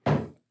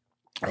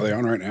Are they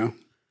on right now?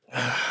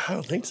 I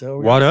don't think so.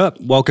 What up?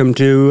 Welcome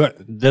to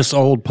This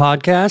Old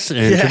Podcast,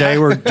 and today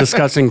we're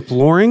discussing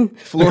flooring.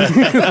 Flooring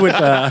with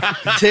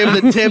Tim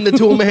the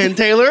Toolman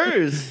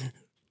Taylor.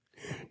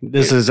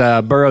 This is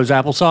Burroughs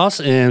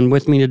Applesauce, and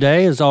with me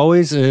today, as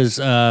always, is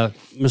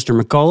Mr.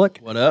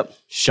 McCulloch. What up?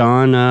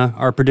 Sean,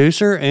 our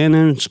producer, and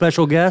a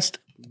special guest,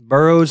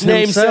 Burroughs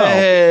himself.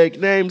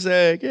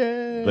 Namesake,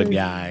 yeah.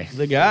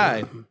 The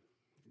guy.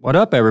 What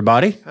up,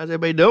 everybody? How's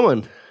everybody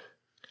doing?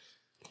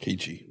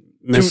 Peachy.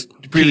 Miss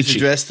Previously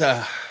addressed,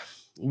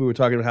 we were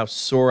talking about how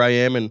sore I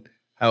am and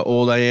how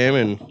old I am,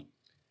 and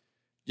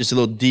just a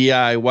little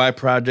DIY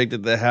project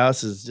at the house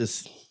has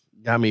just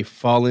got me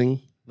falling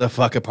the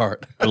fuck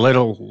apart. A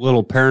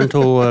little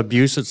parental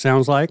abuse, it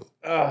sounds like.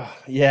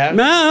 Yeah.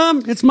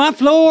 Mom, it's my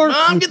floor.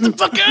 Mom, get the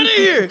fuck out of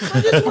here.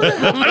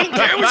 I don't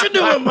care what you're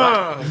doing,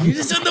 Mom. You're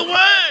just in the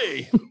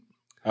way.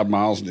 How'd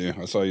Miles do?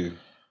 I saw you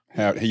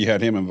had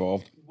him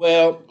involved.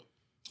 Well,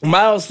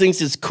 Miles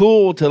thinks it's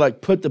cool to like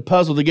put the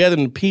puzzle together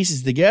and the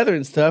pieces together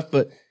and stuff,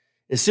 but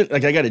it's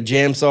like I got a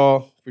jam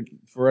saw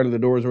for under the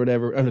doors or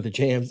whatever, under the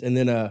jams, and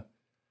then I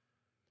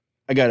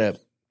got a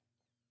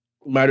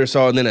miter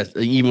saw and then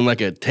even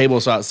like a table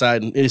saw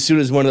outside. And as soon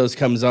as one of those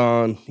comes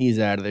on, he's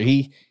out of there.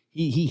 He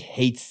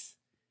hates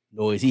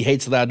noise. He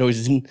hates loud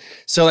noises. And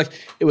so like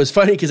it was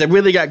funny because I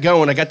really got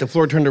going. I got the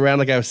floor turned around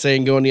like I was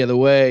saying, going the other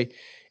way,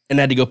 and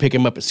I had to go pick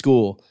him up at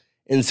school.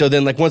 And so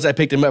then like once I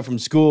picked him up from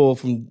school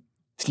from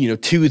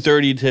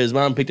 2:30 to his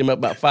mom picked him up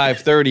about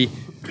 5:30.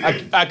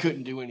 I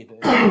couldn't do anything.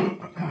 All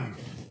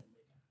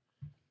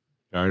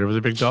right, over the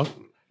big dog.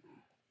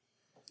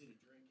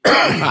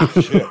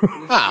 Shit.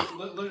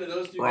 Look at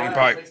those two. Wrong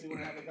pipe.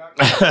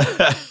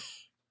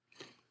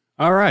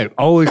 All right,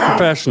 always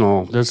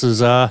professional. This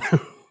is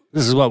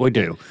what we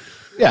do.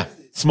 Yeah,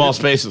 small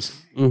spaces.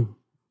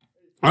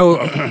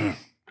 Oh,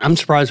 I'm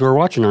surprised we're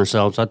watching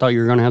ourselves. I thought you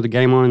were going to have the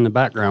game on in the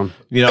background.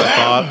 You know, I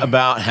thought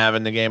about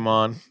having the game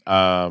on,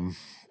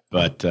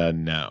 but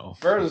no.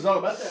 Bird is all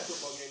about that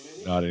football game,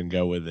 didn't No, I didn't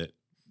go with it.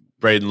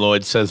 Braden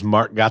Lloyd says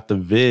Mark got the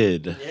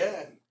vid. he?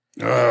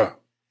 Yeah.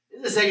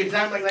 This is the second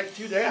time, like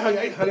 2 days.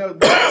 I hung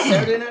out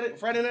Saturday night,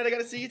 Friday night. I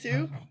got to see you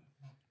too.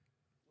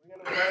 We got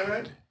on Friday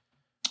night.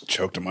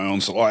 Choked on my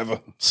own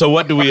saliva. So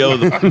what do we owe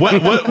the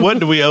what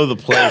do we owe the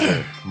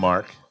pleasure,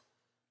 Mark?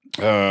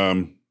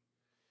 I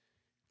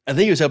I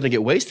think he was hoping to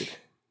get wasted.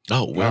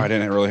 Oh, I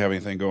didn't really have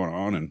anything going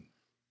on, and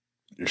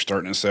you're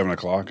starting at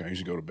 7:00. I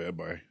usually go to bed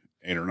by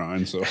 8 or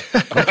 9. So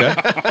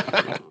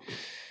okay.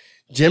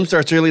 Gym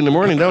starts early in the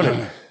morning, don't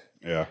it?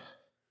 yeah,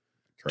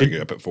 try to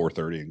get up at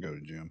 4:30 and go to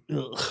the gym.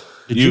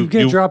 Did you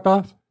get dropped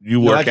off? You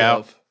No, work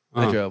out.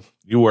 I drove.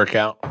 You work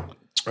out.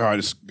 Oh, I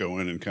just go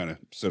in and kind of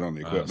sit on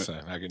the equipment.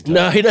 I can tell.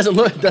 No, he doesn't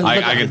look. Doesn't look I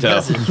like can he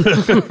tell.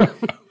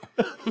 does.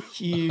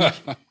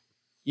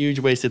 Huge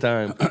waste of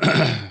time.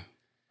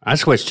 I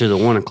switched to the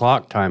 1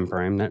 o'clock time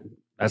frame.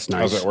 That's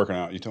nice. How's that working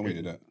out? You told me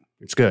to do that.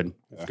 It's good.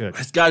 It's good.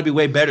 It's got to be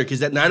way better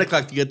because at 9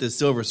 o'clock you get the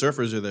Silver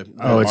Surfers or the.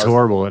 Oh, it's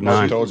horrible at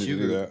I 9. told you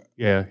to do that.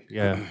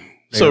 Yeah.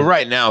 So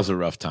right now is a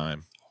rough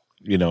time.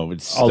 You know,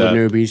 it's All the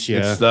newbies,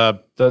 yeah. It's the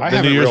I New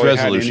haven't Year's really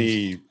had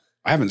resolutions.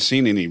 I haven't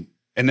seen any,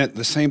 and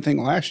the same thing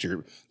last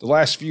year. The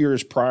last few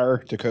years prior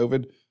to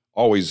COVID,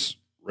 always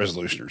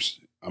resolutioners.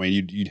 I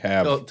mean, you'd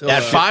have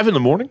At 5 in the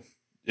morning?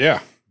 yeah.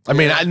 I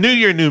mean, I knew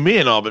you knew me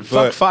and all, but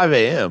fuck But- 5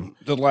 a.m.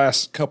 The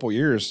last couple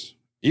years,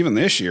 even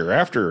this year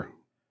after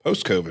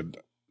post COVID,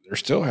 there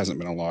still hasn't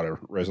been a lot of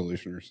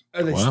resolutioners.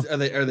 Are they, Wow.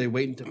 are they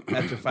waiting to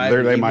after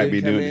 5? They might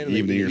be come doing in? the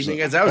evening or something.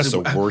 Guys, That's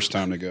the worst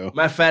time to go.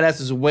 My fat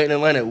ass was waiting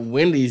in line at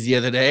Wendy's the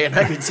other day, and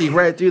I could see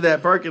right through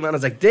that parking lot. I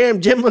was like,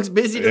 "Damn, Jim looks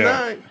busy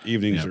tonight."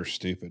 Evenings are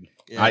stupid.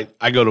 Yeah.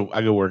 I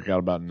go work out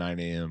about 9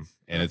 a.m.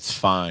 and it's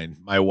fine.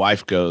 My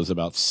wife goes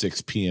about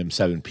 6 p.m.,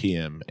 7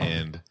 p.m.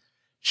 and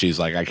she's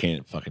like, I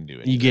can't fucking do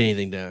it. You get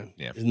anything done?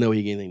 Yeah. There's no way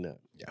you get anything done.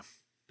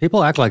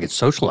 People act like it's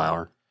social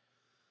hour.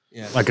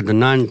 Yeah, Like at the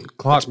 9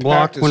 o'clock It's block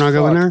packed as when I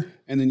go in fuck. there.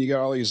 And then you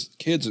got all these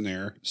kids in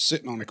there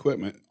sitting on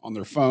equipment on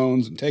their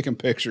phones and taking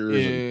pictures.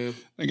 And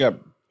they got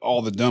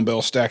all the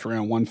dumbbells stacked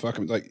around one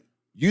fucking, like,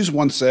 use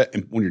one set,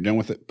 and when you're done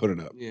with it, put it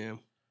up. yeah.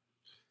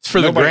 It's for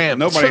the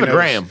gram. It's for the knows.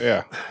 gram.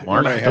 Yeah.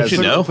 Mark, Nobody don't has-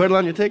 you know? Put it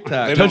on your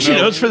TikTok. They Don't you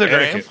know know it's for the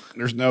gram? etiquette.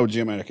 There's no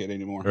gym etiquette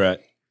anymore. Right.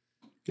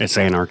 It's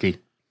anarchy.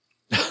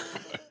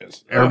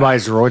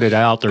 Everybody's roided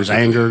out. There's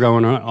anger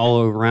going on all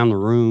over around the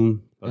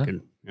room.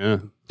 Fucking, yeah.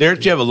 Derek,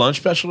 do you have a lunch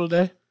special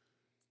today?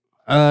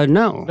 No.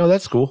 No,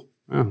 that's cool.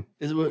 Oh.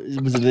 Was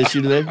it an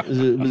issue today? Was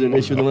it an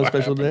issue with the lunch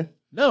special today?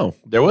 No,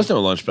 there was no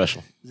lunch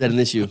special. Is that an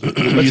issue?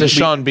 It's a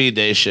Sean B.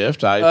 day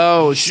shift.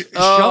 Why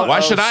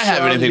should I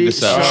have anything to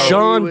sell?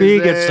 Sean B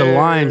gets the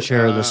lion's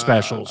share of the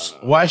specials.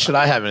 Why should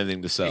I have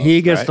anything to sell?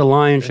 He gets right? the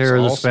lion's share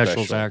of the all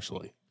specials, special.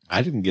 actually.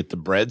 I didn't get the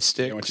breadsticks.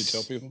 You know what you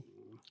tell people?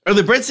 Are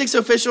the breadsticks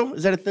official?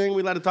 Is that a thing?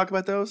 We allowed to talk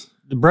about those?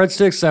 The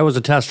breadsticks, that was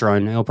a test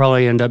run. It'll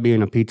probably end up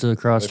being a pizza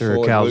crust They or a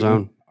full of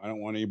gluten? calzone. I don't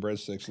want any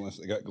breadsticks unless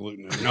they got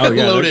gluten in it. Oh,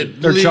 yeah.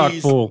 Loaded, They're chock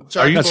please. full.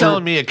 Are you Chock full.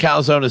 telling me a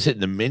calzone is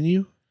hitting the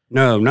menu?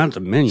 No, not the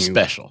menu.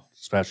 Special.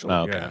 Special.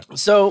 Oh, okay. Yeah.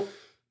 So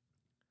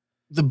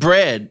The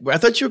bread. I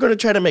thought you were going to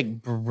try to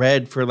make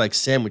bread for like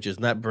sandwiches,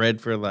 not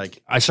bread for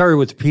like. I started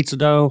with the pizza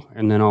dough,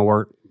 and then I'll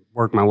work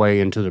my way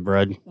into the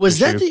bread. Was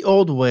that the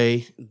old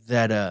way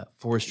that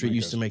Forest Street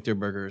used to make their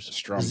burgers?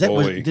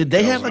 Did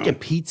they have like a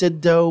pizza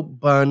dough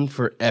bun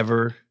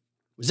forever?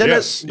 Was that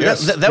yes.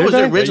 That was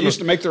the original. They used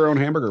to make their own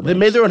hamburger buns. They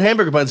made their own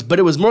hamburger buns, but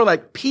it was more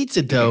like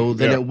pizza dough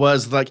than it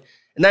was like.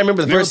 And I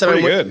remember the first time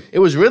I went, it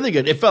was really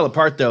good. It fell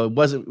apart though. It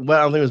wasn't. Well,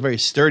 I don't think it was very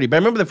sturdy. But I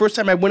remember the first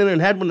time I went in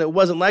and had one that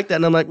wasn't like that,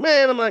 and I'm like,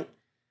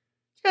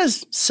 you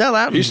guys sell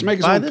out. He used to make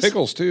his own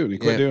pickles too, and he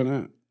quit doing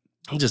that.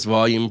 Just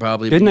volume,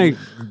 probably. Didn't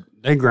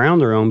they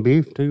ground their own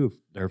beef too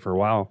there for a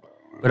while?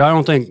 But I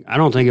don't think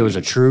it was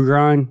a true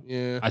grind.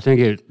 Yeah, I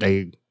think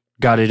they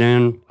got it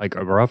in like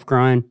a rough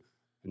grind,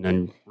 and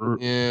then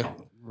put it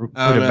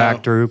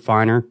back through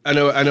finer. I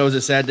know. It was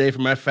a sad day for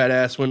my fat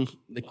ass when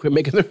they quit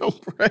making their own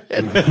bread,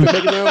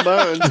 making their own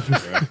buns.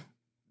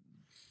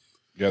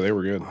 Yeah, they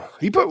were good.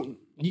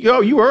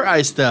 You were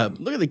iced up.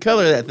 Look at the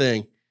color of that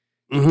thing.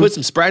 Mm-hmm. Put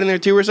some Sprite in there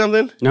too, or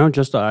something. No,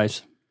 just the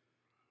ice.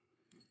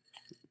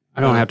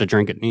 I don't have to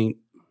drink it neat.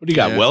 What do you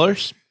got?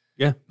 Wellers?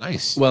 Yeah,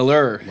 nice.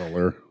 Weller.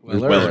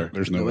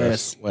 There's no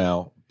S.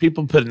 Well,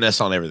 people put an S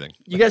on everything.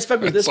 You guys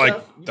fuck with this? It's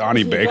like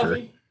Donnie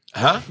Baker.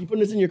 Huh? You putting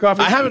this in your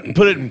coffee? I haven't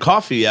put it in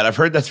coffee yet. I've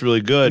heard that's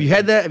really good. Have you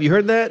had that? Have you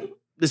heard that?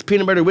 This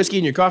peanut butter whiskey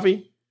in your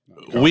coffee?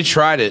 We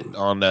tried it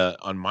on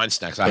Mind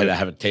Snacks. I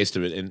haven't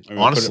tasted it, and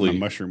honestly, put it in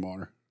mushroom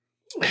water.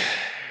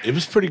 It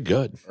was pretty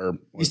good. Or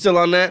you still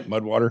on that?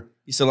 Mud water.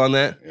 You still on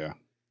that? Yeah.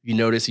 You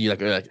notice you're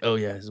like, oh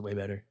yeah, this is way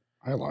better.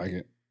 I like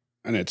it,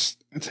 and it's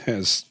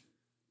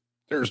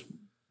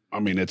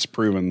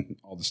proven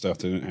all the stuff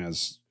that it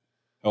has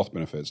health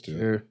benefits to it.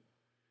 Sure.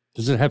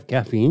 Does it have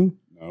caffeine?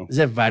 No. Is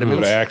that vitamins?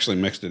 But I actually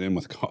mixed it in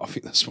with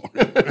coffee this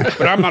morning.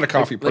 But I'm not a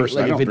coffee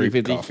person. I don't 50, drink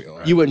 50. coffee.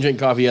 You wouldn't drink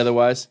coffee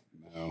otherwise?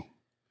 No.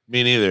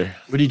 Me neither.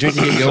 What do you drink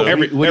to get going?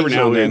 Every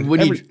now and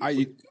then.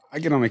 I I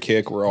get on a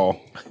kick where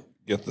I'll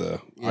get the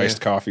iced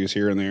coffees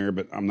here and there,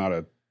 but I'm not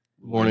a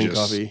morning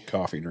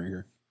coffee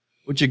drinker.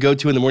 What's your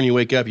go-to in the morning you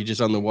wake up? You just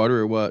on the water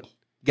or what?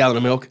 Gallon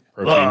of milk?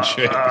 Protein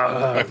shake.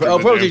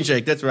 Protein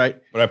shake. That's right.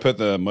 But I put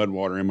the mud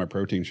water in my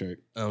protein shake.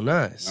 Oh,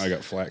 nice. I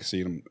got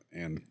flaxseed,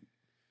 and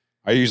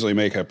I usually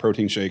make a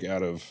protein shake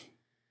out of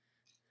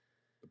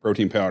the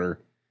protein powder,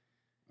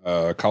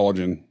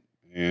 collagen,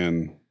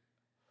 and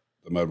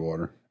the mud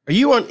water. Are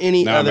you on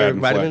any now other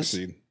I'm vitamins?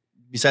 Flaxseed.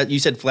 Besides, you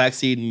said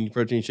flaxseed and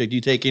protein shake. Do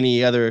you take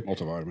any other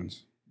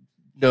multivitamins?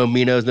 No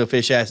aminos, no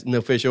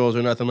fish oils,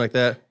 or nothing like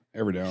that.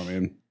 Every now and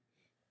then.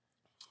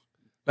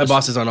 My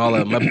boss is on all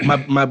of them.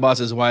 My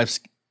boss's wife's.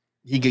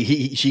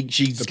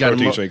 She's the got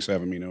protein shakes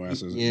have amino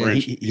acids,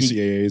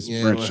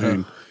 ECAAs, branched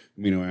chain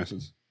amino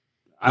acids.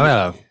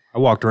 I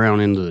walked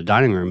around into the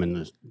dining room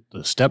and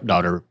the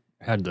stepdaughter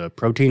had the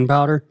protein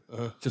powder,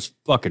 just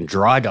fucking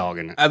dry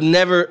dogging it. I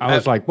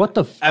was like, what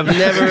the? I've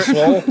never.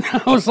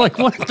 I was like,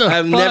 what the?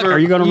 I've fuck? never. Are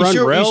you going to run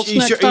rails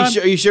next time?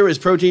 Are you sure it was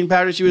protein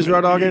powder she was raw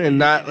dogging and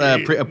not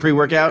a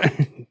pre-workout?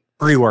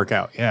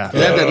 Pre-workout, yeah.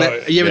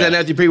 You ever done that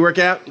with your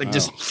pre-workout? Like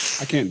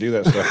I can't do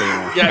that stuff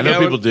anymore. I know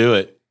people do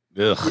it.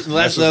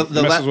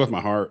 Messes with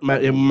my heart.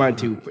 Mine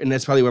too, and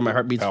that's probably where my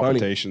heart beats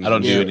funny. I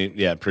don't do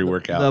any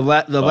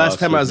pre-workout. The last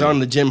time I was on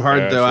the gym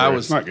hard though, I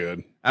was not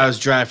good. I was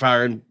dry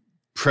firing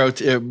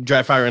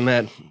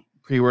that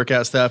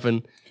pre-workout stuff,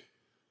 and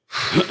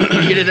you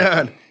get it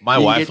done. My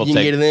wife will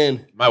get it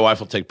in. My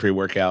wife will take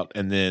pre-workout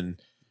and then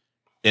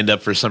end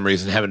up for some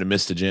reason having to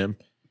miss the gym,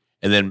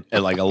 and then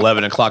at like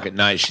 11 o'clock at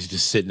night, she's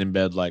just sitting in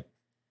bed like,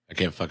 I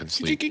can't fucking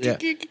sleep. Yeah.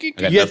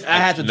 I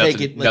have to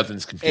take it. Like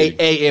nothing's computing.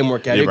 AM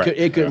workout. Yeah,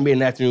 It couldn't be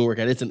an afternoon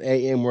workout. It's an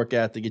AM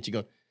workout to get you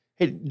going.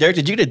 Hey, Derek,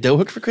 did you get a dough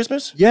hook for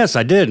Christmas? Yes,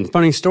 I did.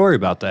 Funny story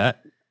about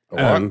that.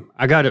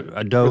 I got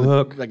a dough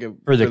hook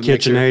for the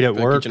KitchenAid at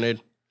work.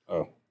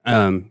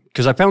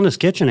 Because I found this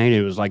KitchenAid.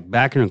 It was like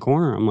back in the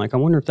corner. I'm like, I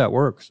wonder if that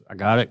works. I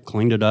got it,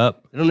 cleaned it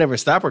up. They don't never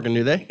stop working,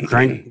 do they?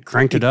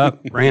 Cranked it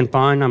up, ran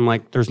fine. I'm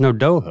like, there's no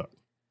dough hook.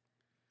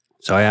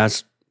 So I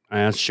asked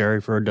Sherry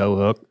for a dough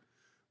hook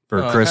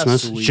for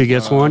Christmas. She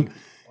gets one.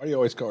 Why do you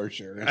always call her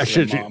Sherry? I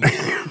should,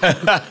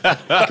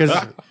 because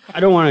I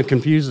don't want to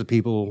confuse the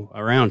people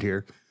around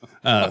here.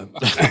 I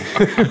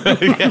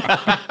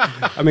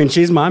mean,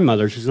 she's my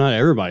mother. She's not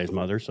everybody's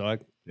mother, so I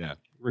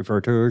refer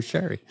to her as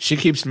Sherry. She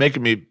keeps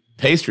making me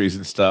pastries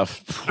and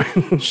stuff.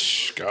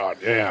 God,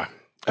 yeah.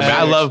 I mean,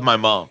 I love my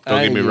mom.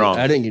 Don't get me wrong.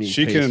 I didn't get any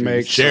She pastries. can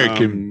make Sherry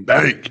can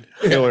bake.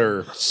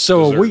 Killer.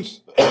 So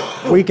desserts.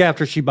 a week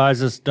after she buys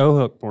this dough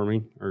hook for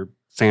me, or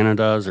Santa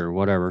does, or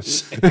whatever,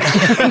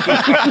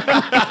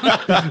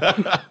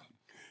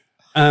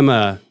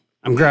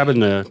 I'm grabbing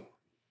the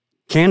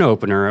can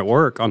opener at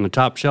work on the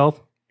top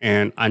shelf,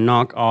 and I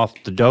knock off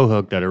the dough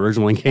hook that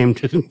originally came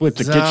with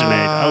the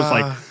KitchenAid. I was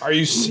like, "Are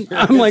you serious?"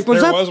 I'm like,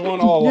 was one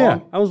all along? Yeah,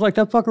 I was like,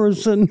 that fucker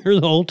was sitting here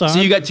the whole time. So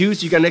you got two?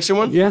 So you got an extra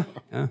one? Yeah.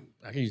 I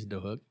can use a dough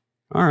hook.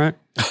 All right,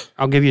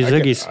 I'll give you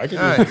Ziggy's. I can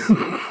Nice. dough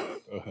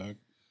hook.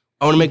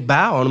 I want to make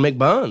I want to make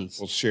buns.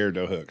 We'll share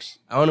dough hooks.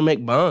 I want to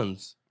make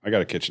buns. I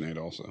got a KitchenAid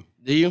also.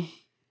 Do you?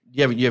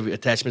 You have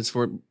attachments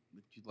for it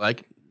that you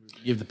like?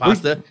 You have the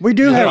pasta? We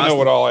do I have. don't know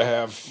what all I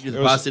have. You It have the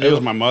was, pasta it was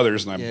dough? my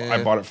mother's, and Yeah.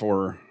 I bought it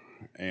for her.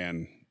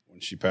 And when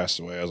she passed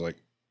away, I was like,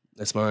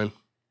 That's mine.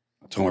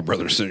 I told my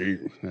brother,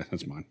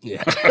 that's mine.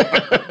 Yeah.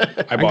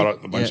 I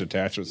bought a bunch yeah. of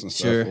attachments and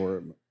stuff Sure. for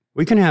it.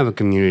 We can have a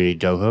community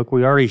dough hook.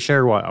 We already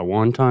share a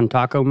wonton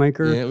taco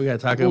maker. Yeah, we got a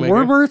taco Well,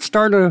 maker. we're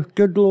starting a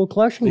good little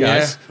collection,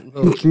 guys.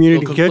 Little-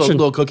 Community little, kitchen.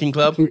 Little cooking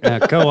club.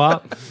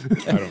 Co-op.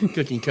 I don't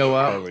Cooking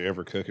co-op. hardly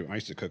ever cook it. I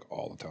used to cook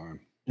all the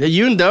time. Yeah,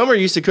 you and Domer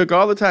used to cook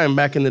all the time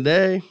back in the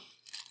day.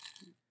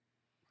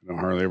 I don't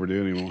hardly ever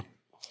do anymore.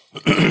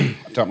 I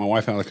taught my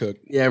wife how to cook.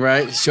 Yeah,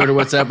 right. Showed her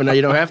what's up, and now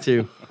you don't have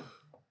to.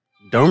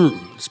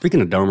 Domer.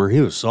 Speaking of Domer,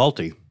 he was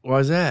salty. Why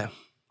is that?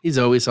 He's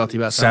always salty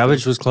about something.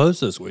 Savage was closed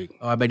this week.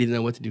 Oh, I bet he didn't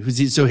know what to do.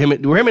 So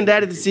were him and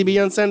Dad at the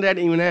CB on Sunday? I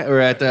didn't even or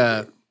at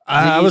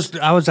I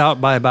was out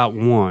by about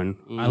 1.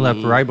 I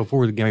left right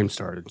before the game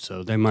started,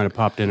 so they might have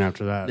popped in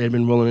after that. They'd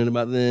been rolling in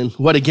about then.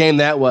 What a game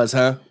that was,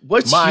 huh?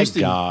 What's My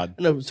Houston? God.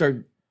 I know.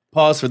 Sorry,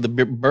 pause for the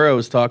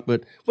Burrows talk,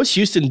 but what's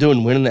Houston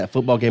doing winning that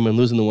football game and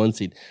losing the 1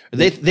 seed?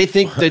 They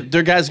think that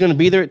their guy's going to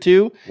be there at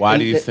 2. Why And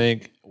do you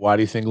think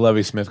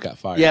Lovie Smith got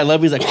fired? Yeah,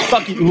 Levy's like,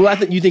 fuck you. Who I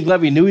think you think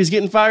Levy knew he's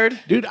getting fired?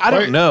 Dude, I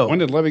don't know. When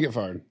did Levy get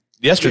fired?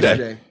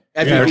 Yesterday.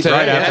 Yeah, right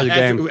after the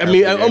game. I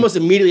mean, almost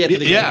immediately after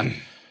the Yeah.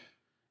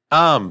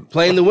 game.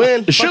 Playing the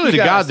win. Surely Fuck to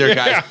you God, guys. their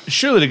guys.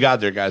 Surely to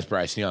God, their guys.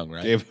 Bryce Young,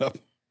 right? Gave up.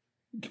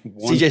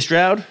 One. CJ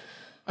Stroud.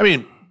 I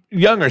mean,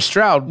 Young or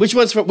Stroud. Which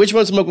one's from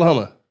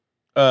Oklahoma?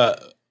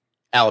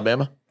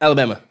 Alabama.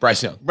 Alabama.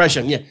 Bryce Young. Bryce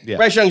Young. Yeah. Yeah.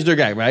 Bryce Young's their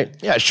guy, right?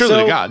 Yeah,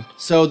 surely to God.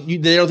 So they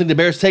don't think the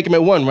Bears take him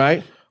at 1,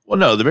 right? Well,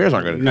 no, the Bears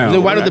aren't going to. No,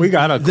 Then why did we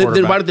got a then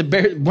why quarterback.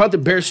 did the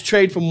Bears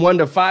trade from 1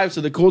 to 5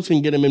 so the Colts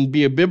can get him and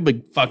be a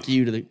big fuck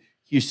you to the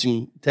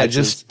Houston I Texans?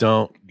 just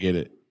don't get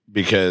it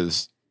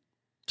because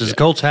Does the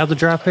Colts have the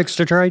draft picks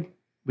to trade?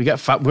 We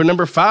got 5. We're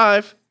number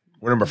 5.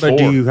 we're number 4. But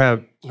do you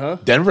have?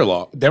 Denver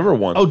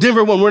won. Oh,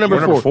 Denver won. We're number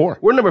We're 4. number 4.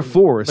 We're number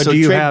 4. But So do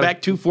you trade have-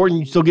 back 2-4 and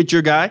you still get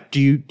your guy. Do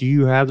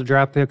you have the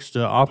draft picks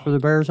to offer the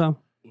Bears though?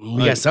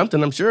 We got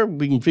something. I'm sure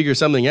we can figure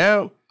something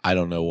out. I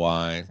don't know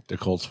why the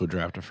Colts would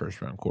draft a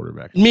first round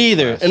quarterback. Me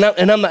either. And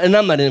I'm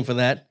not in for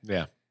that.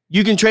 Yeah.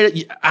 You can trade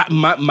it.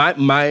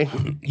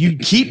 You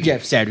keep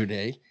Jeff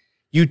Saturday.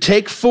 You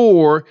take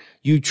 4.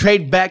 You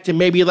trade back to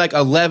maybe like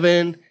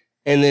 11,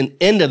 and then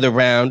end of the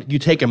round, you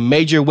take a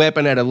major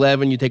weapon at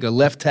 11. You take a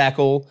left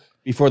tackle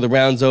before the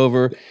round's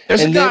over.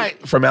 There's and a then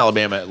guy from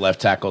Alabama at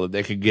left tackle that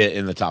they could get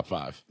in the top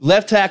 5.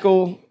 left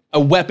tackle, a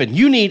weapon.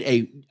 You need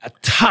a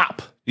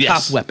top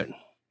weapon.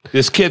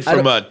 This kid from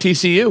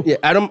TCU. Yeah,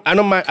 I don't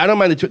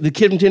mind the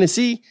kid from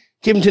Tennessee.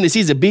 Kid from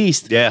Tennessee's a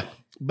beast. Yeah.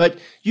 But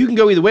you can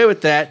go either way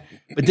with that.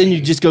 But then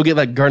you just go get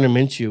like Gardner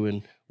Minshew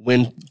and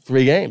win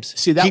 3 games.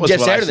 See, that Keep was Jeff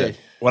what Saturday. I said.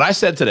 What I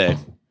said today.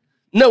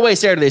 No way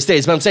Saturday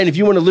stays. But I'm saying if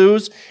you want to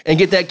lose and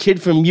get that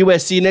kid from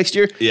USC next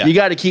year, Yeah. you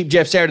got to keep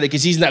Jeff Saturday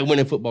because he's not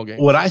winning football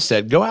games. What I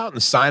said, go out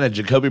and sign a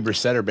Jacoby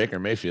Brissett or Baker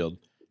Mayfield.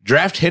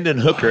 Draft Hendon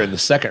Hooker in the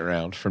 2nd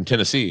round from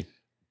Tennessee.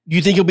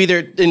 You think he'll be there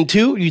in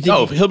 2? You think?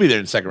 Oh, he'll be there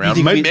in the 2nd round.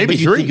 you think Maybe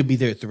you 3. think he'll be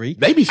there at 3?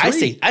 Maybe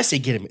 3. I say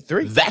get him at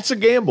 3. That's a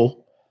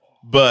gamble.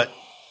 But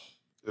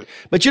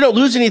But you don't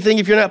lose anything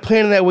if you're not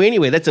playing that way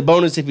anyway. That's a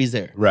bonus if he's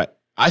there. right.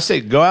 I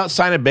say go out,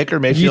 sign a Baker You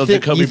Mayfield,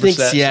 think, Jacoby you think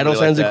Brissett. Seattle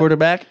somebody signs like a that.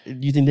 quarterback?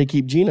 You think they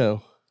keep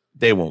Geno?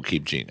 They won't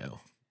keep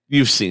Geno.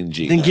 You've seen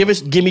Geno. Then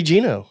give me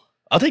Geno.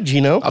 I'll take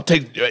Geno. I'll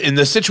take in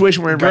the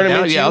situation we're in right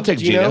now. Yeah, I'll take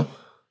Geno.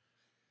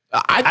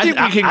 I think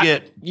we can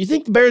get. You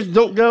think the Bears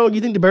don't go?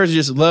 You think the Bears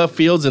just love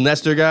Fields and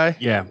that's their guy?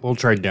 Yeah, we'll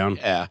trade down.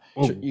 Yeah,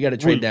 You got to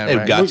trade down. they've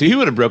Right? got to. He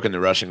would have broken the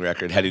rushing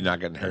record had he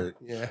not gotten hurt.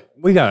 Yeah.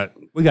 We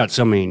got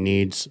so many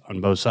needs on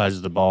both sides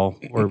of the ball.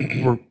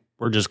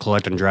 We're just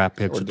collecting draft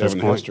picks Or at this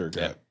Devin point. Hester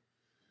got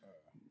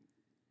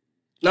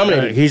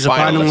Nominated. He's a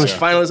Finalist. finalist.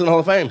 Finalist in the Hall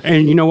of Fame.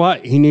 And you know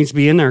what? He needs to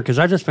be in there because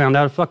I just found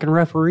out a fucking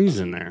referee's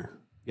in there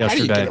How do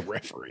you yesterday. get a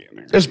referee in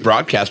there? There's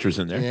broadcasters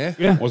in there. Yeah.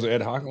 Yeah. Was it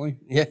Ed Hockley?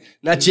 Yeah.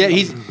 Not yet.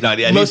 He's Not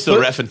yet. He's still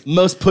reffing.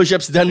 Most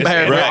push-ups done by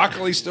Ed a ref.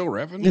 Hockley still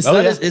reffing? His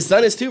yeah.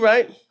 son is too,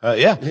 right?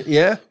 Yeah,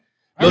 Yeah.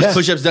 Most Yeah.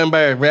 push-ups done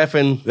by a ref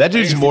and that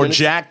dude's 60 more minutes.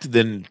 jacked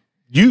than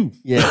you.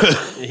 Yeah.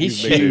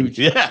 He's big dude. huge.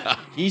 Yeah,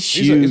 He's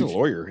He's huge. a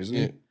lawyer, isn't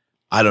he?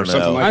 I don't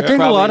something know. like I think a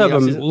Probably lot of the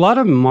them, offseason. a lot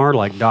of them are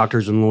like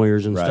doctors and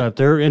lawyers and Right. stuff.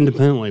 They're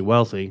independently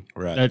wealthy.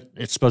 Right. That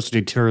it's supposed to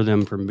deter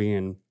them from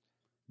being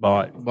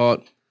bought.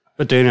 But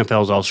But the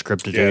NFL's all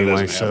scripted Yeah, it anyway.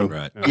 doesn't So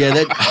happen. Right. yeah,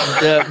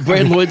 that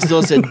Brandon Wood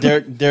still said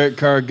Derek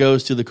Carr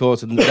goes to the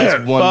Colts, and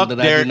that's one Fuck that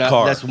I Derek do not.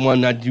 Carr. That's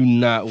one I do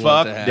not want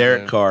Fuck to happen.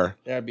 Derek Carr.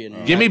 That'd be a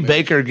Give me nightmare.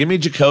 Baker. Give me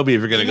Jacoby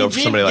if you're going to go for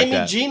somebody like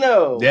that. Give me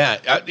Geno.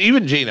 Yeah,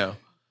 even Geno.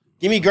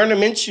 Give me Gardner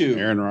Minshew.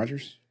 Aaron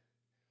Rodgers?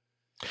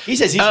 He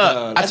says he's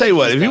done. I tell you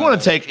what, if you want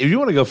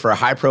to go for a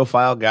high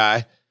profile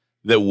guy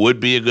that would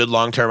be a good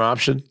long term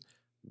option,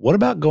 what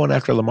about going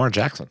after Lamar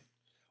Jackson?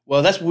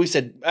 Well, that's what we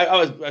said.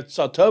 I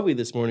saw Toby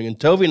this morning, and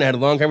Toby and I had a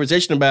long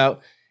conversation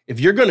about if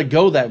you're going to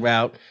go that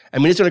route. I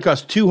mean, it's going to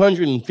cost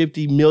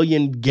 $250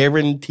 million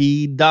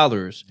guaranteed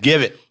dollars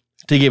Give it.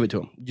 To give it to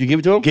him. Did you give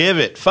it to him? Give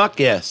it. Fuck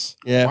yes.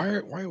 Yeah.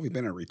 Why have we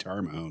been in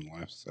retirement home the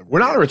last several We're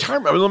not in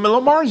retirement.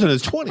 Lamar's in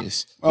his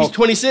 20s. He's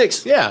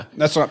 26. Yeah.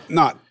 That's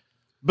not.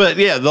 But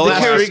yeah, the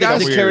last three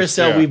guys. The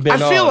carousel we've been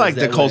on. I feel like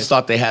the Colts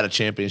thought they had a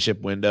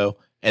championship window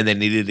and they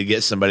needed to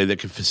get somebody that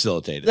could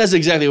facilitate it. That's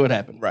exactly what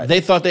happened. Right.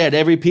 They thought they had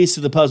every piece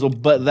of the puzzle,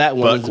 but that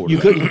one. You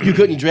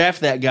couldn't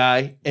draft that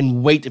guy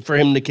and wait for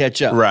him to catch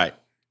up. Right.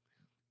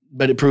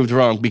 But it proved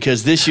wrong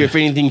because this year, if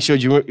anything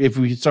showed you, if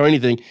we saw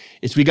anything,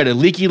 it's we got a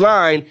leaky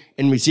line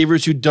and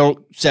receivers who don't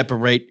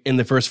separate in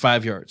the first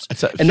 5 yards.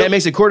 And that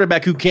makes a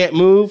quarterback who can't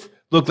move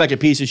look like a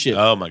piece of shit.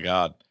 Oh, my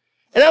God.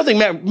 And I don't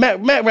think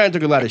Matt Ryan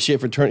took a lot of shit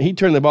for he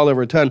turned the ball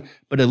over a ton,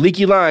 but a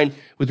leaky line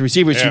with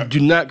receivers who do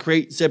not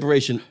create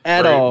separation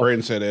at all.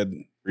 Braden said Ed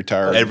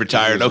retired. Ed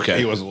retired, okay.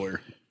 He was a lawyer.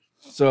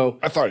 So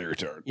I thought he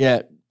retired.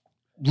 Yeah.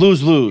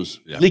 Lose.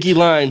 Yeah. Leaky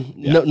line,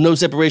 no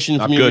separation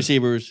from your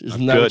receivers is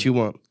not what you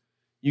want.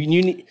 You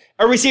need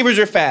our receivers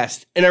are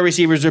fast and our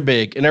receivers are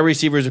big and our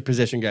receivers are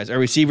possession guys. Our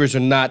receivers are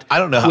not I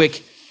don't know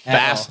quick how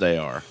fast they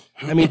are.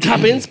 I mean,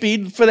 top end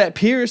speed for that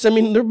Pierce. I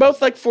mean, they're both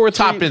like 4.3.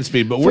 Top end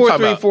speed, but we're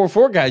talking about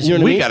 4.4 guys. You know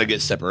what I mean? We got to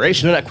get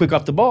separation. They're not quick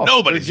off the ball.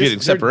 Nobody's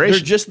getting separation. They're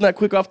just not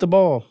quick off the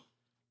ball.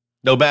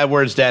 No bad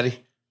words, Daddy.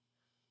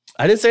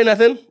 I didn't say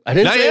nothing. I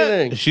didn't say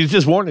anything. She's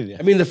just warning you.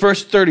 I mean, the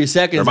first 30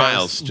 seconds, Or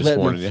Miles just letting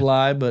warning them you.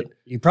 fly, but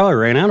You probably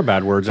ran out of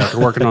bad words after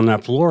working on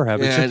that floor,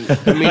 haven't you?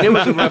 I mean, it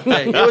was a rough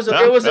day.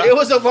 It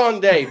was a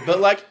long day,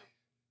 but like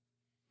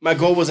my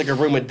goal was like a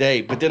room a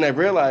day. But then I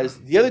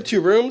realized the other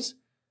two rooms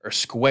are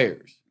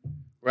squares,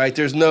 right?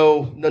 There's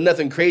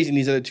nothing crazy in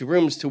these other two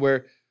rooms to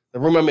where the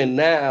room I'm in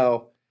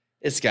now,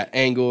 it's got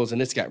angles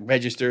and it's got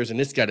registers and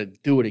it's got to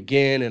do it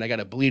again and I got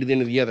to bleed it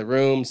into the other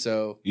room.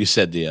 So You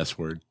said the S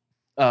word.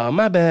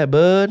 my bad,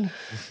 bud.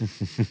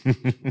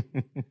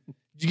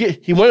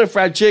 He wanted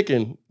fried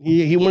chicken.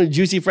 He wanted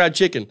juicy fried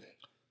chicken.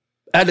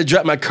 I had to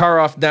drop my car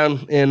off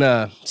down in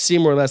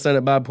Seymour last night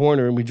at Bob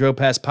Horner, and we drove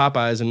past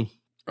Popeyes, and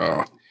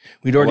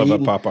we'd already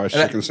love eaten a Popeyes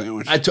chicken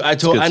sandwich. I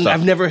told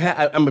I've never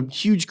had. I'm a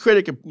huge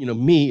critic of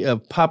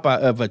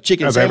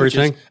chicken of sandwiches.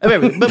 everything. Of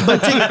everything.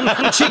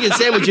 But chicken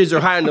sandwiches are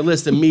high on the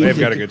list of me. They've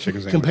got a good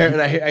chicken sandwich.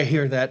 And I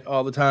hear that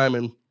all the time,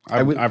 and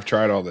I've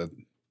tried all the.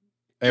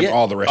 Yeah,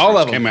 all the restaurants all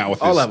of them. came out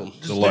with All this of them.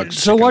 deluxe.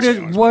 So chicken what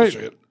sandwich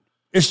bullshit.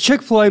 is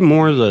Chick-fil-A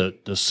more the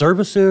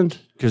service end?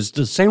 Because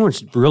the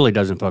sandwich really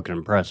doesn't fucking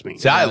impress me.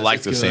 See, I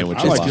like the sandwich.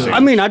 I like a the lot. sandwich. I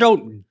mean, I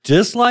don't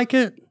dislike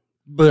it,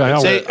 but I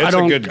Say, it's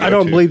don't. a good I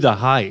don't go-to. believe the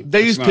hype.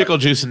 They use pickle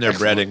juice in their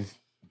breading.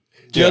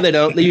 No, they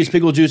don't. They use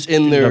pickle juice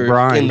in their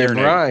brine. In their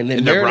brine. They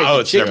In their marinate oh, the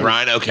it's their chicken.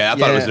 brine? Okay, I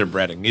thought it was Yeah. their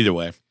breading. Either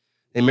way.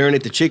 They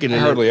marinate the chicken. I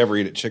in hardly ever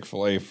eat at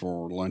Chick-fil-A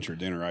for lunch or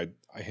dinner. I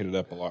hit it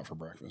up a lot for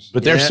breakfast.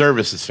 But their Yeah.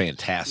 service is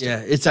fantastic. Yeah,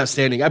 it's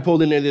outstanding. I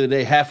pulled in there the other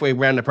day, halfway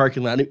around the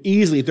parking lot.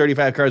 Easily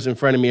 35 cars in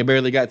front of me. I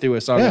barely got through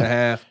a song and a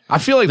half. I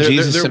feel like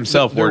Jesus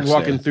himself They're works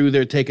walking there. through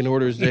there, taking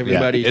orders to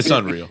everybody. it's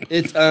unreal.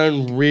 It's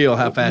unreal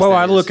how fast. Well, that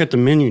I is. look at the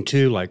menu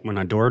too. Like when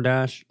I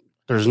DoorDash,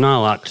 there's not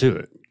a lot to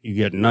it. You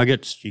get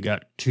nuggets. You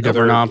got two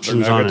different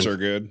options their on nuggets it. are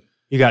good.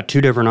 You got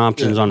two different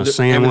options on a Everything's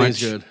sandwich.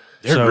 good.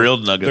 Their So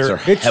grilled nuggets are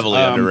it's, heavily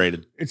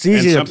underrated. It's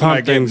easy to something I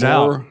pump get things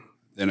more out.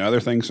 than other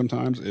things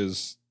sometimes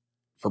is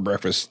for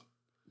breakfast.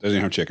 Doesn't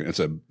even have chicken. It's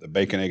a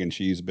bacon, egg, and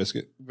cheese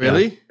biscuit.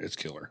 Really? Yeah, it's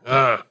killer.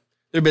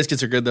 Their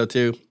biscuits are good though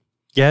too.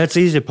 Yeah, it's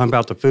easy to pump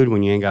out the food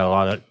when you ain't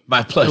got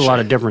My pleasure. a lot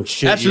of different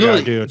shit you Absolutely.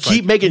 gotta do. It's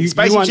Keep like, making you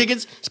spicy want-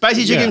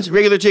 chickens,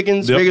 regular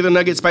chickens, Yep. regular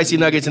nuggets, spicy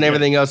nuggets, and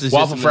everything else is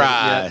Waffle just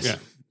fries.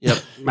 Yeah. Yep.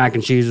 Mac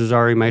and cheese is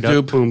already made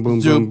Zoop, up. Boom, boom,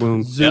 zoop, boom,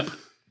 boom. zoop.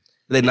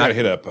 They I not. gotta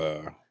hit up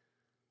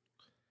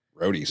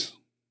Roadies.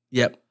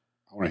 Yep.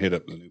 I want to hit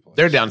up the new place.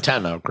 They're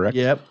downtown now, correct?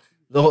 Yep.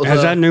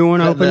 Has that new one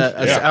opened?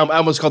 Yeah. I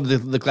almost called it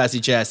the classy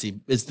chassis.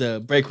 It's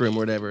the break room or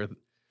whatever.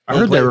 I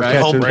heard they were right?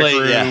 catching. Home plate,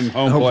 Break yeah. room,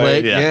 home Home plate.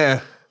 plate. yeah.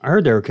 Yeah. I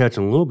heard they were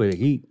catching a little bit of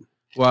heat.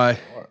 Why?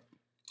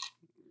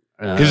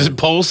 Is the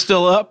poll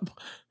still up?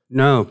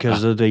 No,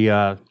 because of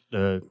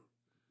the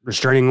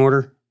restraining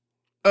order.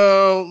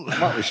 Oh,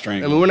 Not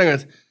restrained. I mean, we're not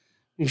gonna.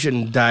 You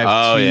shouldn't dive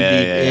Oh, too yeah,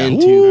 deep yeah, yeah.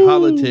 into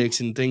politics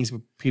and things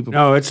with people.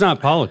 No, it's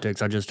not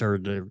politics. I just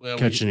heard they're Well,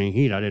 catching any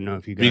heat. I didn't know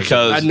if you guys.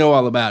 Because I know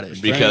all about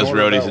it. because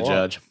order Rhodey's a about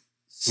what? judge.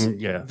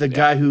 Yeah. The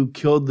guy who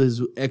killed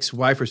his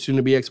ex-wife or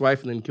soon-to-be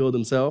ex-wife and then killed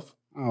himself.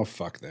 Oh,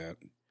 fuck that.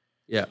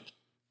 Yeah,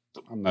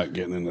 I'm not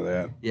getting into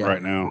that Yeah.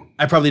 right now.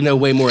 I probably know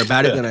way more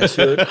about it than I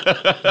should.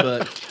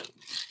 But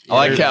I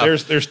like how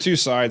There's two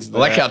sides. To I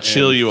like that, how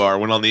chill and you are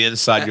when on the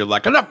inside you're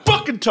like, I'm not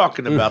fucking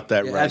talking about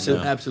that yeah, right now.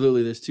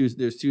 absolutely, there's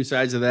two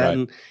sides of that. Right.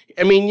 And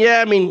I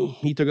mean,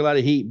 he took a lot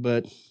of heat,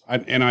 but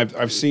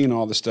I've seen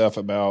all the stuff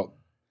about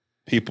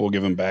people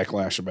giving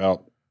backlash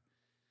about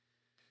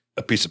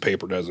a piece of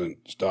paper doesn't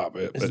stop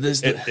it. Is But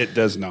this it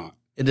does not.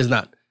 it does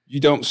not. You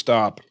don't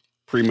stop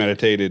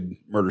premeditated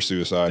murder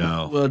suicide.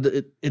 No. Well,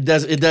 it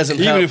doesn't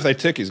Even help. if they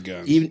took his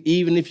guns.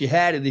 Even if you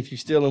had it, if you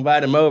still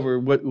invite him over,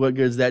 what good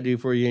does that do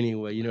for you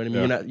anyway? You know what I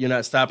mean? Yeah. You're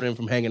not stopping him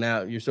from hanging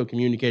out. You're still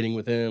communicating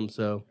with him.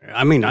 So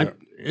I mean,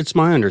 it's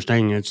my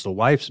understanding it's the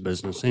wife's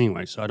business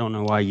anyway, so I don't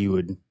know why you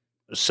would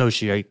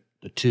associate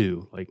the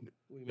two. Like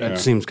Yeah. that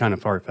seems kind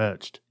of far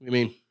fetched. I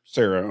mean,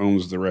 Sarah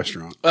owns the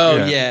restaurant.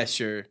 Oh yeah,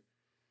 sure.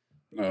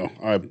 No,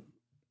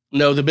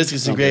 the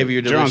biscuits and gravy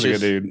are delicious.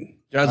 John's a good dude.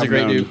 John's a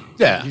great dude.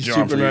 Yeah, he's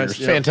John super nice.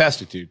 Yeah.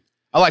 Fantastic dude.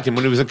 I liked him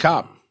when he was a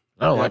cop.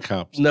 I don't like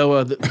cops. No,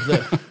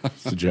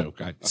 It's a joke.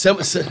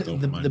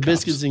 the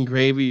biscuits and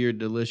gravy are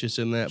delicious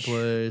in that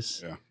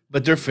place. Yeah.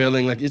 But they're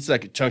filling it's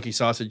like a chunky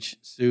sausage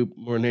soup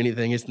more than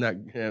anything. It's not.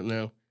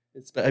 No.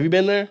 Have you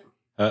been there?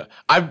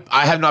 I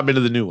have not been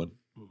to the new one.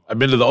 I've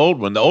been to the old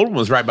one. The old one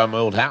was right by my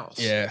old house.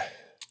 Yeah.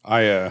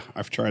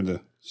 I've tried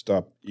to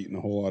stop eating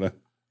a whole lot of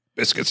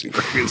biscuits and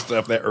gravy and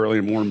stuff that early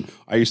in the morning.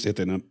 I used to hit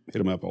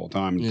them up all the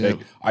time.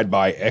 And I'd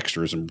buy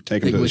extras and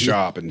take them to the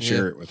shop and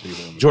share it with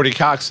people. Jordy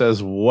Cox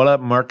says, "What up,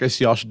 Marcus?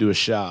 Y'all should do a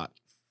shot."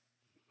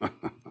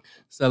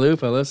 Salud,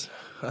 fellas.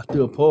 I'll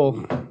do a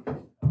poll.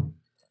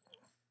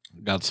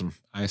 Got some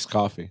iced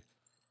coffee.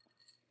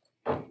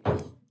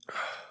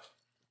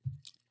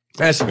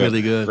 That's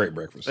really good. Great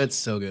breakfast. That's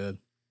so good.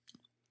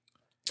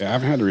 Yeah, I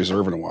haven't had the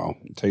reserve in a while.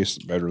 It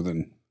tastes better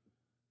than.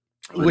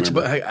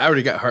 I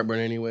already got heartburn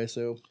anyway,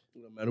 so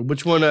it don't matter.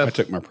 Which one? I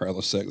took my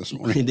Prilosec this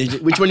morning. Did you,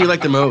 which one you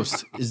like the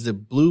most? Is the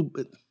blue?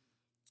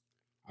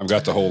 I've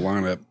got the whole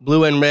lineup.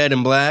 Blue and red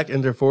and black,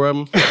 and there are 4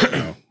 of them.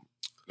 No.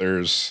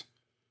 There's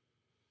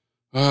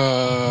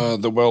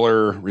the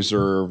Weller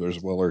Reserve.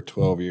 There's Weller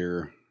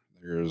 12-year.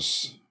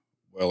 There's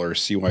Weller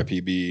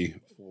CYPB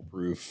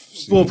foolproof.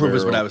 Foolproof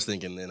is what I was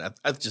thinking. Then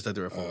I just thought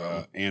there were 4 of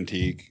them.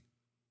 Antique.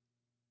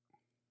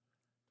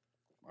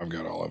 I've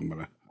got all of them, but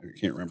I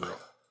can't remember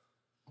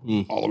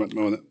all of them at the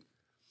moment.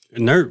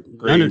 And they're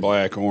green,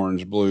 black,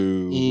 orange,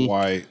 blue,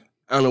 white.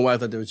 I don't know why I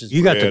thought there was just.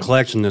 You got the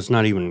collection that's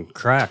not even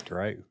cracked,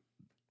 right?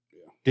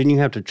 Yeah. Didn't you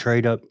have to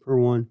trade up for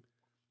one?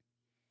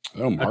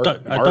 Oh, Mark.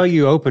 I thought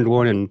you opened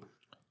one and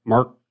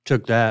Mark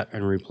took that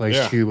and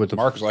replaced you with the.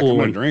 Mark's like, I'm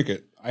going to drink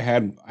it. I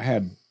had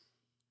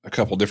a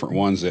couple different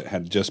ones that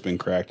had just been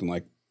cracked and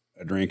like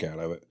a drink out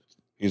of it.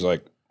 He's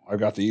like, I've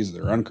got these.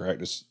 They're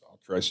uncracked. I'll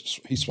try.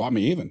 He swapped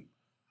me even.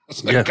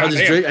 Like, I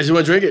just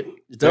want to drink it.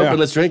 It's open.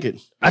 Let's drink it.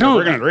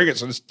 We're gonna drink it.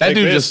 So that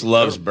dude just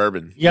loves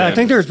bourbon. Yeah, I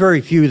think there's very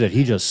few that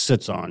he just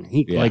sits on.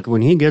 Like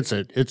when he gets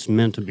it, it's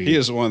meant to be. He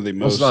is one of the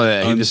most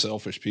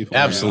unselfish people.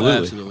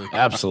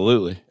 Absolutely.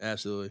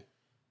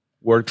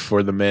 Worked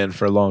for the man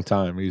for a long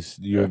time.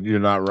 You're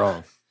not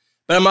wrong.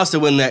 But I must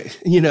have won that.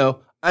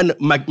 I know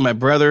my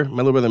brother,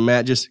 my little brother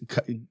Matt, just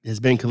has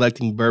been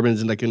collecting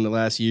bourbons in the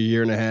last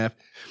year and a half.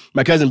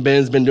 My cousin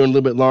Ben's been doing a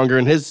little bit longer,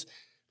 and his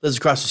lives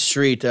across the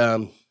street.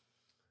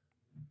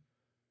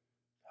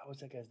 What's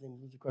that guy's name?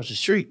 Lives across the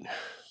street.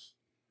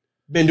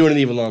 Been doing it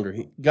even longer.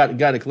 He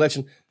got a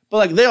collection,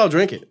 but they all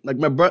drink it.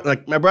 My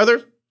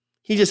brother,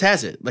 he just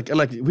has it. I'm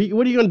like,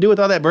 what are you gonna do with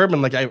all that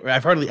bourbon?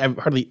 I've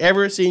hardly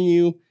ever seen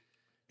you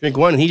drink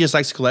one, and he just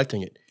likes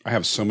collecting it. I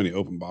have so many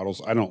open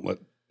bottles. I don't let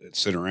it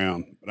sit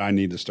around, but I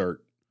need to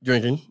start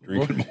drinking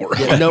more.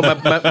 Yeah, no,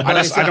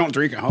 I don't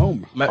drink at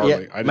home.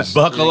 I just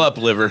buckle up,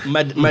 liver.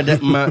 My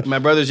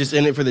brother's just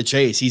in it for the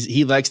chase.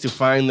 He likes to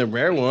find the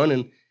rare one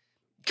and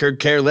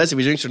care less if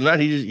he drinks it or not.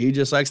 He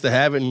just likes to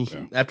have it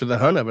after the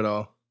hunt of it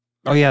all.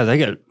 Oh yeah,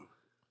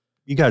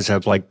 you guys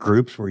have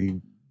groups where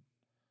you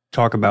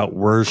talk about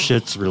where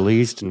shit's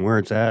released and where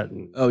it's at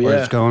and where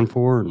it's going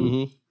for.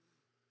 And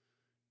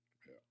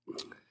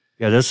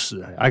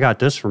yeah, I got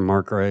this from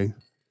Mark Ray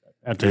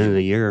at the end of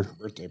the year.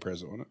 Birthday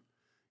present, wasn't it?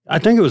 I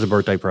think it was a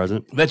birthday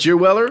present. That's your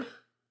Weller?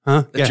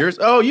 Huh? That's yours?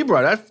 Oh, you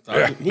brought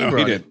it. He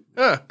did.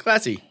 Huh,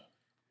 classy.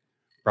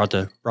 Brought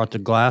the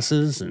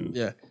glasses and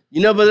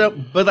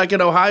but like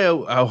in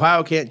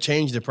Ohio can't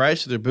change the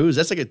price of their booze.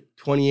 That's like a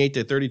 $28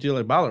 to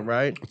 $32 bottle,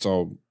 right? It's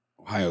all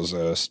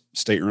Ohio's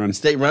state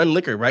run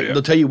liquor, right? Yeah.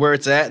 They'll tell you where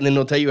it's at, and then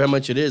they'll tell you how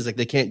much it is.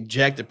 They can't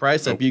jack the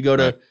price up. You go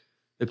to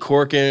the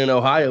Cork in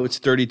Ohio, it's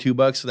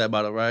 $32 for that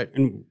bottle, right?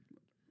 And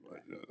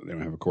they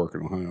don't have a Cork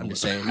in Ohio. I'm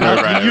just saying.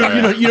 Right.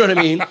 You know what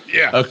I mean?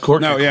 Yeah, a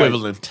Cork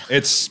equivalent. Yeah.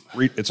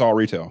 It's all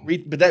retail.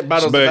 But that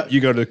bottle. But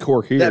you go to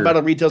Cork here. That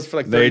bottle retails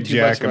for $32. They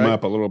jack them right?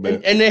 up a little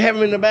bit, and they have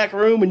them in the back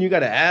room, and you got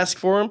to ask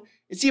for them.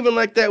 It's even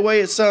like that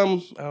way at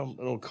some. I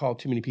don't call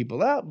too many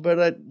people out, but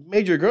at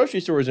major grocery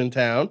stores in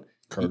town,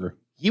 Kroger.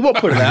 He won't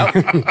put it out.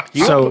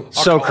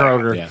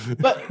 Kroger. Yeah.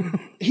 But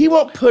he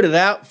won't put it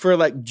out for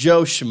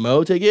Joe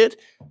Schmo to get.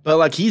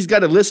 But he's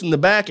got a list in the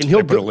back, and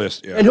he'll put a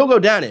list, and he'll go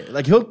down it.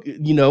 He'll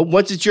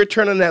once it's your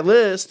turn on that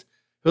list,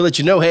 he'll let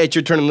you know, hey, it's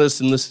your turn on the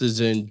list, and list is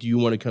in. Do you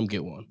want to come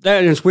get one?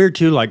 That and it's weird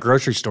too. Like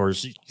grocery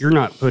stores, you're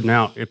not putting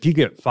out. If you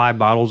get 5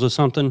 bottles of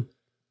something,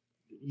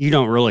 you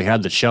don't really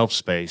have the shelf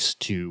space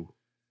to.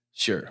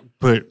 Sure.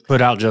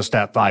 Put out just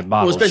that 5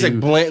 bottles. Well, especially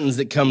Blanton's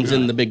that comes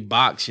in the big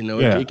box,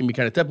 it can be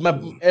kind of tough. My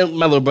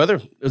little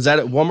brother was at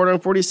Walmart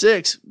on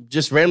 46,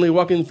 just randomly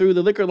walking through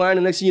the liquor line,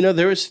 and next thing you know,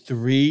 there was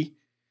 3.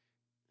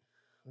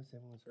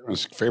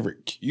 Everyone's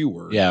favorite Q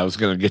word. Yeah, I was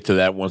going to get to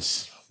that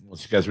once you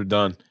guys were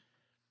done.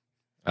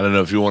 I don't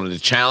know if you wanted to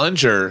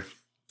challenge or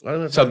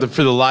something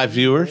for the live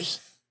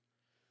viewers.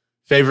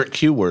 Favorite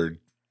Q word.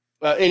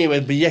 Anyway,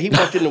 but yeah, he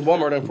walked into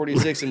Walmart on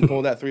 46 and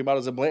pulled out 3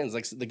 bottles of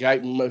Blanton's. The guy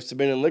must have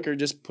been in liquor,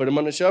 just put them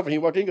on the shelf, and he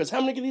walked in and goes, how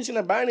many of these can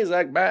I buy? And he's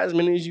like, buy as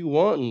many as you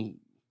want. And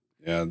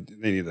yeah,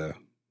 they need a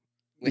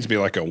needs to be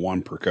like a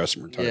one per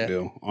customer type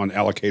deal on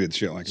allocated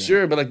shit like that.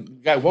 Sure, but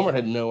like guy Walmart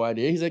had no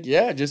idea. He's like,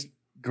 yeah, just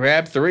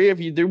grab 3 if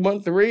you do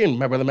want 3. And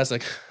my brother Matt's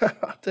like,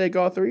 I'll take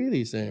all 3 of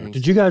these things.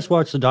 Did you guys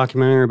watch the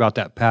documentary about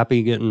that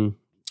Pappy getting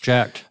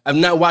jacked? I've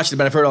not watched it,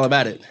 but I've heard all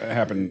about it. That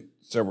happened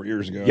several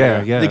years ago.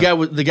 Yeah.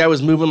 The guy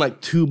was moving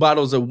like 2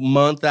 bottles a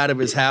month out of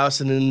his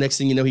house, and then the next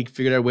thing you know, he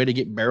figured out a way to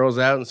get barrels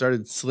out and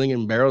started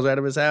slinging barrels out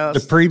of his house.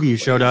 The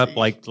preview showed up,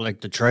 like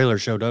the trailer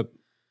showed up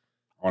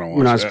I don't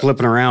when I was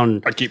flipping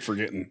around. I keep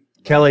forgetting.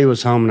 Kelly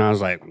was home, and I was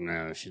like,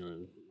 no.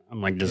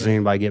 I'm like, does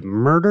anybody get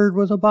murdered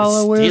with a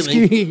bottle of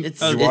whiskey?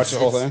 Did you watch the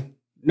whole thing?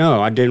 No,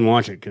 I didn't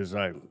watch it because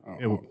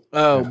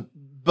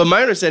But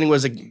my understanding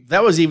was like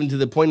that was even to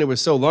the point it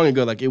was so long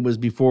ago, like it was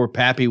before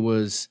Pappy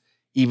was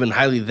even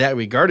highly that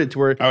regarded to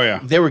where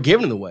they were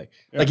giving it away.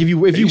 Yeah. Like if you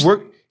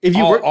work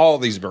all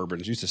these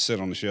bourbons used to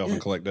sit on the shelf and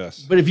collect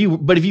dust. But if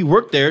you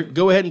work there,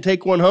 go ahead and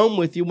take one home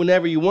with you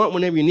whenever you want,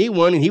 whenever you need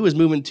one. And he was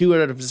moving 2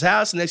 out of his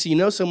house, and next thing you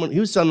know, he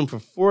was selling them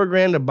for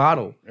 $4,000 a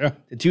bottle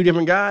to 2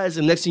 different guys.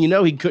 And next thing you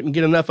know, he couldn't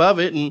get enough of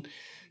it and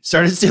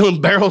started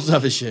stealing barrels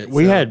of his shit.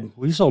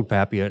 We sold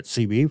Pappy at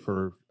CB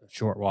for a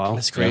short while.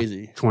 That's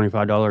crazy.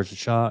 $25 a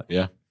shot.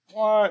 Yeah.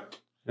 What?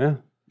 Yeah.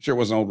 Sure, it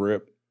wasn't Old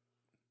Rip.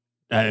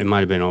 It might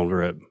have been Old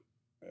Rip.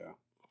 Yeah.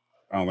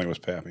 I don't think it was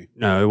Pappy.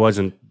 No, it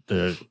wasn't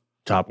the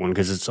top one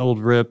because it's Old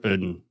Rip.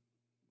 And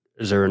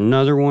is there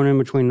another one in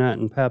between that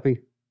and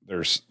Pappy?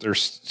 There's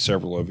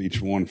several of each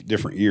one,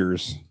 different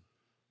years.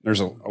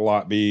 There's a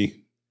lot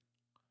B.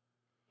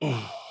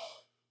 I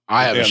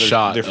have a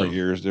shot. Different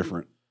years,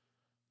 different.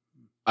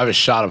 I have a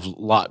shot of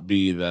Lot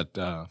B that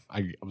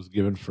I was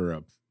given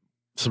for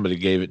somebody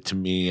gave it to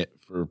me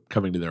for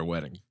coming to their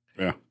wedding.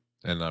 Yeah.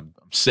 And I'm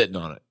sitting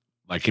on it.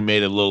 Like he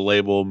made a little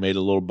label, made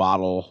a little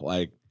bottle.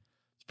 Like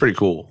it's pretty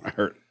cool. I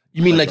heard.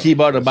 You mean like he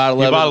bought a bottle?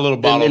 He bought a little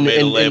bottle,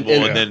 made a label,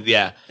 and then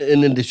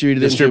and then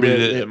distributed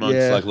it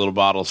amongst like little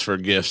bottles for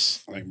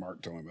gifts. I think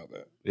Mark told me about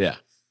that. Yeah.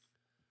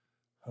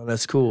 Oh,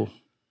 that's cool.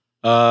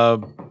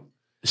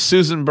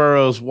 Susan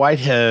Burroughs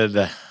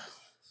Whitehead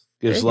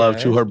gives love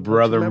to her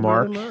brother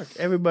Mark.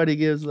 Everybody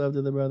gives love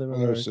to the brother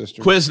Mark.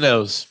 Sister.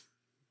 Quiznos.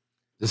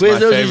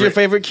 Quiznos is your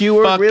favorite Q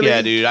word? Fuck really?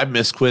 Yeah, dude. I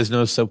miss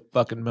Quiznos so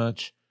fucking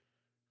much.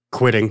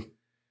 Quitting.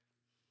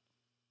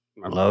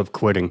 I love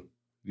quitting.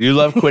 You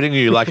love quitting, or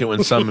you like it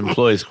when some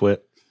employees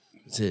quit?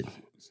 That's it.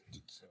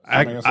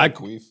 I was not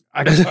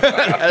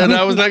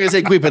gonna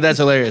say queef, but that's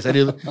hilarious.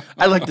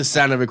 I like the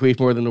sound of a queef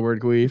more than the word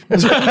queef.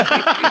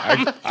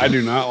 I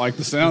do not like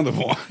the sound of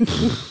one.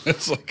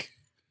 It's like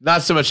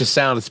not so much a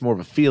sound; it's more of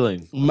a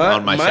feeling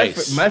on my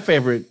face. My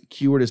favorite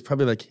Q word is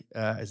probably like,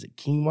 is it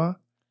quinoa?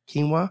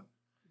 Quinoa?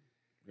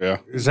 Yeah.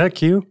 Is that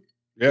Q?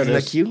 Yeah, Isn't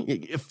that Q?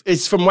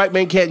 It's from White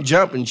Man Can't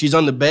Jump, and she's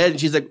on the bed, and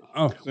she's like,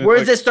 "Where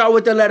does like, it start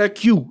with the letter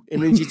Q?"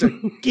 And then she's like,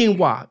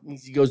 "Quinoa." And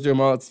she goes through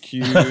them all. It's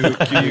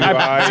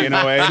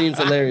Q-I-N-O-A. Seems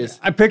hilarious.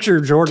 I picture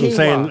Jordan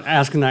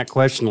asking that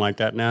question like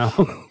that now.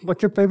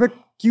 What's your favorite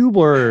Q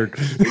word?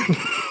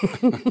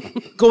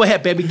 Go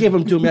ahead, baby. Give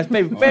them to me. That's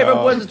my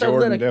favorite one. To start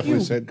with Jordan letter definitely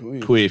Q. said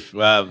queen.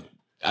 Queef.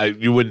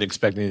 You wouldn't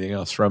expect anything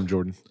else from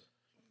Jordan.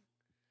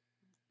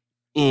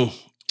 Huh.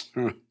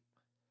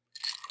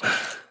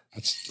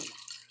 That's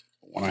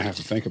one I have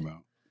to think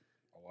about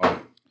a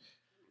lot.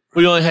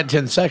 We only had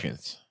 10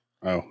 seconds.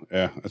 Oh,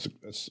 yeah.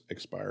 That's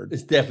expired.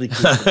 It's definitely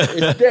queef.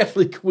 It's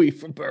definitely queef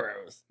for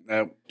Burroughs.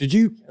 No. Did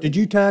you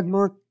tag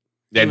Mark?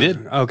 I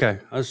did. Okay.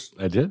 I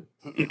did.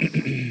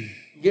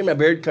 Getting my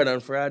beard cut on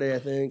Friday, I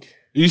think.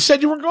 You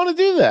said you weren't going to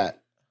do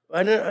that.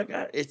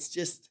 It's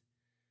just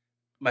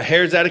my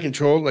hair's out of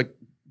control. Like,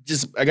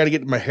 I got to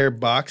get my hair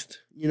boxed.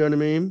 You know what I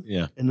mean?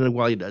 Yeah. And then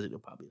while he does it, he'll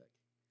probably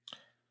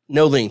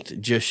no length,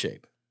 just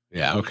shape.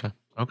 Yeah. Okay.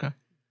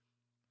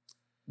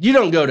 You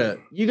go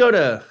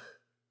to.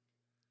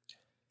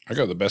 I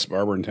go to the best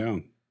barber in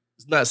town.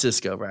 It's not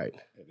Cisco, right?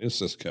 It is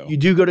Cisco. You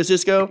do go to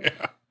Cisco?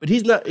 Yeah. But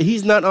he's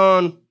not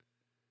on.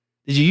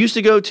 Did you used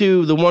to go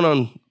to the one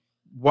on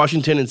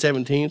Washington and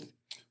 17th?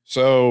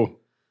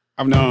 So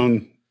I've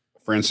known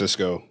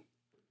Francisco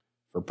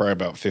for probably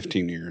about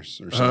 15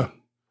 years or so. Uh-huh.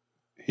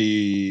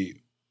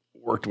 He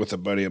worked with a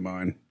buddy of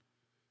mine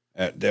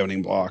at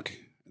Devoning Block,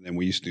 and then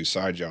we used to do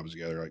side jobs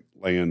together, like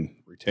laying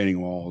retaining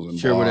walls and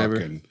block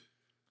and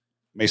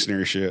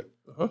masonry shit.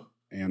 Uh-huh.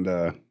 And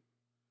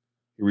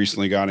he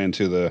recently got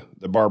into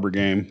the barber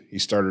game. He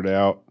started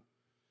out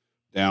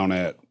down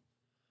at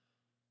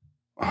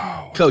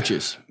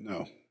Coaches.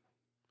 No.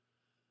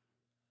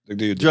 The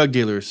dude, Drug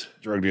dealers.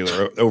 drug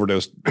dealer,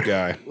 overdose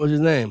guy. What's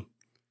his name?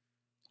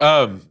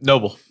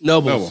 Noble.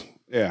 Nobles.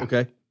 Yeah.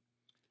 Okay.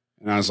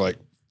 And I was like,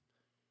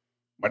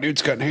 my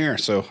dude's cutting hair.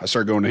 So I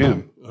started going to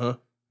him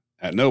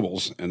at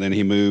Nobles. And then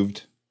he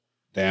moved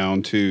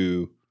down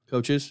to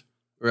Coaches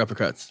or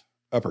uppercuts?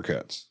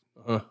 Uppercuts.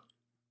 Uh-huh.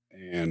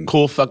 And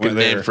Cool fucking went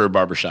name there. for a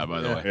barbershop,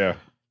 by the way. Yeah.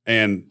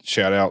 And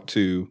shout out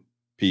to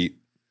Pete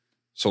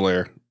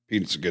Solaire.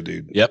 Pete's a good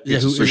dude. Yep.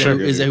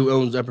 Is that who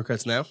owns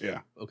uppercuts now? Yeah.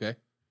 Okay.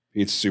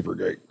 Pete's super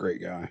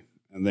great guy.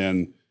 And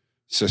then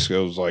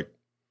Cisco's like,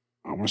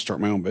 I want to start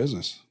my own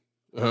business.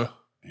 Uh-huh.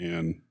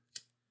 And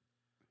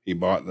he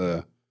bought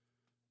the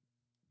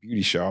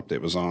beauty shop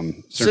that was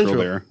on Central.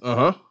 there.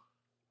 Uh-huh.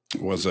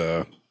 Was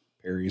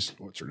Perry's.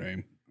 What's her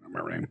name? I don't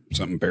remember her name.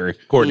 Something Perry.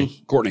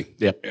 Courtney. Courtney.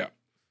 Yep. Yeah.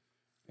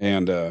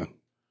 And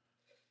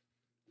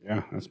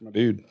yeah, that's my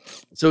dude.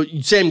 So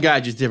same guy,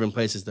 just different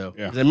places though.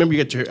 Yeah. 'Cause I remember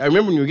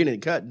when you were getting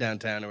it cut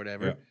downtown or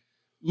whatever. Yeah.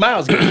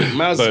 Miles,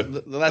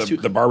 the last two.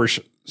 The barber.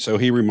 So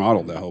he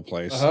remodeled that whole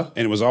place, and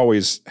it was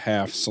always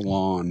half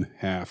salon,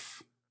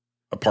 half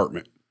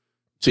apartment.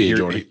 See you,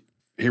 Jordy.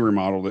 He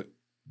remodeled it,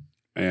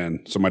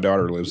 and so my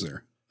daughter lives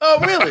there. Oh,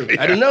 really?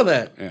 Yeah. I didn't know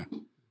that. Yeah.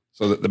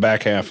 So the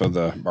back half of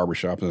the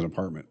barbershop is an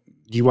apartment.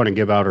 Do you want to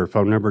give out her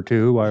phone number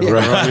too while we're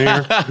on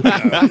here?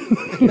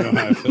 You know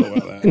how I feel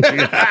about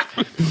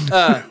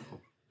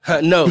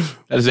that. No.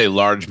 That is a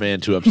large man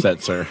to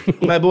upset, sir.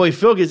 My boy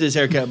Phil gets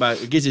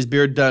his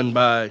beard done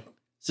by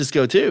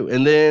Cisco too.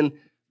 And then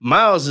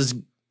Miles is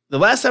the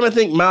last time I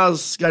think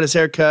Miles got his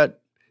hair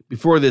cut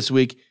before this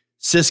week,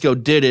 Cisco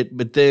did it,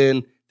 but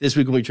then this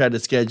week when we tried to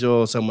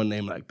schedule, someone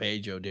named like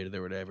Pedro did it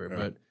or whatever. Yeah.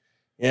 But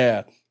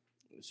yeah,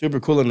 super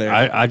cool in there.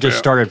 I just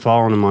started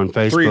following him on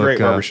Facebook. 3 great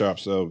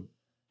barbershops, though.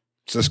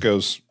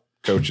 Cisco's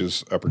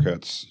coaches,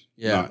 uppercuts.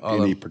 Yeah, not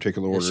any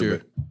particular order,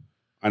 but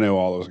I know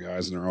all those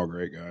guys, and they're all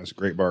great guys,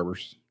 great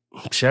barbers.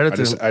 Shout out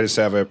to him. I just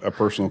have a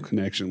personal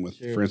connection with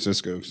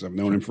Francisco because I've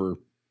known him for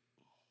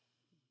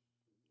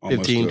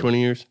 15,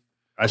 20 years.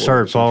 I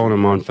started following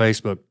him on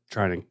Facebook,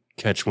 trying to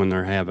catch when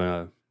they're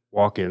having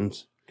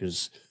walk-ins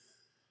because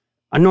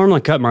I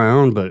normally cut my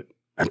own, but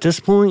at this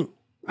point,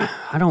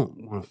 I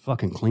don't want to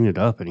fucking clean it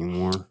up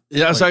anymore.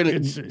 Yeah, I was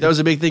that was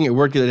a big thing at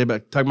work today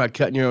about talking about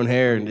cutting your own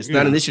hair, and it's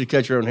not an issue to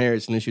cut your own hair;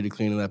 it's an issue to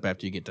clean it up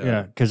after you get done.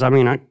 Yeah, because I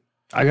mean, I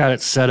got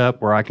it set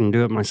up where I can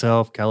do it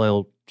myself. Kelly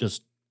will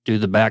just do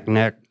the back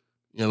neck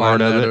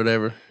part of it, or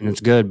whatever, and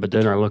it's good. But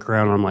then I look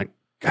around and I'm like,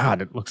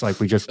 God, it looks like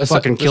we just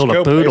fucking killed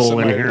a poodle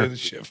in here.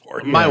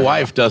 My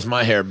wife does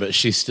my hair, but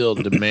she still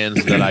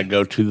demands that I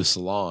go to the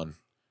salon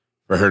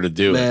for her to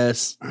do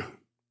it.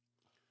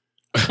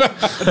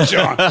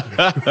 John,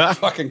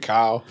 fucking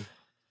Kyle.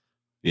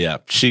 Yeah,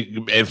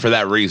 and for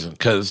that reason,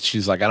 because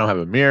she's like, I don't have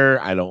a mirror.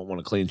 I don't want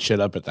to clean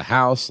shit up at the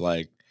house.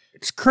 Like,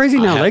 it's crazy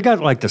now. They got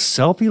like the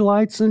selfie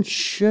lights and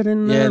shit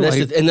in there.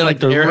 Yeah, and then like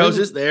the air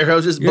hoses. The air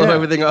hoses blow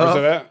everything off.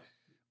 Where's it at?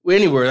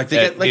 Anywhere, like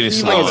they got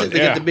they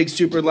got the big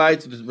super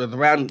lights with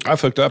around.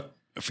 I've hooked up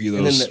a few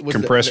of those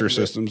compressor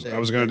systems. I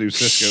was going to do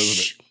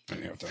Cisco's, but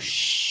I didn't have time.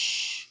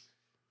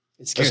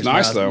 It's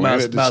nice though.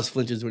 Miles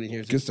flinches when he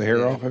hears it. Gets the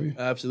hair off. Have you?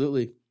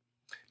 Absolutely.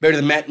 Better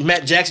than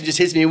Matt Jackson just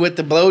hits me with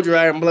the blow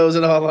dryer and blows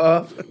it all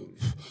off.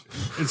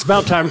 It's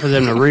about time for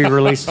them to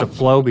re-release the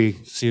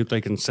Flowbee. See if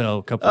they can sell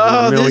a couple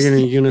million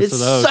units of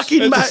those.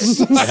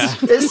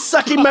 It's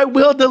sucking my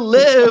will to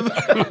live.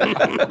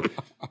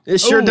 It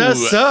sure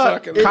does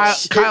suck.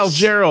 Kyle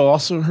Jarrell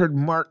also heard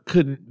Mark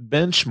couldn't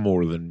bench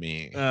more than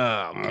me. Oh,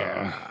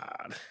 God.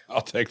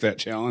 I'll take that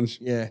challenge.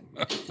 Yeah.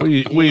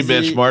 We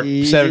bench Mark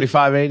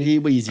 75, 80.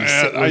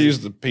 I use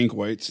the pink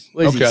weights.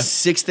 What is he,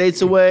 6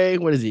 states away?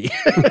 What is he?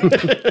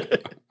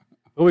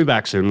 We'll be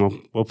back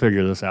soon. We'll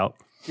figure this out.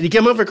 Did he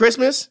come home for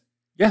Christmas?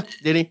 Yeah.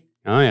 Did he?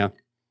 Oh, yeah.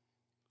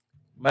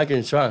 Mike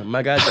and Sean.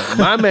 My guy.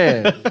 My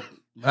man.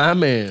 My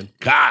man.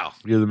 Kyle,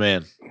 you're the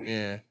man.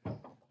 Yeah.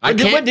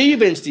 What do you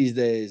bench these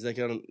days? Like,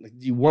 do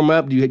you warm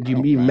up? Do you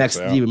even max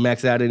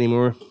out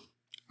anymore?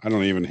 I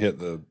don't even hit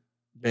the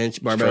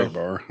bench barbell straight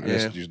bar. I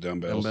just use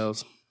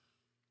dumbbells.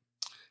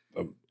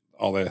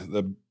 All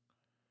the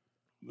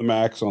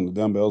max on the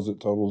dumbbells, it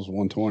totals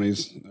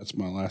 120s. That's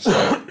my last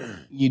set.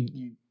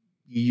 You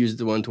use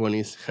the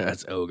 120s.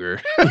 That's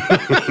ogre,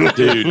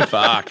 dude.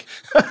 Fuck.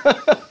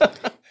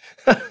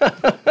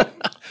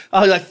 I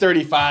was like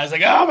 35.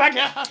 Like, oh my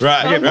God.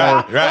 Right.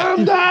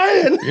 I'm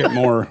dying. Get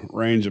more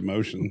range of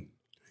motion.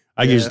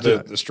 I used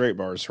the straight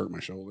bars hurt my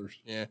shoulders.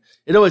 Yeah.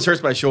 It always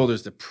hurts my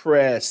shoulders to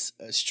press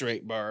a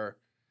straight bar,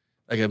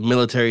 like a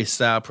military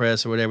style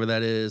press or whatever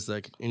that is.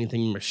 Like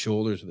anything in my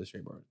shoulders with a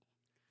straight bar.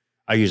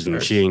 I use the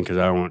machine because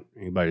I don't want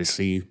anybody to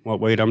see what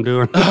weight I'm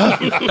doing.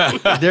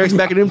 Derek's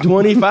back at him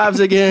 25s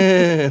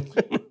again.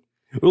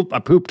 Oop, I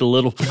pooped a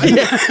little.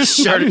 Yeah,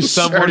 I do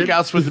some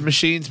workouts with the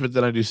machines, but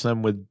then I do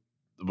some with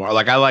the bar.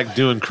 Like I like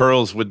doing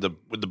curls with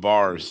the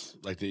bars,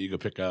 like that you go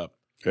pick up.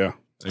 Yeah.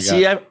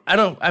 See, I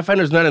find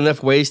there's not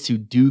enough ways to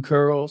do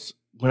curls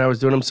when I was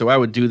doing them, so I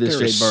would do this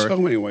straight bar.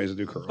 So many ways to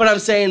do curls. But I'm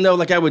saying though,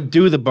 like I would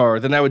do the bar,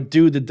 then I would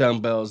do the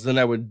dumbbells, then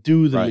I would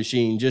do the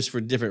machine just for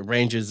different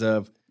ranges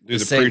of. Do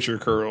the preacher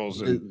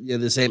curls. And,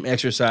 the same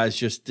exercise,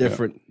 just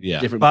different. Yeah.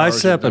 Different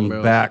bicep and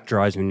back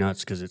drives me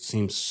nuts because it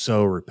seems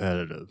so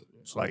repetitive.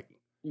 It's like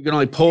you can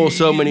only pull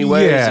so many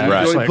ways. Yeah, you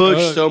can only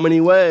push so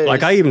many ways.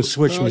 Like I even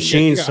switch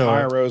machines. You got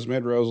high rows,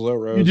 mid rows, low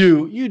rows.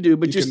 You do,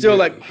 but you're still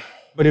like.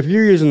 But if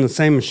you're using the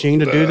same machine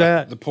to do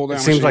that, the pull down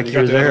it seems like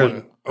you're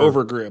there.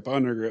 Over grip,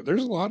 under grip.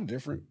 There's a lot of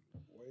different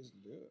ways to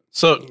do it.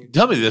 So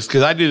tell me this,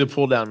 because I do the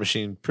pull down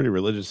machine pretty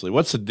religiously.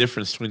 What's the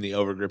difference between the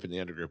over grip and the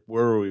under grip?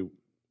 Where are we?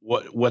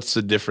 What's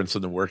the difference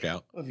in the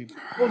workout? Well,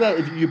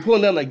 if you're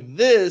pulling down like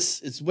this,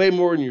 it's way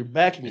more in your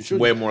back and your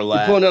shoulders. Way more lats.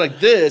 You're pulling down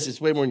like this,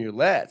 it's way more in your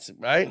lats,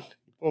 right?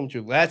 You're pulling with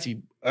your lats,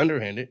 you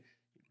underhand it.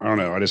 I don't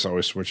know. I just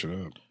always switch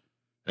it up.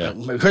 Yeah.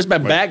 Hurts my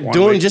back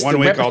doing just one the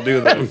week I'll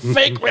do the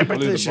fake I'll do the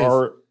repetitions.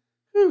 bar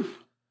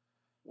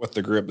with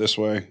the grip this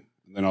way,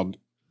 and then I'll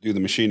do the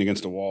machine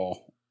against the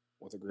wall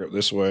with the grip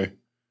this way.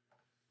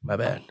 My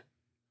bad.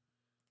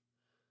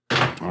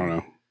 I don't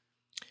know.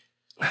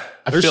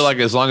 I feel like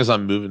as long as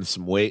I'm moving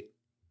some weight,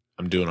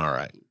 I'm doing all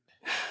right.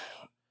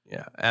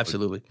 Yeah,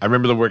 absolutely. I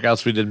remember the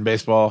workouts we did in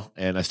baseball,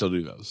 and I still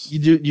do those.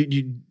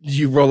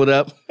 You roll it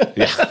up.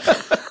 Yeah.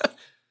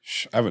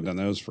 I haven't done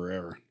those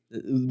forever.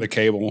 The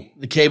cable.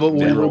 The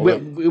cable.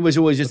 It was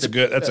always just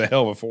That's a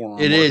hell of a forearm.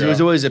 It is. It was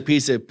workout. always a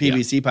piece of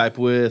PVC pipe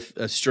with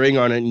a string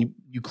on it, and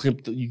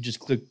you just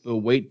clip the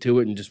weight to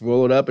it and just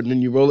roll it up, and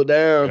then you roll it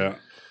down. Yeah.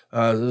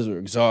 Those are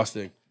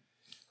exhausting.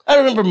 I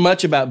don't remember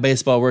much about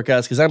baseball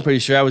workouts because I'm pretty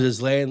sure I was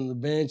just laying on the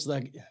bench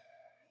like,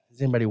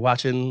 is anybody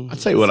watching? I'll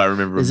tell you what I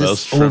remember Is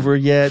most this over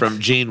yet? from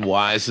Gene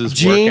Wise's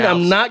Gene, workouts.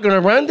 I'm not going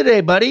to run today,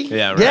 buddy.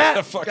 Yeah, right. What Yeah,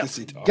 the fuck is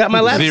he talking? got my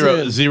laps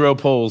in. Zero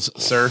polls,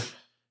 sir.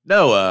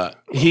 No,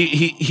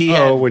 he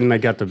had, when they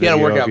got the he had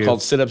video a workout of you.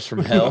 called Sit-Ups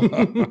from Hell.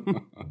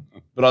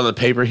 But on the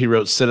paper, he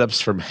wrote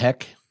Sit-Ups from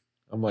Heck.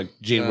 I'm like,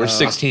 Gene, we're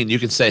 16. You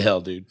can say hell,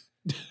 dude.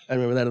 I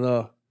remember that at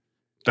all.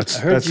 That's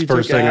I heard that's you the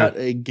first took thing. out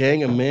a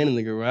gang of men in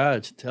the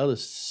garage. Tell the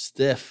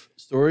stiff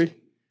story.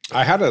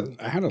 I had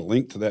a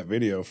link to that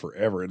video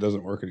forever. It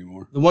doesn't work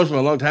anymore. The one from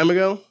a long time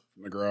ago?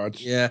 In the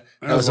garage. Yeah,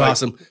 that I was was like-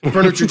 awesome.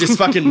 Furniture just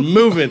fucking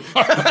moving.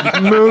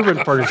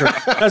 moving furniture.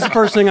 That's the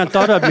first thing I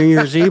thought of New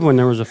Year's Eve when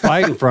there was a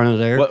fight in front of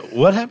there.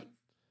 What happened?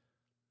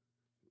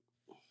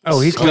 Oh,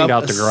 he cleaned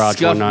out the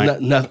garage one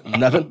night.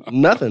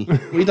 Nothing.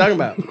 What are you talking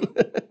about?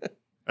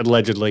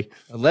 Allegedly.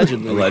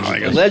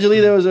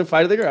 Allegedly, there was a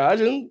fight in the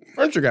garage and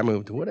furniture got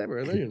moved. Whatever,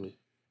 allegedly.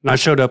 And I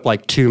showed up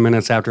like 2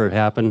 minutes after it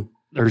happened.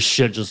 There's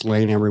shit just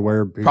laying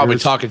everywhere. Probably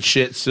Beers. talking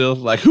shit still.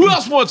 Like, who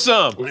else wants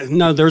some?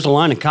 No, there's a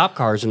line of cop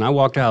cars, and I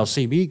walked out of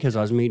CB because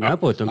I was meeting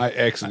up with them. I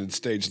exited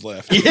stage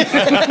left.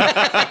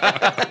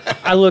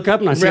 I look up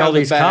and I see Round all the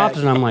these back. cops,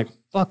 and I'm like,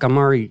 fuck, I'm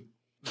already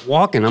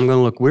walking. I'm going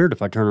to look weird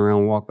if I turn around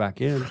and walk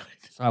back in.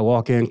 So I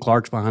walk in,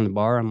 Clark's behind the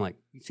bar. I'm like,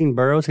 you seen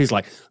Burroughs? He's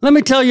like, let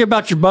me tell you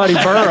about your buddy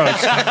Burroughs.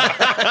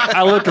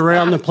 I looked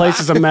around, the place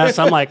is a mess.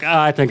 I'm like,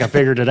 I think I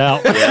figured it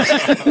out.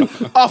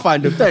 I'll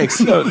find him. Thanks.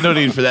 No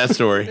need for that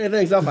story. Hey,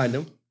 thanks. I'll find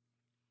him.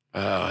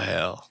 Oh,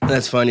 hell.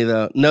 That's funny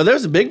though. No,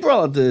 there's a big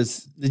brawl at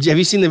this. Have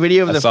you seen the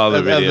video of I saw the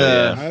of video,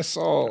 yeah. I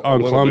saw a On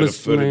little Columbus, bit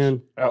of footage.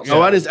 man. outside.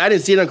 Oh, I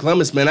didn't see it on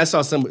Columbus, man. I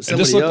saw somebody It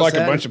just looked else like a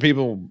had bunch it. of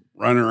people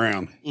running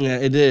around. Yeah,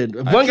 it did.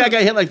 One guy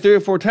got hit like 3 or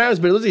 4 times,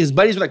 but it looked like his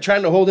buddies were like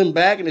trying to hold him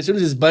back, and as soon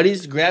as his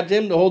buddies grabbed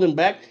him to hold him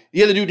back,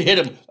 the other dude hit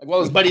him. Like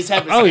while his buddies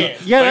had his Oh, hand.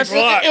 yeah, Like,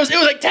 that's- it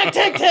was like tag,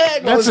 tag,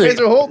 tag. While That's his a-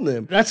 friends were holding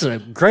him. That's a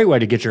great way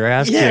to get your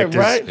ass Yeah, kicked.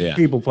 right? Is Yeah.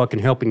 people fucking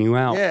helping you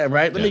out. Yeah,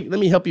 right. Let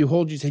me help you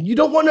hold you. Say, you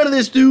don't want none of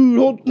this,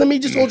 dude. Let me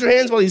just hold your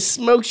hands while he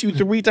smokes you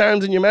 3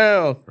 times in your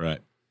mouth. Right.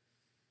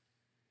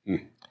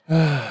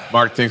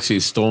 Mark thinks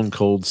he's Stone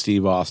Cold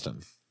Steve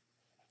Austin.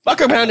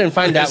 Fuck around and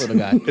find out, little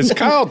guy. Is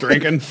Kyle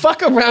drinking?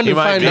 Fuck around and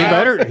find He out.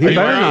 better, he He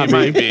better might- not he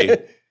might be. be.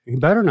 He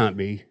better not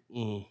be.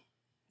 No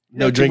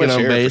too drinking much on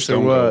hair for base or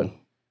Stone what? Cold.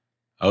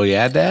 Oh,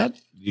 yeah, Dad?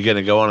 You going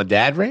to go on a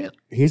dad rant?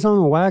 He's on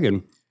a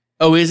wagon.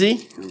 Oh, is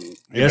he?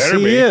 Yes, better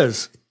he be.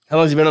 is. How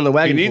long has he been on the He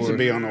wagon needs for? to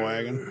be on the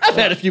wagon. I've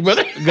had a few,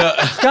 brother.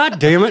 God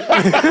damn it. Go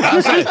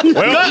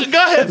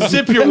ahead,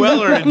 sip your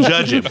Weller and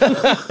judge him.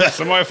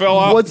 Somebody fell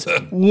off.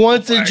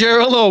 Once a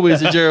Gerald,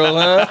 always a Gerald,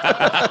 huh?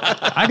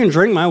 I can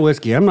drink my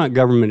whiskey. I'm not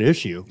government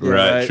issue.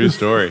 Right, true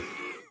story.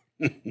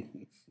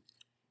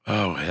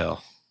 Oh,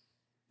 hell.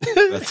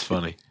 That's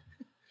funny.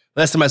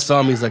 Last time I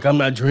saw him, he's like, I'm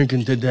not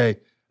drinking today.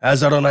 I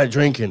was out all night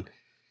drinking.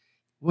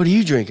 What are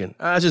you drinking?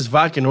 It's just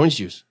vodka and orange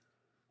juice.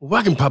 Well,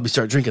 I can probably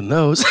start drinking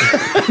those.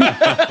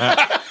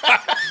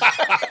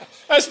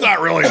 That's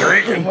not really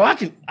drinking. Well,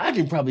 I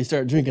can probably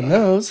start drinking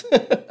those.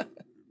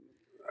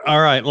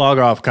 All right, log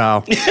off,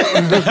 Kyle.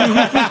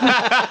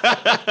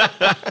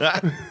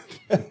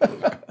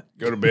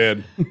 Go to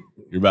bed.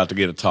 You're about to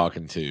get a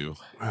talking to.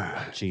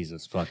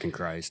 Jesus fucking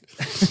Christ.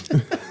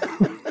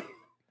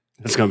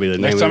 That's going to be the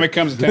Next name time of he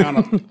comes to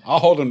town, I'll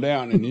hold him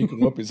down and you can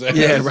whoop his ass.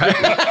 Yeah,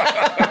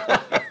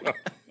 right.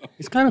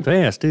 He's kind of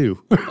fast,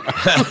 too.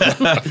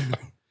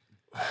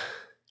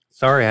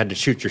 Sorry, I had to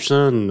shoot your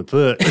son in the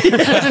foot.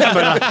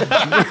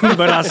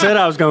 but I said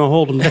I was going to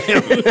hold him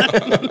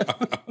down.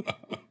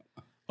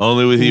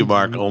 Only with you,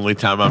 Mark. Only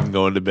time I'm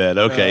going to bed.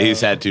 Okay,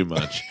 he's had too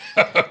much.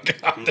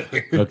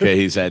 Okay,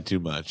 he's had too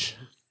much.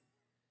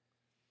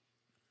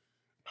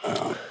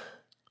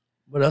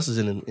 What else is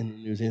in the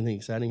news? Anything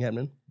exciting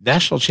happening?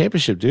 National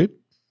championship, dude.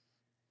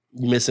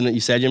 You missing it? You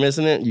said you're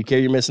missing it? You care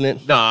you're missing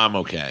it? No, I'm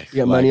okay. You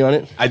got money on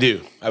it? I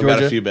do. I've got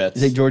Georgia? a few bets.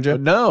 You take Georgia?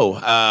 No.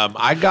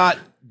 I got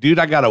a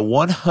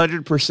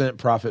 100%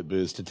 profit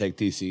boost to take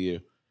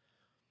TCU.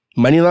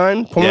 Money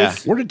line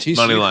points? Where did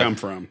Money TCU line. come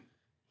from?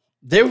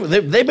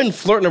 They've been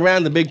flirting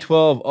around the Big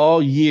 12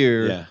 all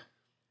year. Yeah.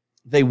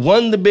 They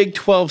won the Big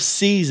 12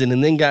 season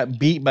and then got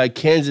beat by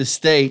Kansas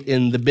State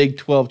in the Big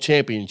 12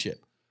 championship.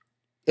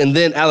 And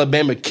then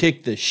Alabama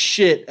kicked the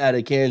shit out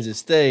of Kansas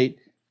State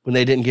when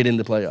they didn't get in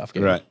the playoff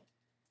game. Right.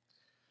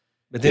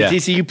 But then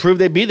TCU proved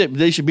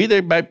they should be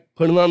there by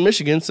putting on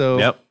Michigan. So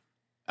yep.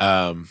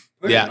 On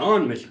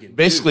Michigan.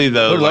 Basically,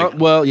 though,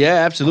 well, yeah,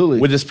 absolutely.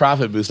 With this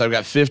profit boost, I've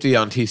got 50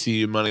 on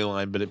TCU money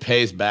line, but it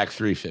pays back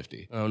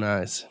 350. Oh,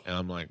 nice. And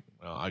I'm like,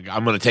 well,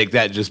 I'm going to take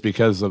that just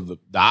because of the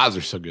odds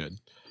are so good.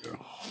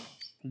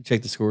 You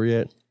check the score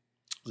yet?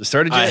 Has it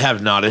started yet? I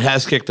have not. It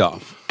has kicked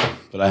off,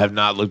 but I have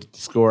not looked at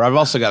the score. I've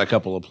also got a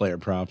couple of player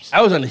props.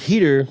 I was on the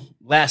heater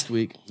last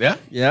week. Yeah?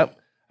 Yep.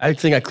 I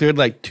think I cleared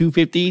like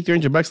 $250,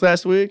 $300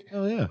 last week.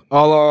 Oh, yeah.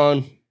 All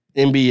on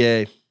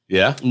NBA.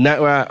 Yeah?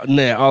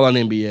 All on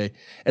NBA.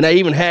 And I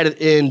even had it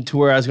in to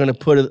where I was going to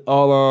put it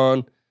all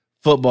on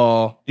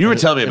football. You were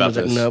telling me about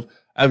this. Nope.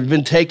 I've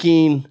been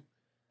taking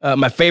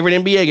my favorite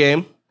NBA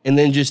game and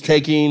then just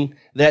taking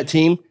that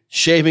team,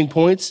 shaving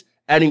points,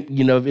 adding,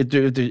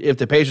 if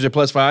the Pacers are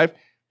 +5,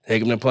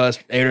 take them to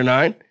 +8 or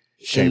 9.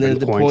 Shaving and then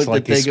the points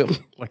point that they go,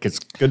 like it's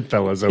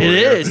Goodfellas over it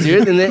there. It is,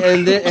 dude.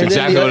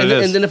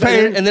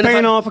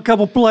 Paying off a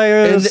couple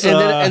players.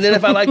 And then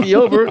if I like the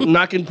over,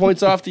 knocking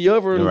points off the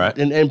over, right.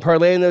 and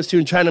parlaying those two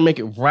and trying to make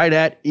it right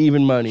at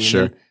even money.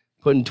 Sure. And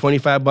putting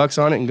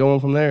 $25 on it and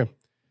going from there.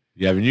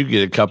 Yeah, I mean, you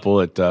get a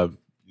couple at you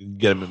can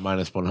get them at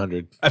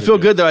 -100. I feel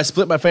good though. I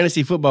split my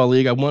fantasy football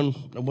league. I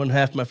won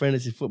half my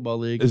fantasy football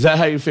league. Is that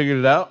how you figured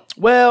it out?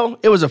 Well,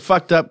 it was a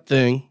fucked up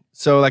thing.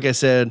 So, like I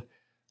said,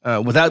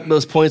 without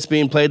those points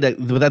being played,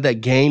 without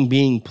that game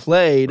being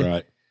played,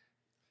 right.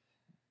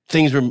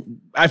 Things were.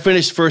 I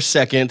finished first,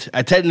 second.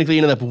 I technically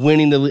ended up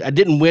winning the league. I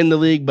didn't win the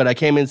league, but I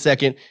came in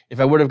second.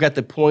 If I would have got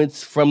the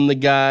points from the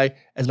guy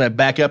as my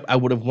backup, I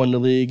would have won the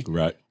league.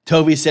 Right.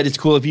 Toby said it's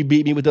cool if you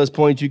beat me with those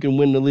points, you can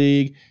win the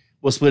league.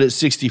 We'll split it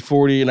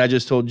 60-40, and I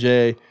just told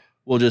Jay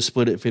we'll just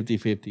split it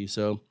 50-50.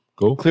 So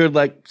cool. Cleared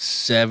like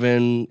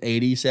 $780,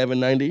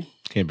 $790.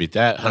 Can't beat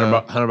that.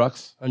 $100.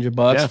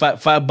 $100. Yeah.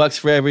 $5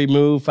 for every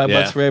move.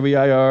 $5 for every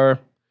IR.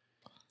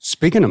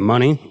 Speaking of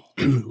money,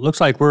 looks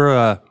like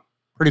we're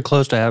pretty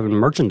close to having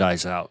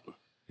merchandise out.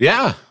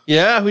 Yeah.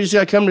 Yeah, we just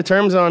got to come to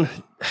terms on.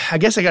 I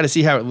guess I got to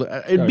see how it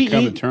looks. Come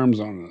to terms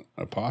on an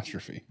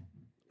apostrophe.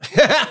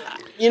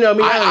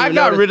 I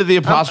got rid of the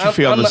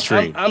apostrophe on the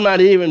stream. I'm not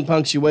even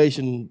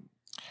punctuation.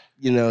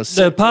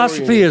 The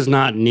apostrophe is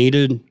not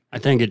needed. I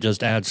think it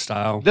just adds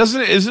style.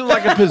 Isn't it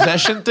like a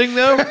possession thing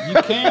though?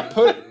 You can't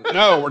put.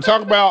 No, we're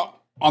talking about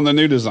on the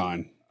new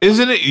design.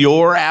 Isn't it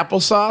your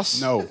applesauce?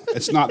 No,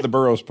 it's not the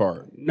Burroughs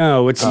part.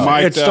 No, it's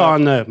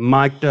on the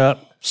mic'd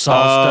up,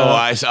 sauced up.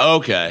 I see.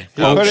 Okay.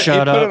 He put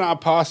an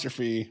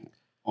apostrophe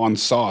on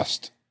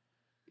sauced.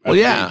 Well,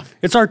 yeah,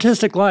 it's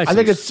artistic license.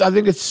 I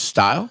think it's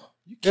style.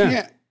 You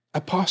can't.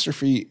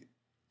 Apostrophe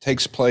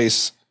takes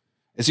place.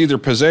 It's either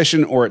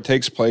possession or it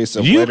takes place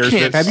of letters.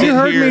 Have you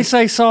heard me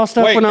say sauced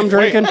up when I'm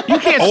drinking? You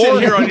can't sit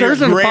here on your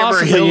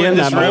grammar hill in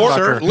this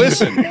room.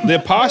 Listen, the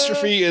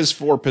apostrophe is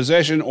for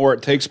possession or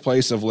it takes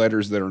place of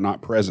letters that are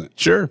not present.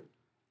 Sure.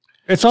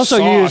 It's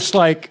also used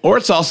like, or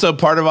it's also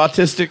part of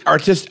autistic.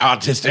 SAUCED.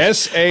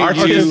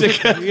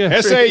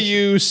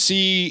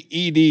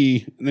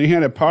 And then you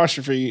had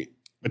apostrophe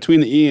between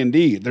the E and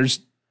D.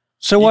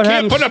 So what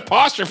happens? You can't put an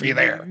apostrophe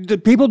there.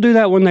 People do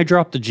that when they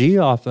drop the G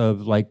off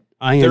of like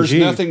ING. There's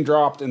nothing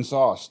dropped in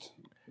sauced.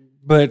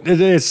 But it's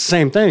the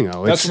same thing,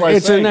 though. That's what I'm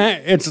saying.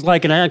 It's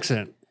like an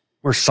accent.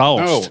 We're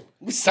sauced. No.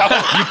 You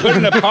put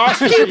an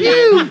apostrophe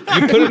in.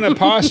 You put an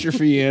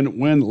apostrophe in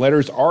when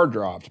letters are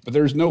dropped, but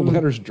there's no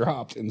letters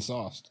dropped in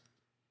sauced.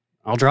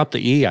 I'll drop the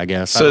E, I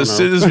guess. So as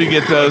soon as we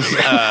get those,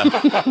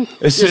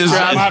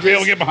 I might be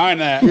able to get behind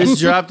that.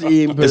 Just drop the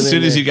E. As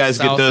soon as you guys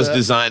get those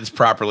designs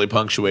properly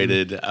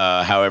punctuated,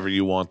 however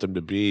you want them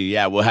to be,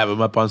 we'll have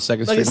them up on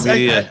Second Street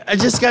Media. I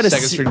just got to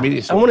Second Street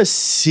Media. I want to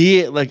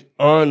see it like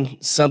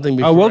on something.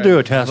 Before we'll do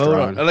a test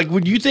run. Like,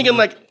 would you thinking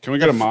like? Can we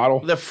get a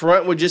model? The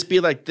front would just be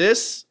like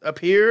this up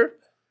here.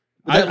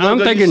 I'm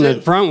thinking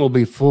the front will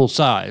be full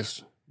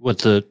size. With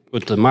the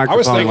microphone I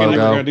was thinking logo. they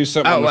were going to do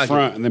something on the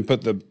front and then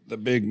put the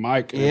big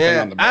mic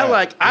on the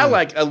back. I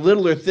like a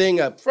littler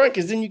thing up front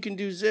because then you can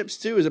do zips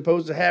too, as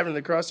opposed to having it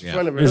across the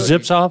front of it. Is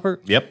zips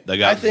offered? Yep,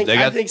 I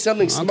think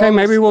something small. Okay,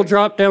 maybe we'll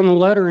drop down the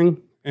lettering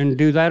and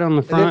do that on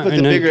the front, and then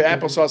put the bigger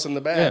applesauce on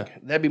the back. Yeah.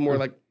 That'd be more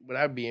like what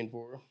I'd be in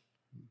for.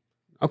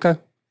 Okay,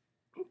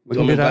 we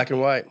can do that. Black and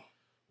white.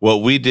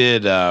 What we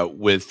did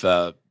with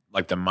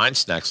like the Mind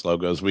Snacks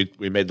logos, we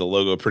made the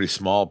logo pretty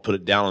small, put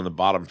it down on the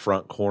bottom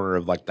front corner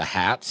of like the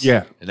hats.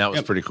 Yeah. And that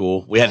was pretty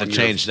cool. We had to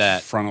change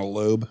that. Frontal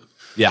lobe.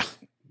 Yeah.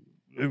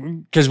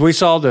 Because we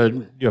saw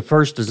your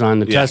first design,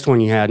 the test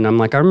one you had, and I'm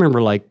like, I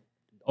remember like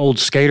old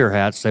skater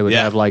hats, they would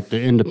have like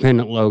the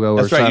independent logo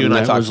or something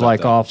that was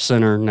like off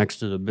center next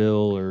to the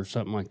bill or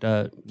something like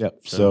that. Yep.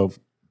 So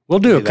we'll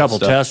do a couple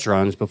test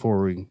runs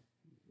before we,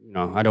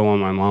 I don't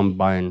want my mom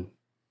buying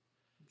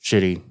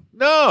shitty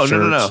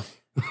shirts.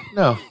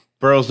 No.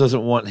 Burroughs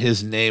doesn't want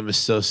his name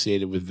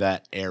associated with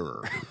that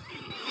error.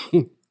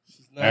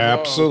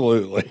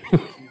 Absolutely.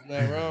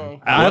 Not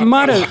wrong. I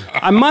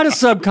might have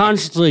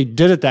subconsciously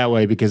did it that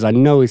way because I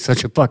know he's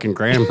such a fucking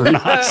grammar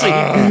Nazi.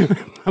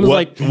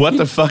 What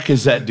the fuck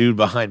is that dude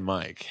behind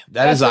Mike?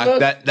 That's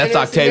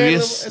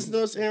Octavius. That's the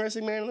most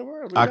interesting man in the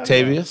world.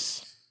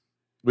 Octavius.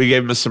 We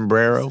gave him a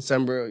sombrero.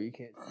 Sombrero, you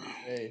can't see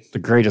his face. The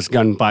greatest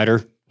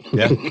gunfighter.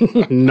 Yeah.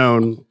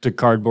 Known to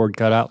cardboard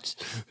cutouts.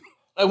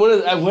 I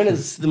went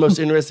as the most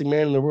interesting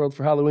man in the world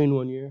for Halloween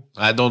one year.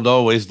 I don't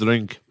always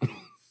drink.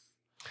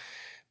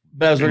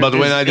 But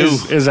when I do.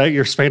 Is that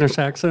your Spanish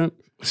accent?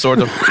 Sort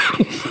of.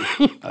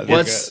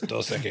 What's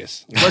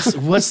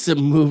the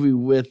movie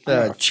with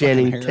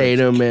Channing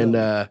Tatum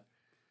and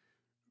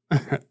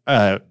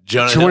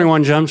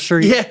 21 Jump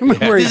Street? Yeah.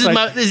 Where This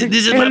he's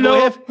is like, my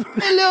boy.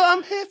 Hello,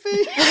 I'm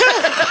Happy.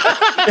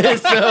 And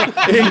so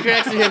he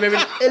cracks his head, baby.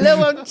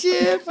 Hello, I'm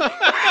Chip.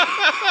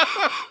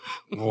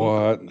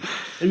 What?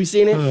 Have you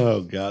seen it?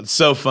 Oh God,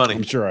 so funny.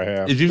 I'm sure I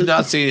have. If you've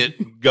not seen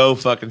it, go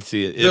fucking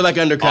see it. They're like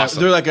undercover.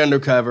 awesome. They're like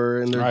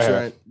undercover, and I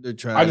have. they're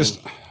trying.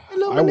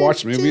 I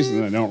watch movies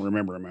and I don't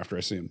remember them after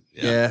I see them.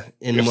 Yeah,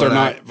 If they're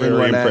not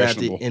very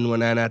impressionable. in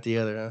one eye, not the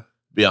other. Huh?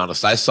 Be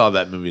honest, I saw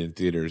that movie in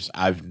theaters.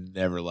 I've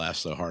never laughed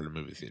so hard in a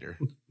movie theater.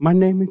 my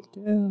name is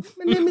Jeff.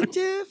 My name is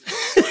Jeff.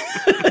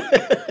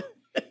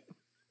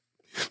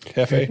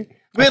 Hefe.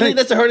 Really?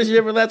 That's the hardest you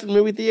ever laughed in a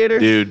movie theater?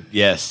 Dude,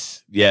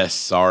 yes.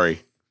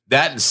 Sorry.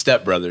 That and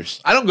Step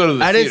Brothers. I don't go to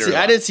the theater.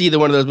 I didn't see either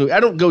one of those movies.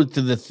 I don't go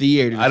to the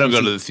theater. I don't go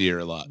to the theater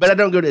a lot. But I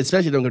don't go to,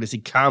 especially don't go to see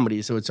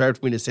comedy. So it's hard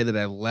for me to say that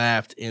I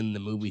laughed in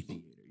the movie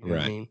theater. You know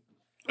what I mean?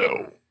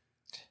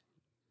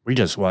 We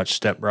just watched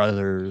Step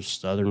Brothers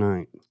the other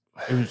night.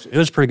 It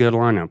was a pretty good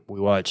lineup. We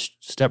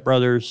watched Step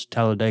Brothers,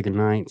 Talladega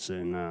Nights,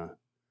 and How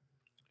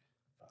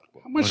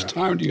much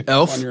time do you have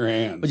Elf? on your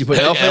hands? Would you put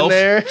Elf in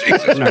there?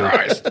 Jesus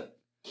Christ.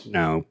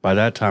 no. By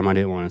that time, I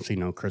didn't want to see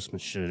no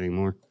Christmas shit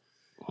anymore.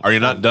 Are you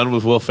not done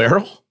with Will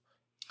Ferrell?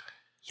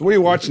 So what are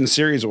you watching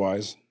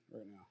series-wise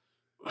right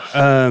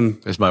now?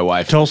 There's my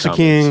wife. Tulsa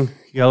King,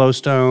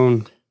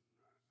 Yellowstone.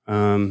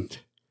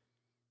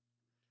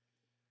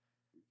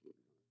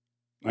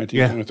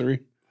 1923?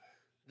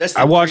 That's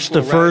I watched the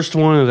prequel, right? first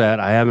one of that.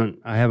 I haven't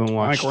I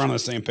watched. think we're on the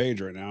same page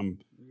right now.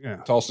 Yeah.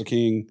 Tulsa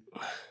King,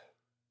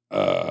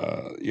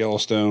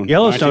 Yellowstone.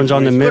 Yellowstone's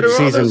on the 1923.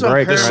 mid-season But are all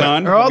break. those The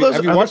on right? Sun. Are all those?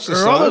 Have you watched The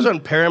Are all those Sun?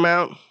 on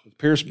Paramount?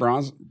 Pierce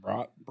Brosnan.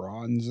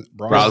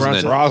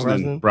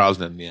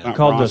 Brosnan. Yeah. Not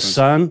Called The Brosnan.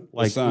 Sun,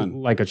 like Sun.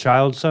 like a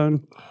child's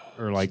son,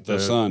 or like The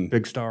Sun.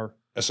 big star.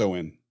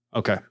 S-O-N.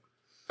 Okay.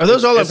 Are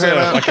those all on It's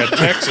Paramount? like a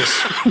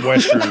Texas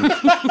Western.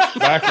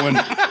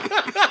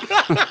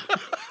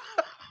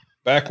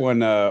 Back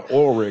when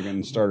oil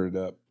rigging started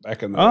up.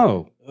 Back in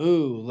the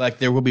Ooh, like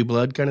There Will Be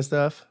Blood kind of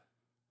stuff.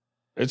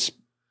 It's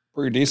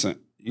pretty decent.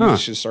 You Huh.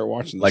 should start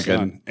watching The Like a-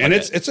 Sun. And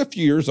it's a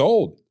few years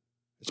old.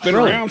 It's been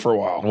Really? around for a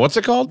while. What's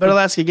it called? But I'll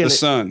ask you again. The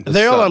Sun.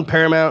 They're all Sun. on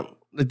Paramount.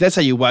 Like, that's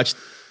how you watch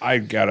I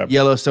got a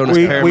Yellowstone. Is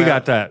We Paramount.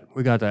 got that.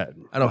 We got that.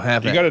 I don't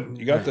have you that.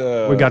 got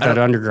the We got that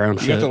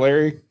underground you shit. got the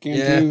Larry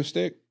Cantu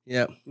stick?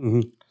 Yeah,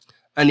 Mhm.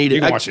 I need it.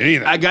 You can watch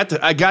anything. I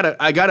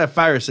got a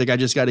Fire Stick. I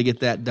just got to get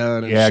that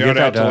done. Yeah, Shout get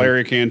that out to done.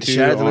 Larry Cantu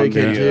Shout out to Larry on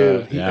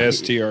Cantu. the Yeah.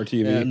 STR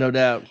TV Yeah, no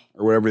doubt.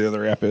 or whatever the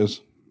other app is.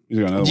 He's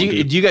got another Do one.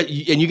 you, too. do you guys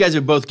and you guys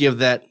would both give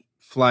that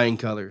flying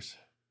colors?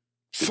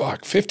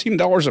 Fuck,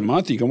 $15 a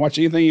month. You can watch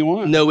anything you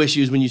want. No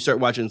issues when you start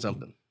watching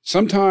something.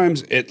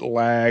 Sometimes it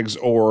lags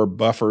or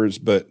buffers,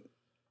 but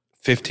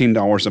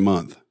 $15 a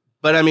month.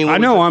 But I mean, I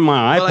know on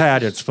my well,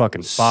 iPad it's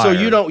fucking fire. So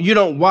you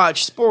don't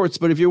watch sports,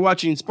 but if you're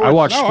watching sports, I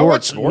watch No, I sports.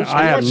 watch sports. I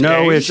I have watch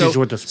no games. issues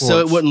with the sports. So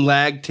it wouldn't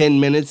lag 10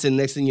 minutes, and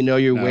next thing you know,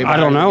 you're way. I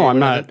behind don't the know. game I'm or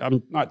not. nothing.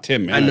 I'm. Not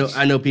 10 I minutes.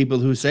 know people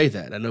who say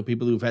that. I know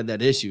people who've had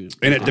that issue.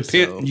 And it depends.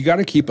 So- You got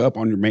to keep up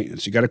on your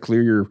maintenance. You got to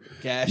clear your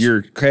Cache.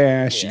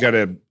 cache. Yeah. You got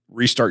to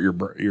restart your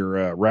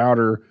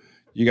router.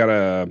 You got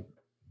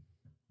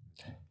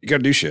to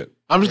do shit.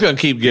 I'm just going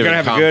to keep giving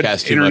gotta have a good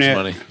Comcast too much internet.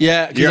 money.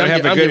 Yeah, You because gotta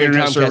have a I'm good giving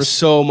internet Comcast service.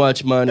 so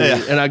much money,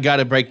 Yeah. and I got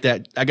to break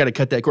that. I got to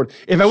cut that cord.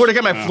 If I were to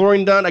get my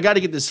flooring done, I got to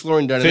get this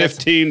flooring done. and that's-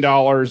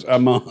 $15 a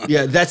month.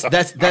 Yeah,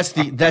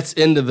 that's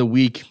end of the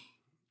week.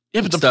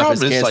 Yeah, but the Stuff problem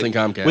is is, like,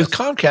 canceling Comcast. with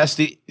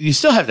Comcast, you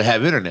still have to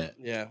have internet.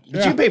 Yeah,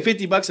 but Yeah. you pay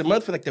 $50 a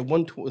month for like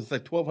it's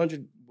like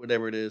 $1,200,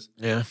 whatever it is.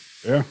 Yeah.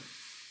 Yeah.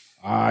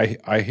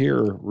 I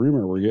hear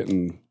rumor we're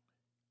getting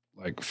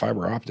like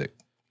fiber optic.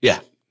 Yeah.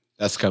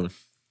 That's coming.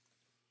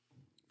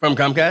 From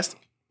Comcast?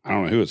 I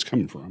don't know who it's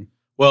coming from.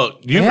 Well,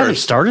 You haven't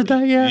started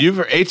that yet?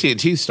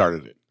 AT&T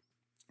started it.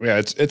 Yeah,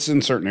 it's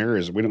in certain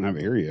areas. We don't have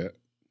it here yet.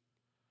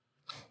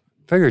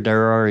 Figured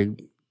they're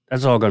already.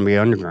 That's all going to be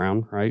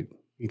underground, right?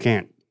 You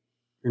can't.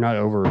 You're not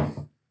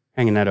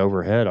hanging that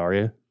overhead, are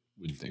you?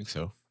 Wouldn't think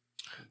so.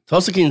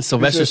 Tulsa King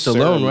Sylvester Who's this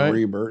Stallone, Sarah right?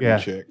 Marie Burton Yeah.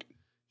 chick.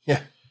 Yeah.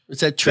 What's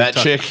that trick?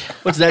 That chick.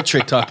 What's that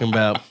trick talking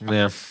about?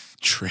 Yeah.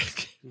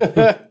 Trick.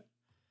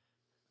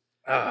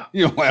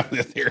 You don't laugh in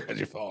the theater as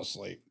you fall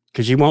asleep.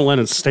 Because you won't let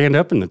it stand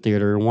up in the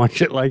theater and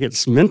watch it like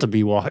it's meant to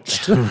be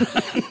watched.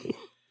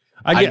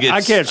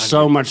 I catch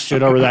so much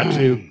shit over that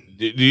too.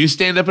 Do you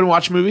stand up and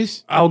watch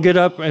movies? I'll get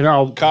up and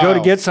I'll go to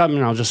Kyle, get something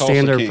and I'll just Tulsa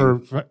stand there King.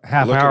 for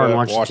half Look hour it and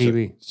up, watch the it.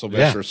 TV.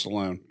 Sylvester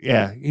Stallone.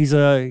 Yeah, he's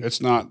a. It's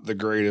not the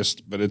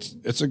greatest, but it's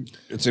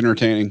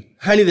entertaining.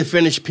 I need to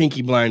finish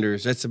Pinky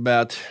Blinders. That's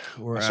about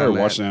where I started I'm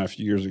at. watching that a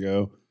few years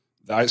ago.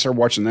 I started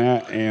watching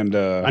that and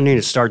I need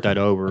to start that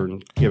over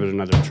and give it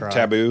another try.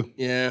 Taboo.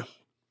 Yeah.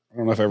 I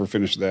don't know if I ever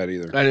finished that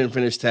either. I didn't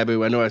finish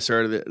Taboo. I know I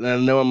started it. And I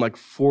know I'm like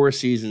 4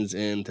 seasons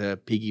into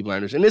Peaky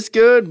Blinders. And it's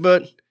good,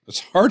 but it's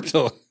hard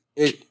to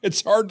it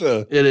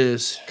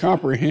is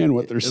comprehend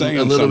what they're saying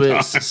a little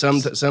bit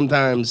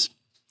sometimes.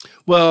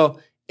 Well,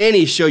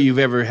 any show you've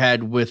ever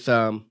had with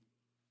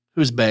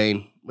who's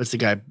Bane? What's the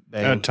guy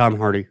Bane? Tom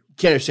Hardy.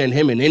 Can't understand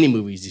him in any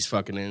movies he's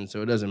fucking in,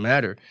 so it doesn't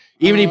matter.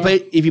 Even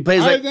if he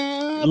plays like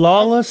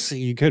Lawless,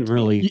 you couldn't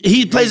really.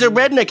 He plays a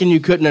redneck and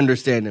you couldn't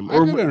understand him. I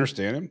could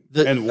understand him.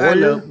 And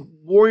Warrior.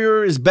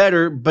 Warrior is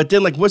better, but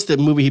then like what's the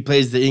movie he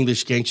plays the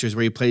English gangsters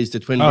where he plays the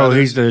twin brothers? Oh,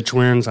 he's the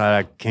twins.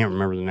 I can't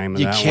remember the name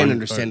of that one. You can't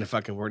understand the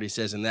fucking word he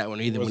says in that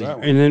one either.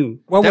 And then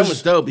that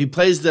was dope. He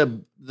plays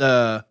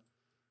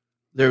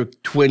they're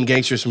twin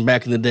gangsters from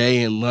back in the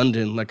day in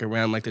London, like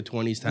around like the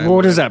 20s time.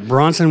 What is that,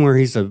 Bronson, where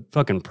he's a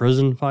fucking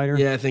prison fighter?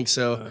 Yeah, I think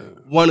so.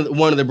 One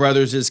of the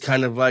brothers is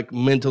kind of like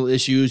mental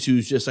issues,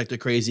 who's just like the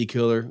crazy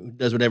killer, who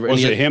does whatever.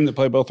 Was it him that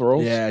played both the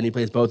roles? Yeah, and he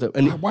plays both of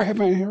them. And why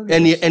haven't I heard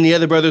and the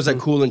other brother's like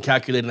cool and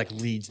calculated, like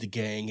leads the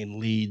gang and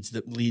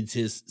leads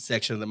his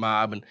section of the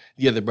mob, and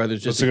the other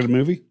brother's just. It's a good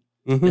movie?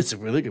 Mm-hmm. It's a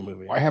really good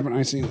movie. Why haven't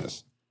I seen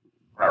this?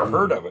 I've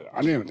heard of it.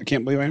 I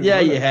can't believe I haven't heard of it. Yeah,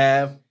 you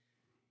have.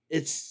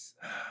 It's.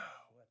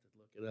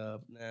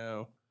 Up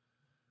now.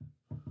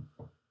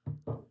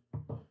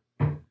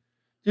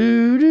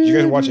 Did you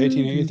guys watch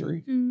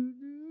 1883?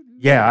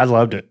 Yeah, I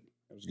loved it.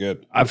 It was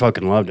good. I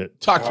fucking loved it.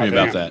 Talk to me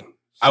about that.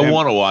 I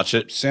want to watch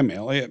it. Sam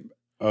Elliott.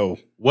 Oh,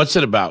 what's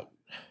it about?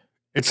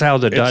 It's how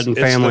the Dutton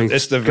family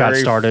got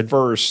started.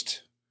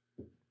 First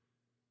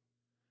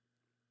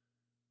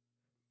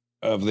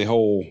of the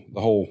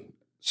whole.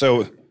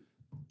 So.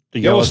 The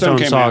Yellowstone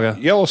saga.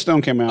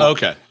 Yellowstone came out.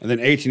 Okay. And then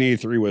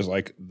 1883 was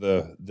like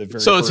the very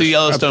So it's a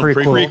Yellowstone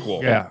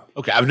prequel. Yeah.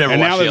 Okay, I've never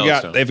watched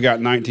Yellowstone. They've got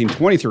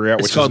 1923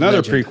 out, which is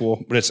another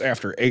prequel, but it's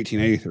after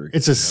 1883.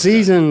 It's a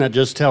season that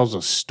just tells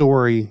a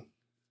story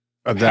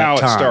of that how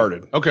time. It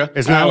started. Okay.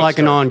 It's not like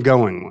an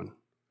ongoing one.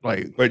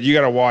 But you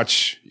got to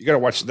watch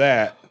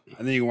that,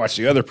 and then you can watch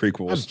the other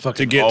prequels.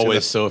 I'm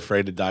always so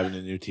afraid to dive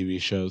into new TV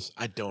shows.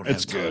 I don't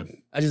have time. Good.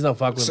 I just don't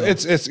fuck with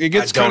it. It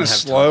gets kind of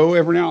slow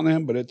every now and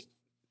then, but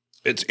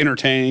it's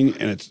entertaining,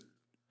 and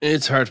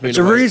it's hard for me. It's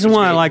a reason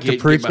why I like the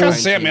prequel.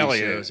 Sam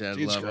Elliott.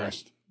 Jesus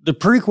Christ. The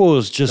prequel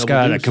has just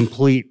got a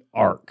complete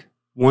arc,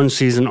 1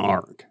 season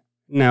arc.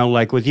 Now,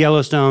 like with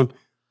Yellowstone,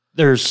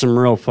 there's some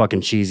real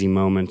fucking cheesy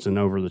moments and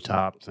over the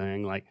top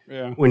thing. Like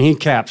when he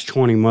caps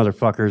 20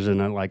 motherfuckers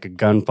in a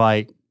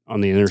gunfight on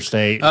the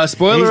interstate.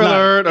 Spoiler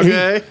alert!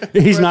 Okay,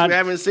 he's not. We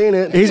haven't seen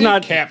it. He's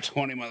not capped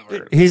 20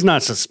 motherfuckers. He's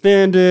not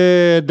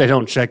suspended. They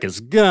don't check his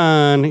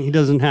gun. He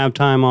doesn't have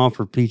time off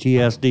for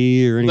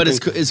PTSD or anything. But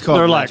it's called.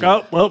 They're like,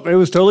 oh well, it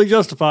was totally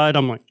justified.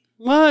 I'm like,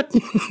 what?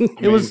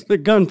 It was a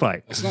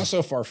gunfight. It's not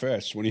so far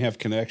fetched when you have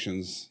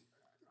connections.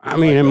 I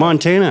mean, in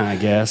Montana, I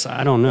guess.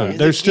 I don't know.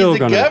 They're still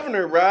going to. He's the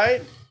governor,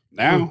 right?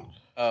 Now.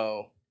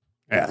 Oh.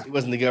 Yeah. He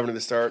wasn't the governor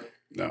to start.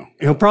 No.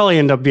 He'll probably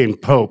end up being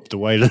Pope the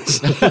way this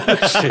shit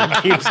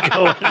keeps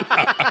going.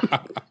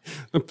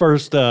 The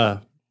first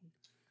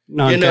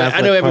non-Catholic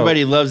I know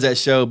everybody Pope. loves that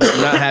show, but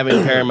not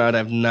having Paramount,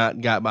 I've not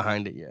got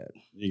behind it yet.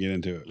 You get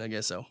into it. I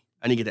guess so.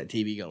 I need to get that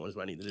TV going is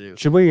what I need to do.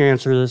 Should we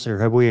answer this, or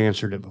have we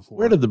answered it before?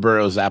 Where did the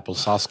Burroughs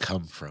applesauce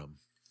come from?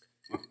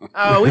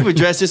 Oh, we've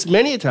addressed this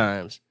many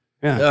times.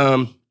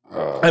 Yeah.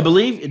 I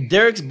believe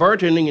Derek's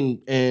bartending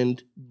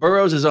and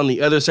Burroughs is on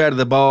the other side of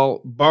the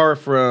bar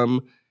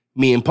from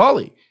me and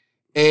Paulie.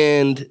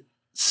 And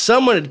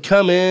someone had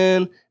come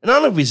in, and I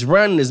don't know if he's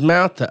running his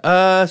mouth to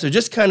us or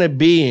just kind of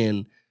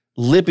being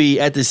lippy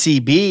at the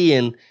CB,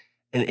 and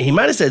he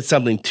might have said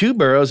something to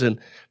Burroughs, and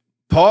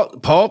Paul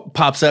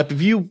pops up.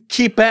 If you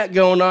keep that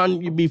going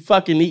on, you'd be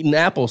fucking eating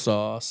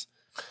applesauce.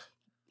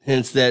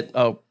 Hence that,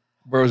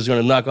 Burroughs is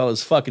going to knock all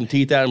his fucking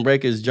teeth out and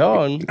break his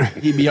jaw, and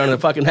he'd be on a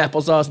fucking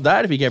applesauce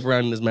diet if he kept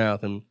running his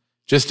mouth. And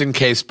just in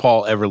case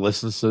Paul ever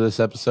listens to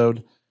this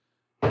episode,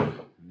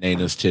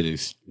 Nana's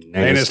titties.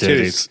 Nana's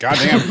titties.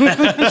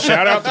 Goddamn.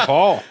 Shout out to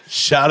Paul.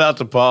 Shout out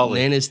to Paul.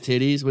 Nana's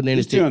titties. With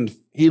Nana's titties.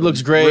 He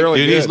looks great.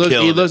 Really Dude,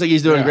 he looks like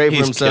he's doing great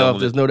for himself.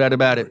 There's no doubt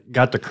about it.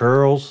 Got the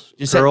curls.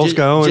 Just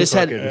going. Just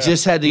had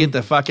to get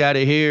the fuck out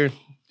of here.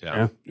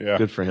 Yeah.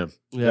 Good for him.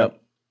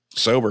 Yep.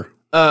 Sober.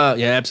 Yeah,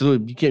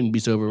 absolutely. You can't be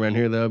sober around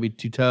here, though. It'd be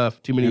too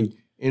tough. Too many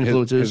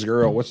influences. His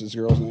girl. What's his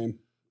girl's name?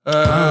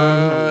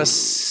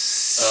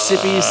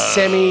 Sippy,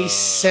 Sammy,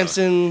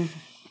 Samsonite.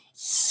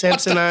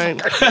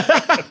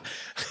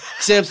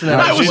 Samsonite.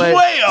 I was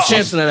way off.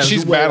 Samsonite.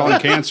 She's battling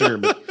cancer.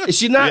 But is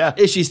she not? Yeah.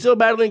 Is she still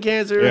battling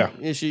cancer? Yeah.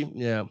 Is she?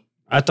 Yeah.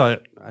 I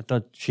thought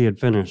she had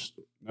finished.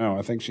 No,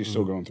 I think she's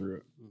still going through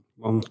it.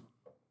 Well,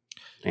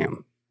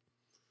 damn.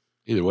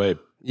 Either way.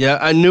 Yeah,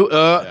 I knew.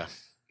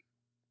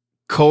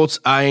 Colts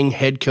eyeing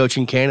head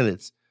coaching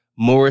candidates.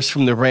 Morris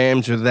from the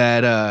Rams or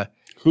that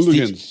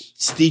Hooligans.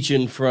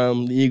 Steechin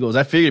from the Eagles.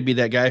 I figured it'd be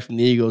that guy from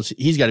the Eagles.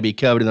 He's got to be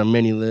coveted on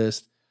many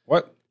lists.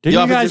 What? Did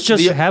you guys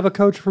just have a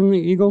coach from the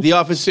Eagles? The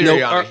offensive.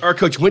 No, our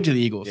coach went to the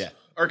Eagles. Yeah.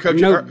 Our coach.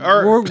 No,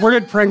 where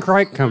did Frank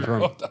Reich come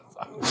from?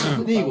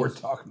 We're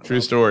talking about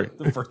True story.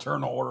 the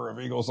Fraternal Order of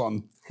Eagles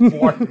on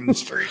Washington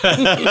Street.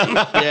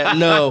 Yeah,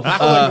 no.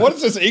 What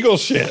is this Eagle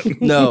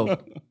shit? No.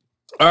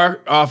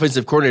 Our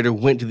offensive coordinator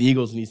went to the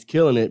Eagles and he's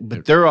killing it,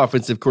 but their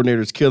offensive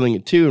coordinator is killing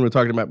it too, and we're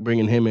talking about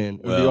bringing him in.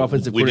 Well, the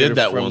offensive we coordinator did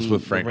that from once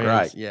with Frank the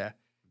Rams. Reich. Yeah.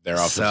 Their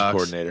offensive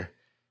coordinator.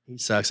 He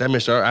sucks. I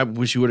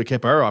wish you would have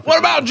kept our offense. What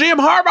about Jim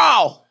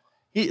Harbaugh?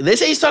 They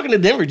say he's talking to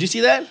Denver. Did you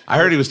see that? I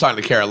heard he was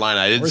talking to Carolina.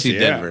 I didn't Where's see he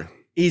Denver.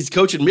 He's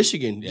coaching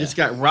Michigan. Yeah. Just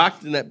got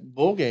rocked in that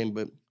bowl game,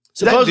 but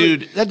That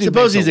dude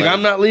suppose makes he's like,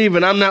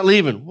 11. I'm not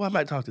leaving. Well, I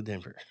might talk to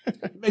Denver.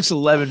 He makes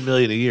 $11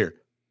 million a year,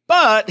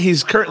 but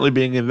he's currently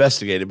being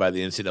investigated by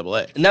the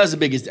NCAA. And that was the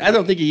biggest. I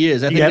don't think he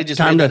is. I think they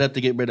just made that up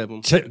to get rid of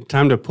him.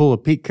 Time to pull a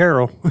Pete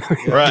Carroll.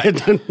 Right. Get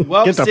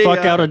the fuck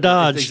out of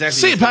Dodge. Exactly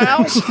See you,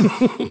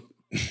 pals.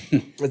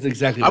 That's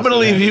exactly. I'm going to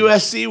leave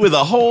USC with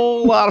a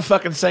whole lot of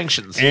fucking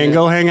sanctions. And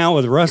go hang out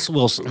with Russ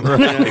Wilson.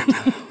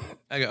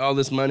 I got all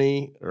this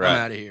money. Right. I'm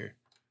out of here.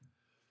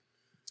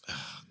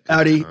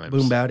 Howdy, times.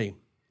 boom, bowdy.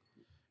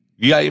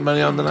 You got your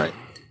money on tonight?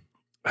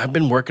 I've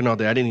been working all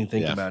day. I didn't even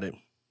think Yeah. about it.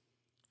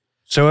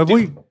 So have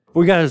we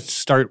got to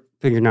start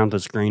figuring out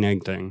this green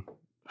egg thing.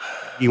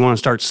 You want to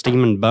start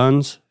steaming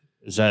buns?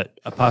 Is that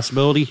a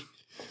possibility?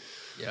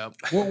 Yep.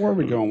 What were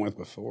we going with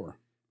before?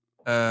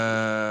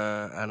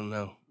 I don't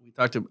know. We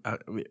talked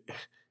about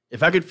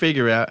if I could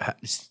figure out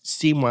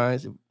steam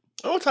wise.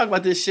 I don't talk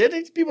about this shit.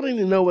 These people don't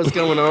even know what's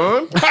going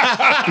on.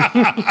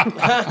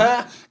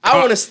 I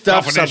want to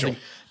stuff something.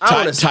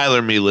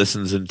 Tyler me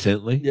listens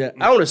intently. Yeah,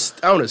 I want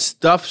to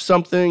stuff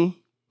something.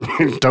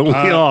 Don't we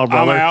all,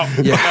 brother? I'm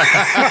out. Yeah.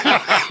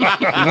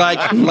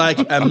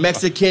 like a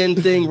Mexican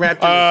thing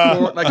wrapped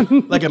in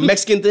corn, like a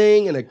Mexican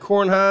thing and a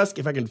corn husk.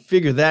 If I can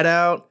figure that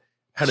out,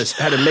 how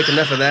to make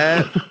enough of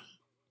that.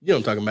 You know what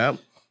I'm talking about.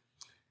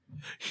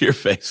 Your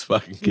face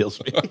fucking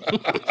kills me.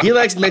 He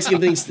likes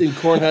Mexican things in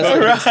corn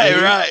husk.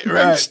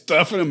 right.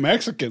 Stuffing a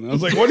Mexican. I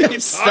was like, what are you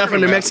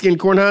Stuffing the Mexican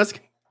corn husk.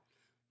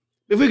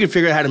 If we could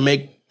figure out how to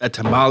make a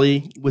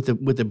tamale with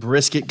the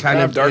brisket kind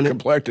of dark in it.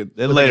 complected.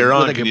 Then later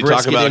on, like can a you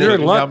talk brisket about in it? it. You're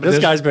in luck. This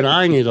guy's been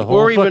eyeing you the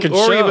whole fucking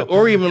show.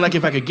 or even like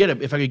if I could get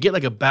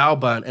like a bao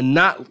bun and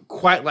not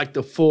quite like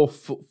the full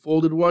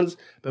folded ones,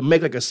 but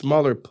make like a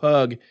smaller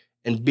pug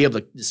and be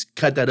able to just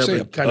cut that up Say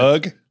a and kind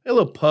pug? of a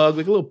little pug,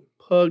 like a little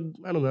pug.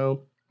 I don't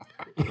know.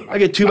 I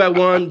get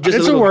 2x1, just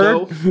It's a a little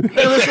word. dough.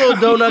 Hey, this little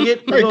dough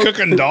nugget. Are you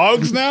cooking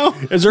dogs now?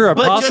 Is there an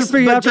But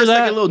apostrophe just after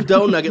that? like a little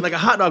dough nugget, like a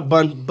hot dog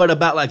bun, but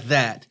about like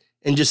that,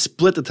 and just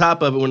split the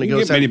top of it when it You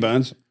goes. get mini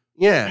buns.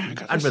 Yeah,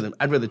 I'd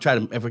rather try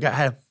to. If I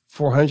had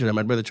 400 of them,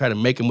 I'd rather try to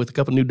make them with a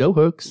couple new dough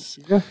hooks.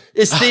 Yeah.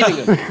 It's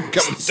steaming them.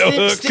 Couple dough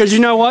hooks. Because you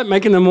know what?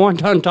 Making them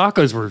one-ton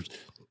tacos were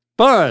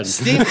fun.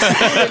 Steam.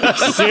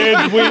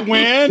 Did we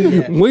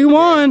win? We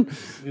won.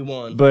 We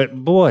won. But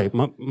boy,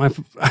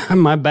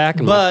 my back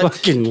and my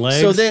fucking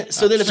legs.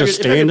 So then if I could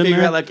standing figure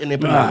there. out like an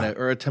empanada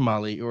or a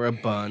tamale or a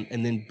bun,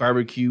 and then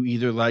barbecue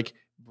either like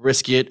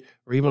brisket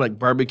or even like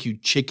barbecue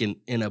chicken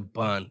in a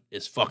bun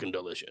is fucking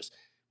delicious.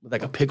 With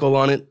like a pickle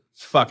on it,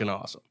 it's fucking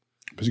awesome.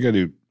 Because you got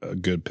to do a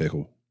good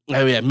pickle.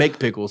 Oh yeah, make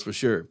pickles for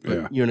sure. But,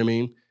 Yeah. You know what I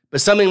mean?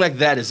 But something like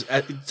that is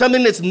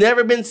something that's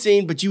never been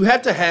seen, but you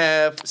have to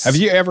have. Have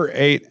you ever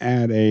ate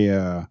at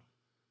a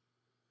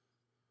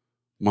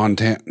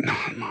Montana?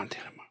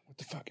 What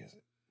the fuck is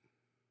it?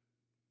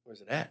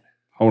 Where's it at?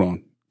 Hold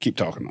on. Keep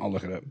talking. I'll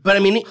look it up. But I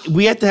mean,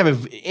 we have to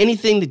have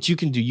anything that you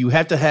can do. You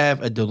have to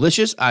have a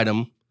delicious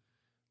item,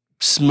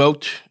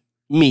 smoked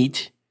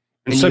meat,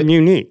 and something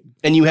unique.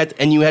 and you have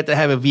to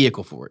have a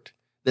vehicle for it.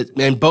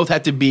 And both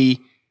have to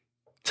be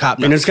top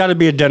notch. And it's got to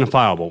be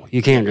identifiable.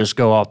 You can't just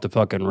go off the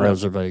fucking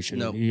reservation.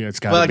 No. Yeah, it's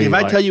got But to like be if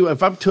I tell you,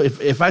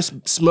 if I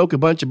smoke a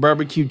bunch of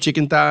barbecue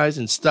chicken thighs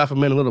and stuff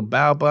them in a little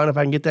bao bun, if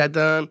I can get that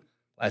done,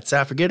 let's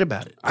forget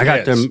about it. I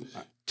got them.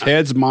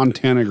 Ted's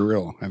Montana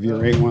Grill. Have you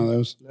ever ate one of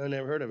those? No,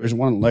 never heard of it. There's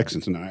one in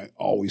Lexington I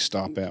always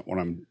stop at when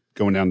I'm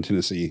going down to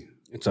Tennessee.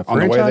 It's a On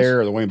the way franchise? there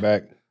or the way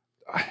back.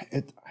 I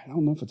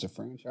don't know if it's a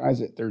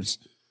franchise.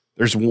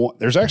 There's one.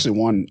 There's actually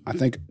one I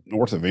think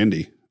north of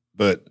Indy,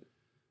 but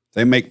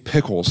they make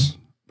pickles,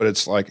 but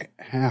it's like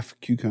half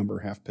cucumber,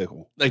 half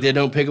pickle. Like they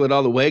don't pickle it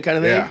all the way, kind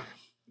of thing. Yeah,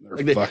 they're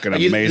Like fucking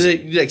like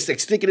amazing. You like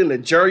stick it in a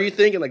jar, you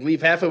think, and like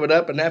leave half of it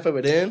up and half of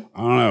it in. I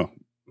don't know,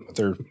 but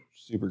they're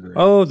super great.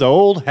 Oh, the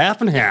old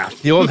half and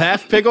half. The old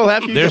half pickle,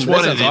 half cucumber. There's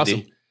one That in sounds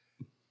Indy. awesome.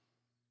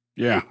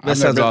 Yeah, That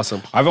sounds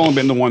awesome. I've only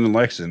been to one in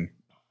Lexington,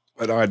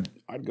 but I'd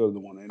go to the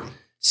one in.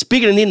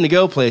 Speaking of needing to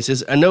go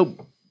places, I know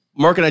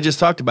Mark and I just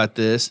talked about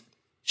this.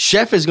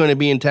 Chef is going to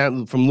be in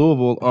town from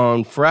Louisville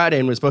on Friday,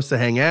 and we're supposed to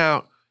hang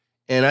out.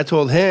 And I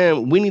told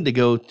him we need to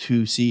go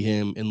to see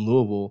him in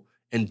Louisville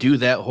and do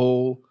that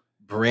whole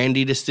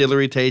brandy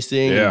distillery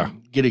tasting. Yeah.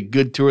 Get a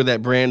good tour of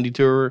that brandy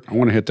tour. I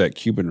want to hit that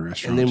Cuban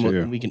restaurant And then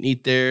too. we can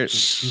eat there.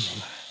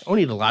 I want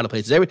to eat a lot of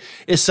places.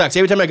 It sucks.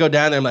 Every time I go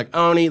down there, I'm like, I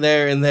want to eat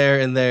there and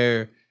there and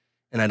there.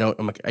 And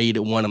I eat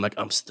at one. I'm like,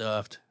 I'm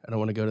stuffed. I don't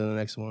want to go to the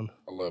next one.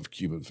 I love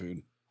Cuban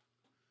food.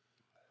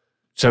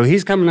 So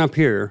he's coming up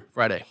here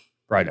Friday.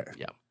 Friday.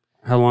 Yeah.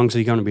 How long is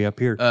he going to be up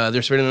here?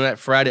 They're spending the night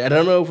Friday. I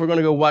don't know if we're going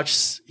to go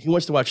watch. He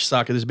wants to watch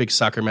soccer. There's a big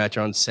soccer match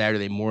on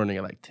Saturday morning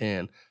at like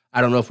 10.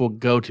 I don't know if we'll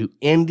go to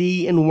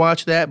Indy and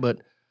watch that, but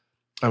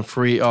I'm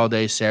free all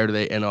day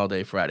Saturday and all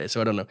day Friday, so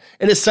I don't know.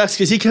 And it sucks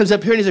because he comes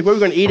up here and he's like, "Where are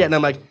we going to eat at?" And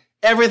I'm like,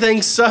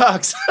 "Everything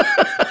sucks.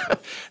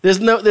 There's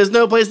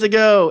no place to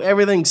go.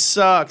 Everything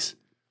sucks."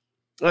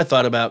 I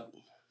thought about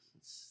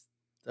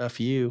stuff.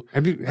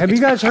 Have you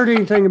guys heard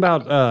anything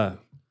about the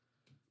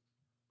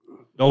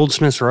Old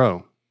Smiths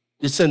Row?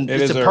 It's a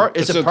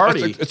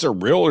party. It's a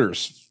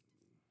realtor's,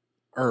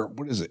 or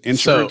what is it?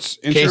 Insurance.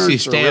 Casey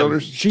Stam.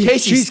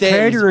 She's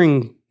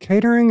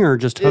catering or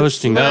just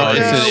hosting? No,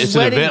 it's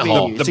an event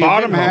hall. The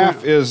bottom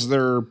half is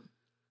their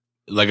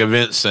like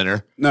event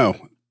center. No.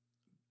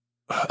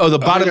 Oh, the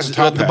bottom.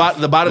 The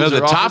bottom. No,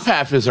 the top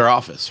half is her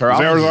office. Her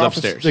office is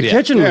upstairs. The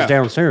kitchen is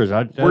downstairs.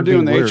 We're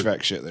doing the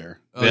HVAC shit there.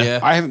 Oh, yeah.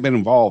 I haven't been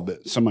involved,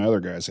 but some of my other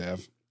guys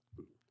have.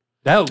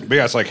 But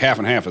yeah, it's like half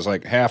and half. It's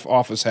like half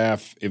office,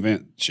 half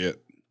event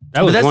shit.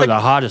 That was one of the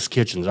hottest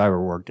kitchens I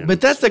ever worked in. But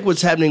that's like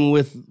what's happening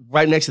with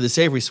right next to the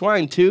Savory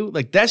Swine too.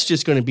 Like that's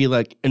just going to be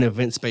like an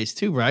event space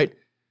too, right?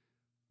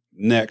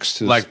 Next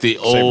to like the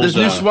old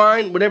new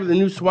swine, whatever the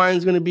new swine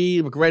is going to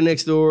be, like right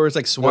next door. It's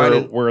like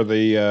swine where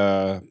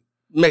the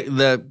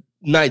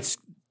Knights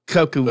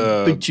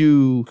Cocoa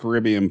Pichu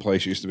Caribbean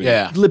place used to be.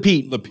 Yeah, Le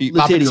Petit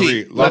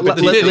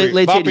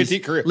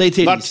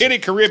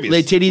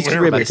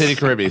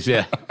Caribbean.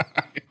 Yeah.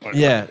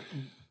 Yeah.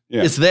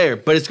 Yeah. It's there,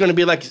 but it's going to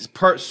be like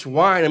part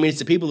swine. I mean, it's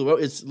the people who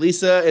it's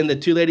Lisa and the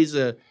two ladies,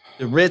 the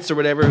Ritz or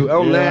whatever, who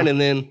own that, and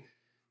then,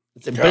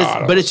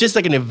 but it's just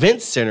like an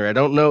event center. I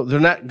don't know. They're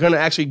not going to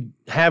actually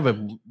have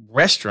a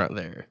restaurant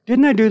there.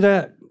 Didn't they do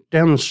that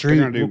down the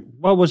street?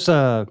 What was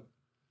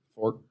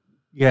Fork?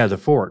 Yeah, the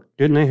Fork.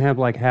 Didn't they have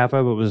like half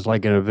of it was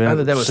like an event? I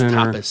thought that was center?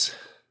 tapas.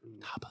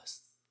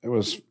 It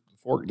was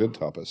Fork did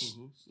tapas.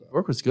 Mm-hmm.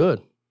 Fork was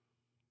good.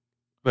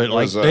 But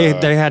like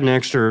they had an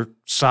extra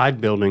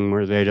side building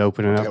where they'd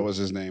open it up. That was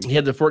his name. He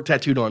had the fork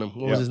tattooed on him.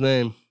 What was his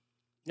name?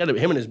 He had him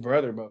and his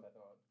brother both.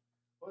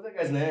 What was that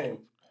guy's name?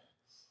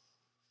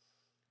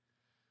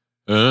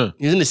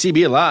 He's in the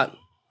CB a lot.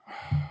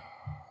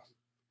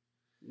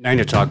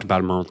 Nina talked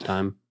about him all the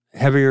time.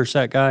 Heavier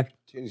set guy?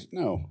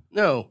 No.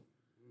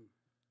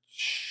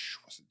 Shh,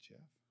 was it Jeff?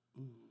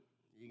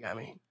 You got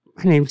me.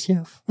 My name's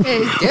Jeff.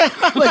 Hey,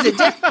 Jeff. Was it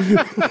Jeff?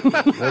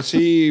 Was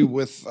he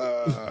with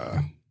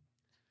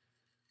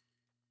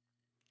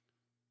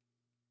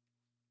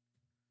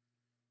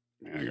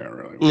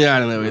I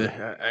don't know either.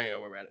 I ain't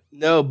gonna worry about it.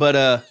 No,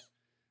 but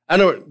I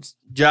know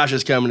Josh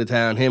is coming to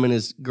town. Him and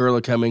his girl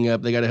are coming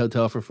up. They got a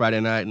hotel for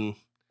Friday night, and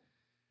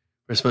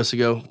we're supposed to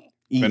go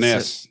eat.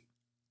 Vanessa.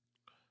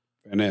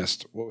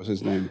 What was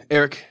his name?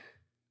 Eric.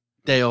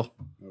 Dale.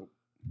 Nope.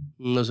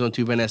 Those are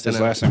two Vanessa. His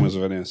last name was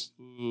Vanessa.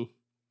 Mm-hmm.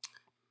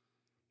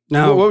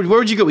 No. Where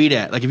would you go eat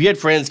at? Like if you had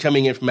friends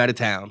coming in from out of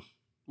town,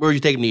 where would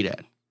you take them to eat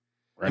at?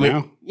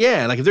 Now?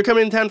 Yeah, like if they're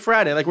coming in town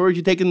Friday, like where would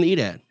you take them to eat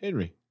at?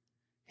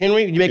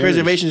 Henry, you make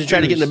reservations and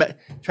try to get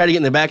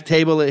in the back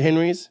table at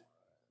Henry's?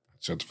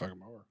 Shut the fucking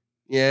door.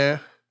 Yeah.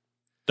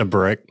 The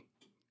Brick.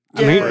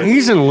 Yeah. I mean,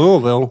 he's in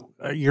Louisville.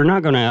 You're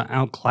not going to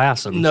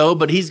outclass him. No,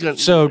 but he's going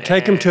to. So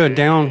take him to a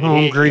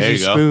down-home greasy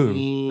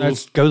spoon.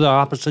 Let's go the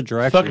opposite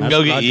direction. Fucking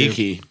go get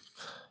Yiki.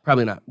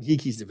 Probably not.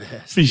 Yiki's the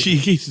best.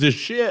 Yiki's the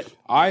shit.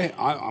 I'm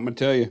going to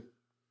tell you,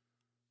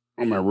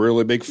 I'm a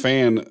really big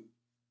fan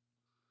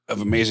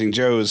of Amazing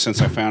Joe's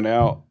since I found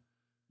out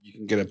you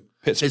can get a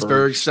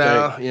Pittsburgh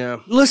style. steak. Yeah.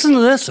 Listen to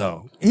this,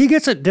 though. He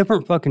gets it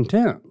different fucking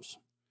temps.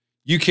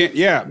 You can't,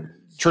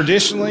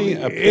 Traditionally,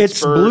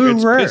 it's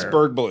blue rare.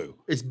 Pittsburgh blue.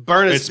 It's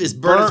burnt as fast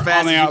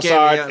on the as you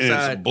outside, can on the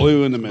outside. and it's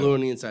blue in the middle. Blue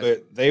on the inside.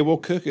 But they will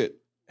cook it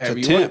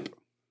to temp.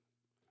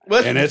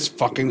 And it's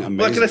fucking amazing.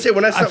 What can I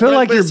say? I feel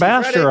like you're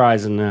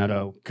bastardizing that,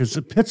 though, because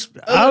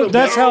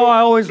that's how I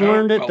always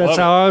learned it. That's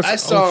how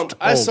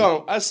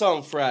I saw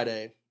him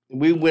Friday.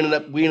 We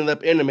ended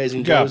up in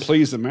Amazing Joe's. You gotta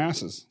please the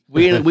masses.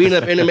 We ended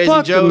up in Amazing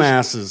Fuck Joe's. the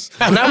masses.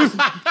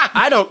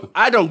 I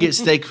don't get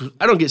steak.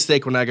 I don't get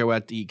steak when I go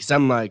out to eat because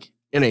I'm like,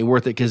 it ain't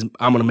worth it because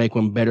I'm gonna make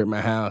one better at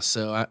my house.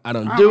 So I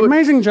don't do it.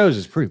 Amazing Joe's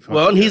is pretty fun.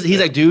 Well, and he's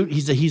like, dude,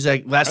 he's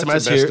like, last time I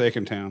was here, steak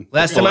in town.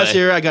 Last time I was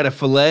here, I got a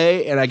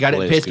filet and I got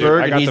it in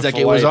Pittsburgh, and he's like,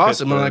 it was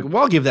awesome. I'm like,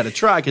 well, I'll give that a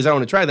try because I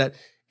want to try that.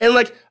 And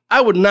like,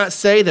 I would not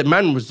say that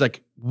mine was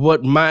like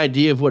what my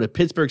idea of what a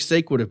Pittsburgh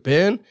steak would have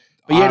been.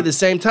 But yet at the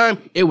same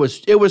time, it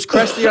was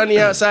crusty on the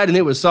outside and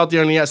it was salty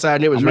on the outside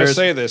and it was I'm rare. Gonna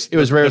say this. It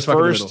was rare as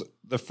fucking little.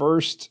 The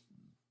first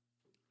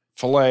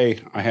filet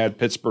I had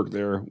Pittsburgh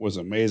there was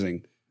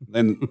amazing.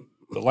 Then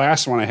the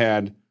last one I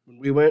had when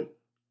we went.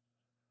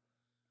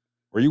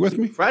 Were you with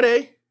me?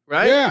 Friday,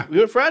 right? Yeah, we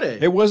went Friday.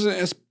 It wasn't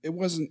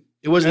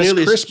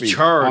nearly crispy as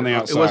charred on the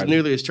outside. It wasn't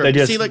nearly as charred.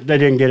 They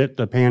didn't get it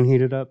the pan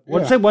heated up.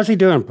 What's he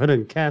doing? Put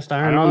a cast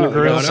iron on the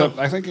grill?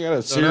 I think he got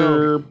a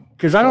sear.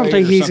 Because I don't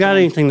think he's got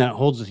anything that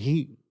holds the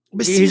heat.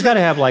 But he's got to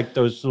have like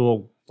those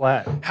little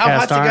flat. How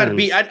hot's it got to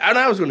be?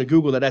 I was going to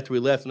Google that after we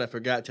left and I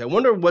forgot to. I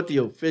wonder what the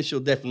official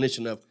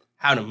definition of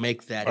how to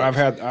make that. I've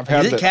had.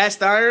 Is it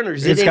cast iron or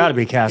is it's got to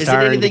be cast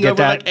iron? Is it anything over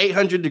that? like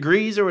 800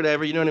 degrees or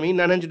whatever? You know what I mean?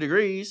 900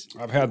 degrees.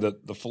 I've had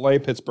the filet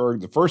Pittsburgh.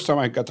 The first time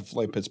I got the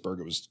filet Pittsburgh,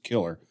 it was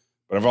killer.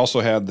 But I've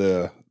also had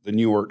the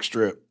Newark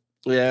strip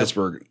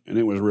Pittsburgh, and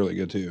it was really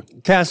good too.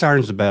 Cast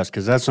iron's the best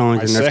because that's the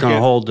only thing that's going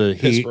to hold the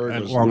heat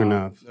long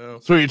enough. No.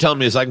 So what you're telling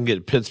me is I can get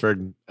a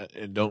Pittsburgh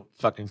and don't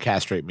fucking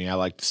castrate me. I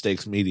like the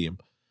steaks medium,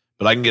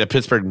 but I can get a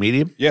Pittsburgh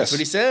medium. Yes, that's what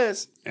he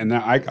says. And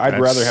now I'd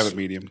rather have it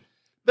medium.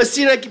 But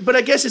see, but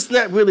I guess it's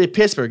not really a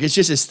Pittsburgh. It's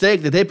just a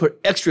steak that they put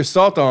extra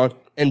salt on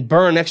and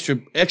burn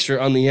extra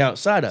on the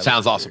outside of it.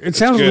 Sounds awesome. It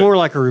sounds more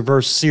like a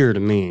reverse sear to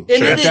me. At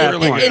that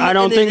point, I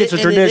don't think it's a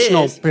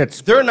traditional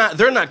Pittsburgh.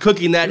 They're not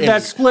cooking that.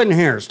 That's splitting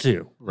hairs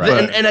too,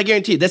 right? And I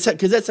guarantee you, that's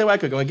how I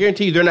cook them. I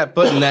guarantee you, they're not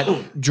putting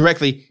that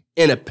directly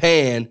in a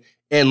pan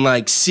and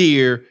like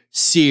sear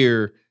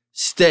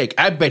steak.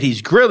 I bet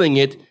he's grilling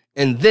it.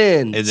 And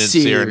then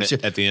searing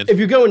it at the end. If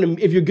you're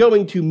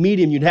going to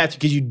medium, you'd have to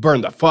because you'd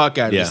burn the fuck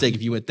out of the steak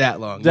if you went that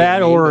long.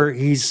 That or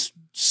he's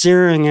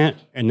searing it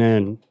and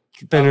then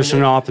finishing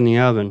it off in the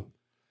oven.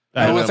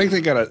 I think they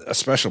got a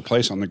special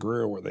place on the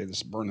grill where they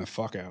just burn the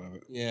fuck out of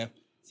it. Yeah.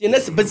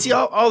 See,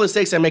 all the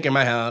steaks I make in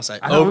my house, I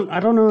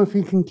don't know if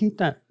you can keep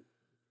that.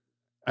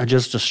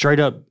 Just a straight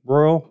up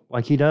broil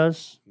like he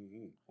does,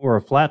 or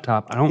a flat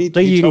top. I don't think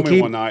you can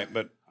keep. One night,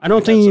 but I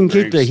don't think you can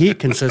keep the heat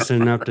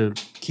consistent enough to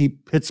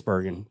keep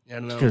Pittsburgh.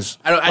 Because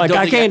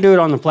I can't do it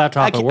on the flat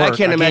top at work. I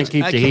can't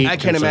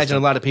imagine a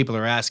lot of people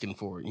are asking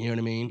for it. You know what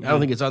I mean? I don't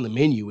think it's on the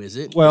menu, is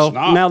it? Well,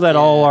 now that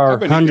all our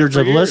hundreds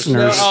of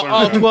listeners,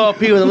 all 12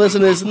 people that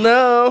listen to this,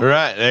 no.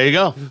 Right, there you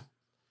go.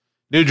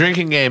 New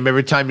drinking game.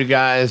 Every time you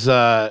guys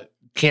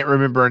can't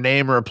remember a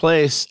name or a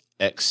place,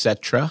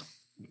 etc.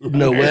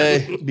 No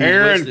way.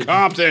 Aaron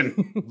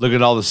Compton. Look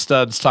at all the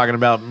studs talking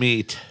about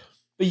meat.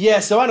 But yeah,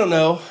 so I don't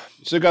know.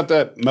 Still got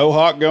that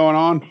mohawk going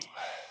on?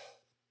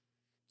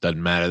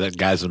 Doesn't matter. That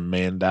guy's a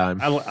man dime.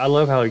 I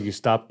love how you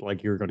stopped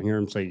like you were going to hear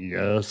him say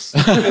yes.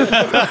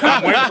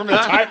 I'm waiting for him to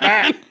type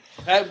back.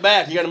 Type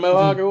back. You got a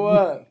mohawk or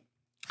what?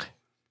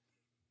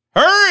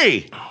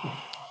 Hurry!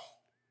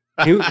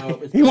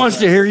 He wants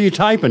to hear you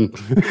typing.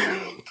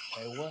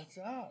 Hey, what's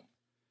up?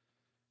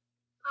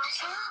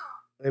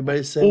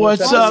 Everybody say,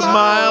 what's up,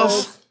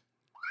 Miles?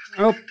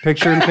 Oh,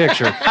 picture in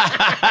picture.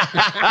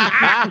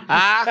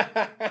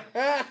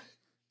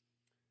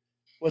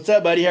 What's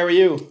up, buddy? How are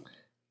you? Good.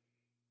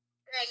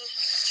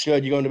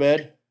 Good. You going to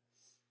bed?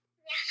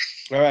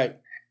 Yeah. All right.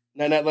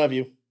 Night, love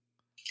you. Night,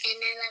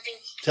 love you.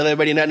 Tell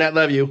everybody night,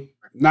 love you.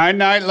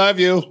 Night, love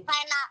you.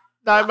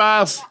 Night,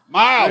 Miles.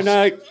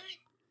 Night.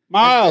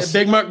 Miles.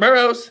 Big Mark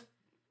Burrows.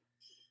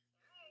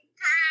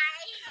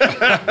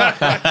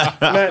 Hi.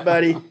 Night,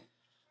 buddy.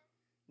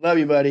 Love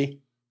you, buddy.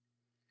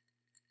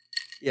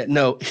 Yeah,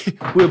 no.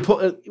 we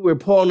were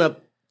pulling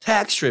up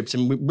tack strips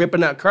and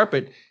ripping out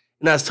carpet.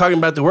 And I was talking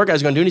about the work I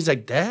was going to do, and he's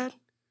like, Dad,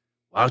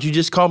 why don't you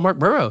just call Mark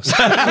Burrows?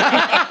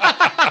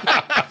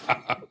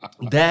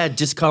 Dad,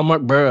 just call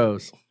Mark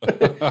Burrows.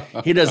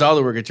 He does all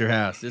the work at your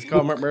house. Just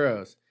call Mark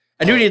Burrows.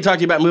 I do need to talk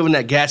to you about moving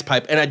that gas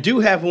pipe, and I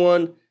do have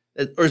one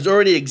that is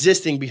already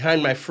existing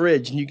behind my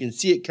fridge, and you can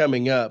see it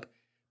coming up,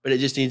 but it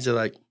just needs to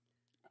it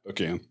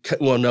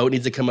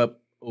needs to come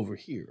up over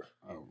here.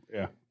 Oh,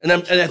 yeah. And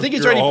I think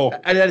it's already.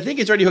 And I think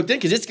it's already hooked in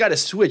because it's got a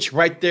switch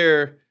right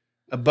there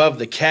above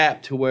the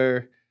cap to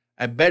where.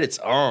 I bet it's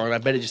on. I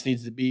bet it just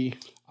needs to be.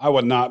 I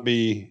would not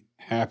be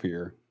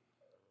happier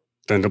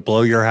than to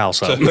blow your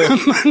house up. to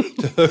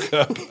hook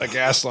up a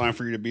gas line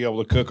for you to be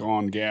able to cook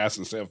on gas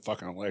instead of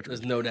fucking electric.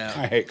 There's no doubt.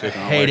 I hate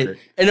cooking on electric.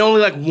 It. And only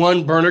like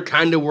one burner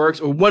kind of works,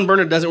 or one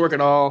burner doesn't work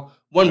at all.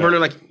 One burner,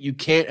 like you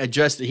can't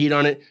adjust the heat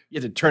on it. You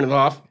have to turn it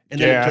off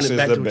and then gas turn it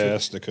back is to the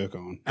best to cook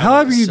on.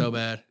 However, you so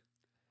bad.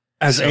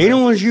 As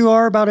anal as you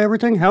are about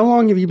everything, how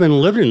long have you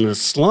been living in this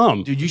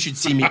slum? Dude, you should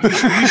see me.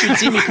 You should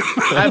see me.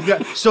 I've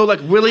got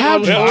really.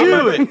 How'd you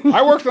do it?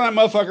 I worked on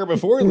that motherfucker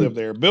before he lived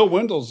there. Bill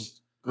Wendell's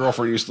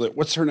girlfriend used to live.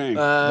 What's her name?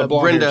 The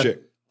blonde hair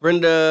chick.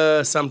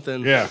 Brenda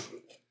something. Yeah.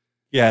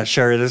 Yeah,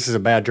 Sherry, this is a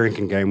bad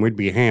drinking game. We'd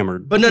be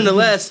hammered. But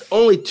nonetheless,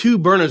 only 2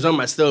 burners on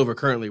my stove are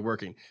currently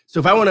working.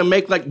 So if I want to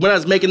make, when I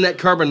was making that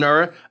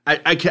carbonara,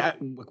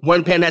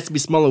 one pan has to be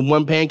small and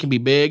one pan can be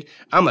big.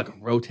 I'm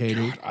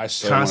rotating. I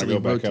still want to go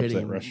back up to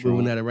that restaurant.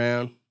 Moving that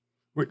around.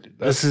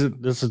 This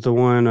is the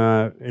one,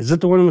 is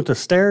it the one with the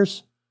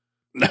stairs?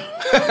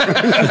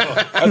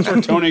 That's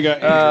where Tony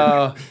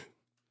got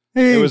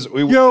injured.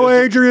 Hey,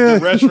 Adrian. The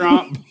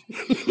restaurant.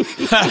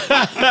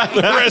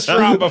 The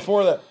restaurant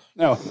before that.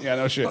 No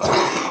shit.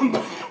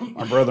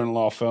 My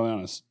brother-in-law fell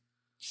down a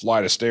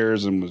flight of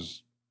stairs and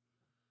was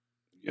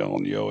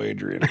yelling, "Yo,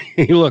 Adrian."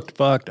 He looked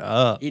fucked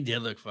up. He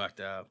did look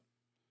fucked up.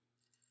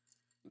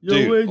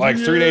 Dude, like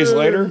 3 days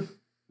later,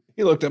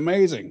 he looked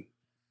amazing.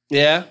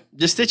 Yeah,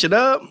 just stitch it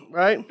up,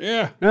 right?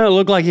 Yeah. No, it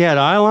looked like he had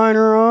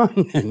eyeliner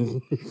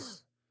on.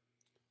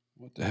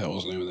 What the hell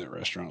was the name of that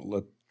restaurant?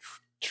 La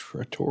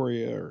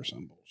Trattoria or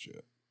some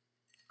bullshit.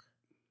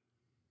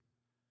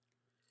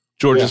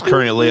 George is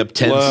currently up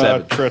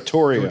 10-7.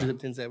 Trattoria. George is up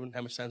 10-7.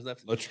 How much time's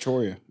left? La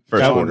Trattoria.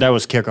 First quarter. That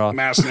was kickoff.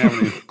 Madison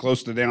Avenue,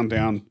 close to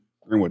downtown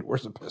Greenwood,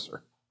 where's the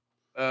pisser?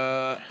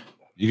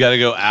 You got to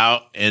go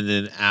out, and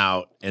then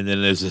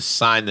there's a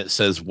sign that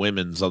says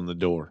women's on the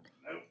door.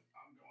 Nope,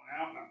 I'm going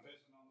out and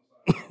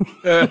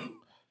I'm pissing on the side.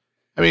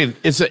 I mean,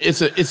 it's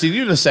a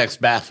unisex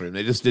bathroom.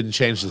 They just didn't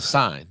change the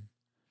sign.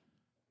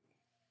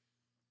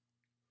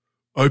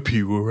 I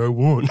pee where I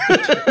want.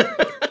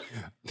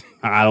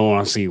 I don't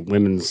want to see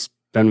women's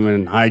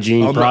feminine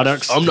hygiene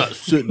products. I'm not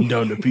sitting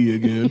down to pee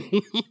again.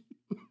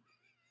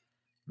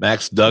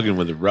 Max Duggan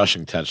with a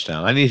rushing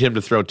touchdown. I need him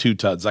to throw 2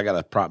 tuds. I got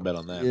a prop bet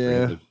on that.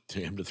 Yeah. For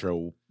him to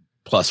throw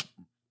plus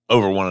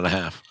over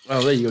 1.5.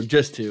 Oh, there you go.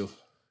 Just 2.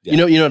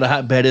 Yeah. You know what the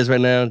hot bet is right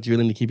now?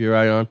 Julian, to keep your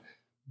eye on.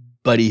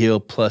 Buddy Hill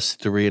plus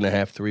 3.5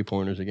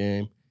 3-pointers a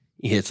game.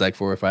 He hits like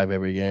 4 or 5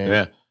 every game.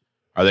 Yeah.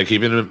 Are they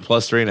keeping him at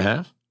plus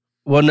 3.5?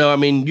 Well, no, I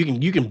mean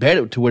you can bet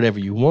it to whatever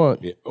you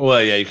want. Yeah.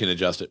 Well, yeah, you can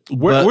adjust it.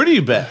 Where do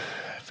you bet?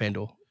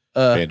 FanDuel.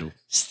 FanDuel.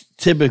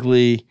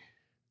 Typically,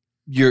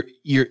 your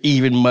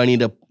even money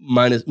to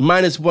minus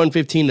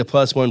 115 to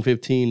plus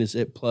 115 is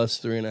at plus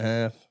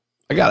 3.5.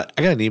 I got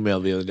an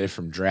email the other day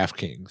from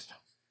DraftKings.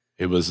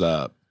 It was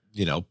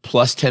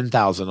plus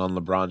 10,000 on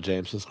LeBron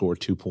James to score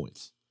 2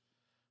 points.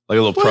 Like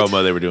a little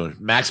promo they were doing.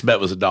 Max bet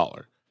was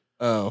 $1.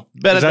 Oh,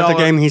 Bet Is $1, that the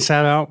game he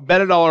sat out?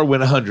 Bet $1,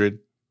 win 100.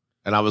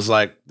 And I was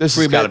like, this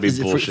has got to be is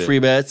it bullshit. free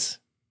bets.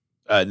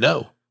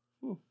 No,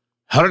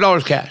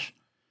 $100 cash.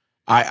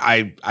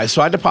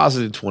 So I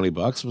deposited $20.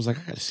 I was like,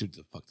 I got to see what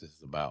the fuck this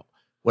is about.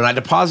 When I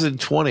deposited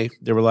 20,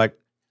 they were like,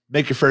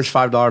 make your first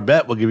 $5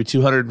 bet. We'll give you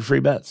 200 in free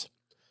bets.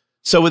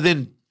 So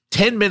within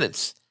 10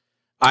 minutes,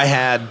 I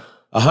had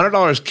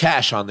 $100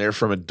 cash on there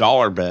from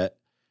 $1 bet.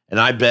 And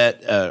I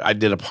bet, I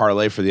did a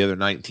parlay for the other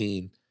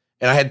 19.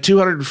 And I had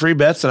 200 in free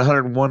bets and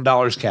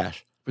 $101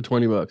 cash. For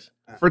 $20.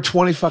 For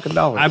 $20 fucking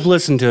dollars. I've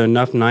listened to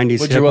enough 90s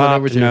What'd you roll hip-hop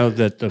over to to? know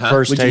that the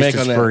first What'd you taste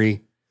make is on that?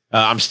 free.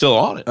 I'm still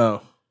on it.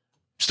 Oh,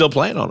 Still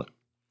playing on it.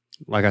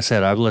 Like I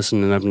said, I've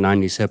listened to enough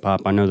 90s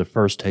hip-hop. I know the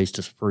first taste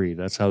is free.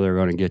 That's how they're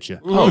going to get you.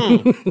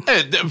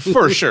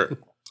 For sure.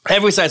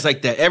 every site's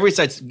like that. Every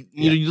site's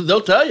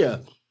they'll tell you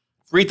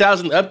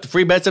 $3,000 up,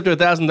 free bets up to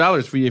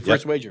 $1,000 for your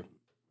first wager.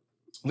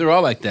 They're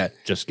all like that.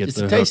 Just get It's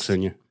the a hooks taste.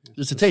 in you.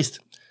 Just a taste.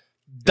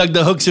 Dug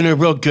the hooks in her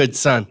real good,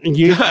 son.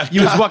 You,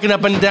 You was walking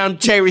up and down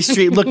Cherry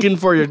Street looking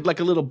for you like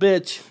a little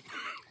bitch.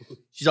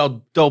 She's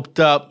all doped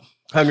up,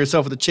 hung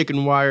herself with a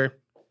chicken wire.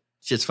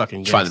 Shit's fucking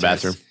gangster. Find the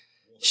bathroom.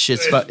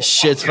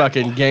 Shit's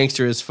fucking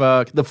gangster as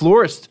fuck. The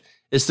florist.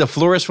 It's the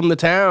florist from the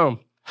town.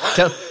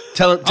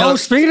 Tell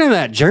speaking of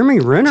that, Jeremy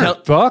Renner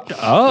fucked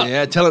up.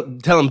 yeah, tell him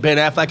Ben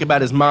Affleck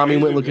about his mom he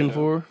went looking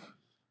for.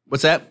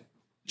 What's that?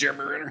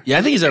 Jeremy Renner. Yeah,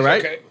 I think he's all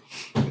right. Okay.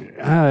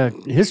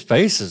 His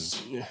face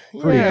is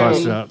pretty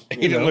busted up.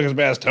 He didn't look as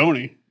bad as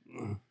Tony.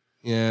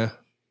 Yeah.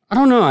 I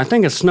don't know. I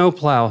think a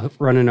snowplow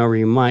running over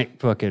you might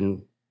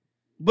fucking.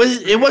 But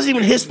it wasn't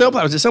even his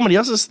snowplow. Was it somebody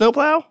else's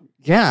snowplow?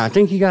 Yeah, I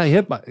think he got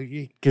hit by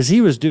because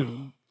he was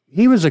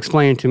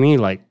explaining to me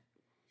like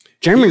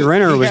Jeremy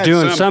Renner was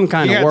doing some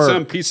kind of work. He had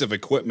some piece of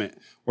equipment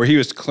where he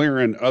was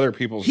clearing other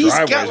people's He's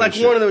driveways. got like and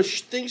shit. one of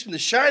those things from The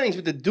Shinings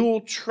with the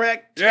dual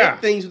track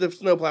things with the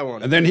snowplow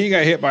on it. And then he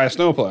got hit by a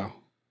snowplow.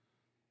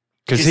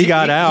 Because he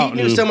got out.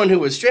 He knew someone who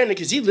was stranded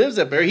because he lives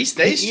up there. He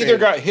stays He stranded. either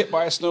got hit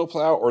by a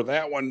snowplow or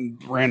that one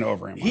ran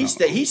over him. He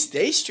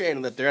stays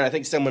stranded up there, and I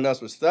think someone else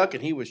was stuck,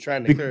 and he was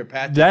trying to clear a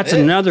path. That's to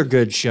them. another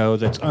good show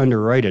that's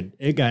underrated.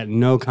 It got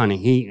no kind of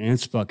heat, and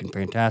it's fucking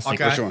fantastic.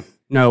 Okay. Which one?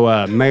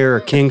 No, Mayor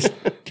of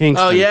Kingston.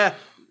 Oh yeah,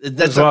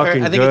 that's on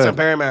fucking I think it's good. on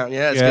Paramount.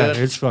 Yeah, it's yeah, good.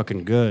 it's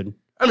fucking good.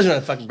 I'm just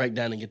gonna fucking break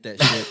down and get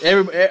that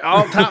shit.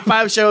 All top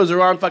 5 shows are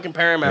on fucking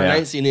Paramount. Yeah. I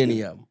ain't seen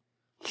any of them.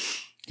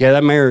 Yeah,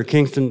 that Mayor of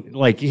Kingston,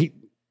 like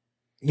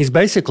he's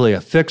basically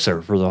a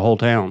fixer for the whole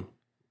town.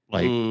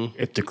 Like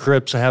if the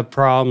Crips have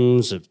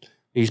problems, if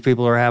these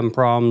people are having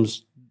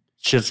problems,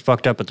 shit's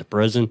fucked up at the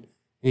prison.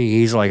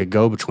 He's like a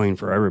go-between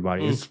for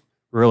everybody. It's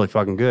really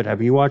fucking good.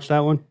 Have you watched that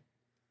one?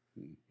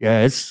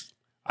 Yeah,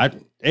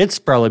 it's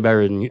probably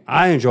better than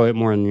I enjoy it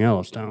more than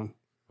Yellowstone.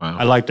 Wow.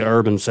 I like the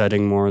urban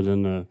setting more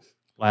than the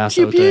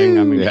Lasso thing.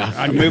 I mean,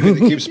 Yeah. A movie that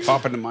keeps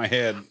popping in my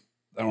head,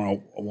 I don't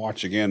know, I'll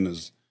watch again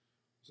is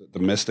it The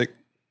Mystic?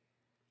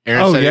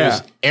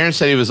 Aaron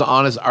said he was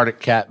on his Arctic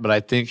Cat, but I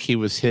think he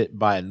was hit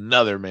by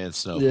another man's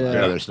snowplow. Yeah.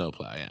 Another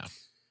snowplow, yeah.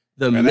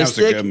 The Man, that was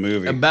a Mystic good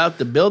movie. about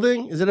the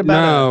building. Is it about?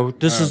 no,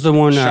 this is the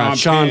one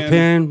Sean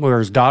Penn, where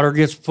his daughter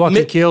gets fucking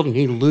Mi- killed and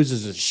he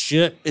loses his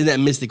shit. In that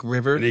Mystic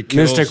River. And he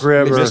kills Mystic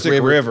River.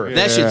 Mystic River.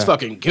 That shit's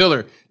fucking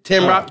killer.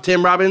 Tim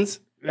Robbins.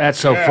 That's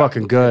so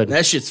fucking good.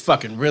 That shit's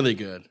fucking really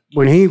good.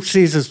 When he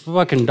sees his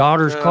fucking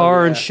daughter's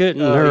car and shit,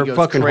 and Oh, they're he goes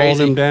fucking crazy.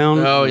 holding him down,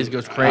 Oh, he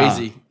goes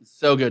crazy.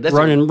 So good. That's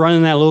running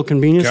that little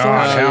convenience store.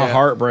 Gosh, how yeah.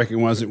 heartbreaking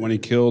was it when he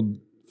killed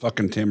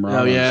fucking Tim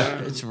Robbins? Oh yeah,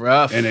 it's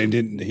rough. And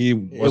he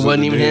it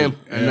wasn't the even dude. him.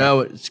 I Yeah. know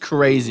it's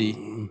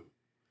crazy.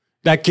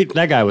 That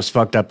guy was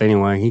fucked up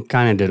anyway. He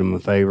kind of did him a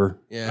favor.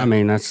 Yeah. I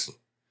mean, that's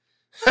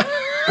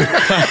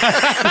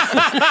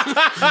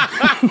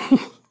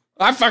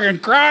I fucking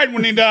cried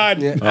when he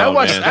died. Yeah. Oh,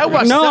 I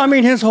watched. No, I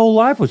mean his whole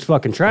life was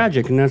fucking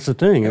tragic, and that's the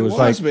thing. It was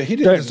like but he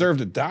didn't deserve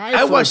to die.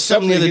 I for watched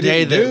something the other he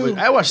day didn't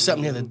do. I watched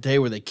something the other day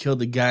where they killed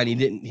the guy and he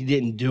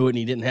didn't do it and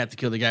he didn't have to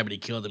kill the guy, but he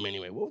killed him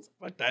anyway. What the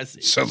fuck did I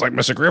see? Sounds like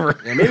Mystic River.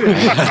 Yeah, maybe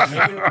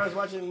I was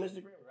watching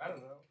Mystic River. I don't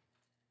know.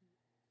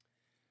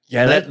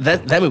 Yeah,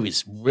 that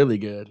movie's really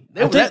good.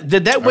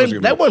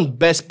 That won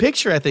Best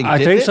Picture, I think.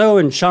 I think so.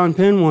 And Sean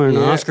Penn won an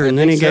Oscar, and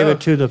then he gave so.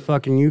 it to the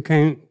fucking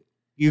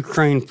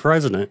Ukraine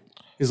president.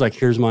 He's like,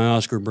 "Here's my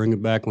Oscar. Bring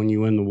it back when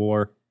you win the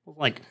war."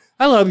 Like,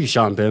 I love you,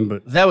 Sean Penn,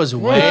 but That was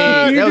way. You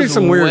That did was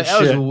some weird That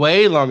was shit.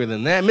 way longer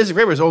than that. Mystic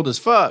River's old as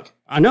fuck.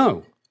 I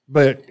know.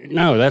 But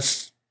no,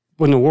 that's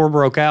when the war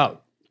broke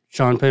out.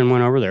 Sean Penn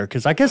went over there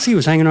because I guess he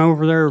was hanging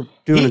over there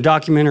doing a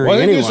documentary Well,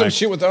 they do anyway. some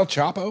shit with El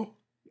Chapo.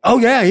 Oh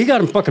yeah, he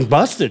got him fucking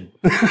busted.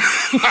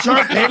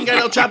 Sean Penn got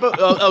El Chapo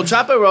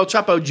or El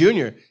Chapo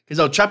Jr. Because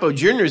El Chapo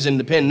Jr. is in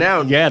the pen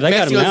now. Yeah, they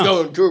got him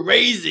Mexico's out. going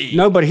crazy.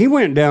 No, but he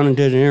went down and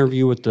did an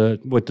interview with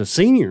the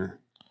senior,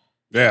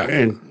 Yeah.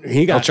 and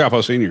he El got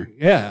Chapo Sr.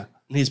 yeah.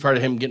 He's part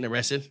of him getting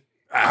arrested.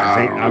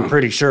 I'm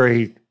pretty sure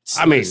he.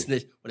 I mean,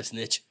 What a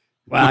snitch.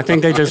 well, I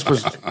think they just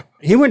was.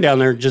 He went down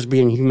there just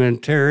being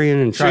humanitarian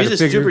and So trying he's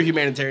to a figure. super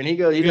humanitarian.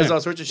 He does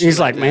all sorts of shit. He's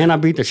like, man, I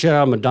beat the shit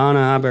out of Madonna.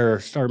 I better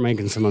start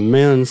making some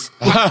amends.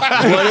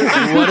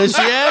 what did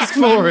she ask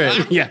for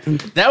it? Yeah,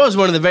 That was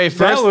one of the very that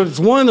first. was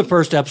one of the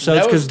first episodes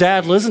That because was-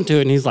 Dad listened to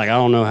it and he's like, I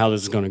don't know how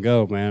this is going to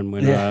go, man.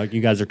 When you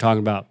guys are talking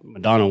about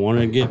Madonna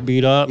wanting to get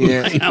beat up,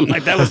 Yeah. I'm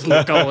like, that was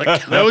Nicole.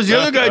 That was the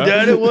other guy,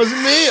 Dad. It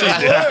wasn't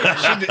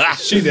me.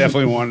 She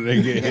definitely wanted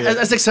to get hit. I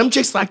was like, some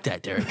chicks like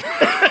that, Derek.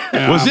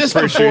 Was I'm this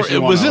pretty sure before? she's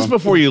one Was of this them.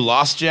 before you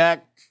lost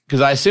Jack?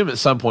 Because I assume at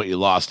some point you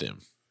lost him.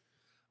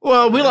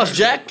 Well, we lost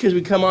Jack because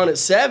we come on at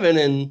 7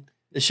 and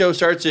the show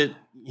starts at.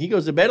 He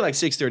goes to bed at like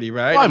 6:30,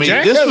 right? Well, I mean,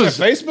 Jack this has was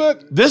a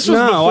Facebook? this was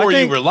No, I before you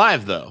think- were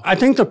live, though. I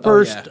think the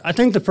first, yeah. I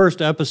think the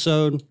first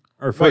episode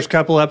or first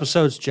couple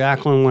episodes,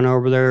 Jacqueline went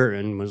over there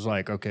and was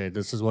like, okay,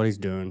 this is what he's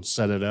doing,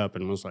 set it up,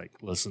 and was like,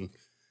 listen.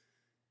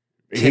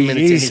 10 minutes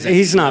in, He's, like,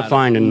 he's not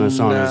finding this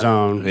on his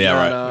own. Yeah,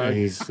 right. dog.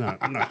 He's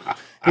not. No.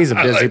 He's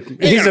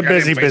a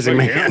busy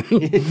man.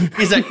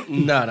 He's like,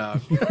 no,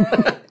 dog.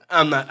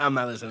 I'm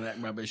not listening to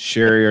that rubbish.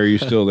 Sherry, are you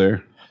still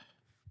there?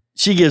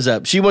 She gives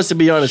up. She wants to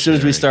be on as soon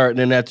as we start, and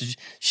then after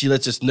she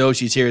lets us know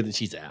she's here, then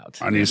she's out.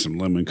 I need some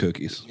lemon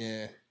cookies.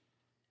 Yeah.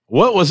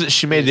 What was it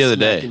she made the other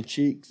Smacking day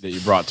cheeks. that you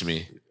brought to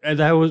me? And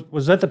that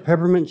was that the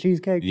peppermint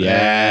cheesecake?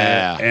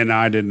 Yeah. And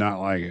I did not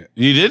like it.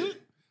 You didn't?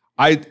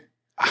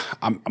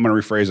 I'm going to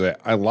rephrase that.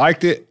 I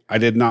liked it. I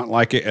did not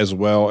like it as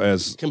well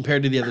as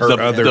Compared to the Her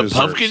other other The desserts.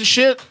 pumpkin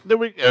shit that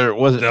we or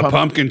was it the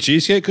pumpkin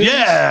cheesecake cookies.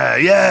 Yeah, Oh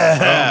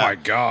yeah. my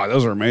God.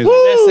 Those are amazing.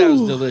 That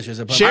sounds delicious.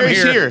 A pumpkin-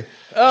 Sherry's I'm here.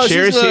 Oh,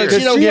 Sherry's she's here. She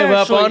don't She give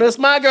up actually- on us,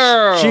 my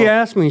girl. She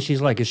asked me,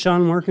 she's like, is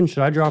Sean working?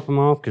 Should I drop him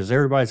off? Because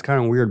everybody's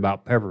kind of weird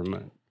about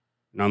peppermint.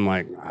 And I'm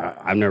like,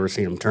 I've never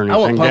seen him turn I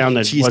want anything down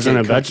pumpkin that wasn't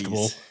a cheesecake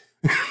vegetable.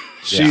 cookies.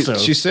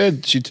 She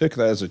said she took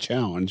that as a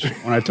challenge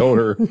when I told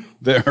her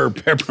that her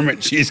peppermint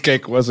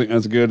cheesecake wasn't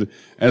as good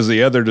as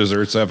the other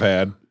desserts I've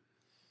had.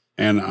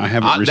 And I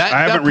haven't That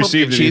I haven't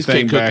received pumpkin cheesecake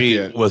anything back cookie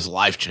yet. was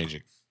life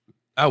changing.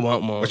 I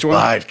want more. Which one?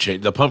 Life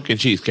changing. The pumpkin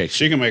cheesecake.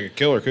 She can make a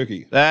killer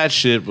cookie. That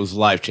shit was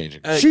life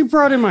changing. She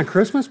brought in my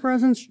Christmas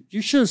presents.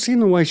 You should have seen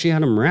the way she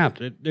had them wrapped.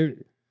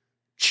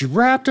 She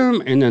wrapped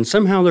them, and then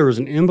somehow there was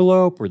an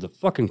envelope where the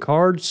fucking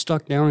card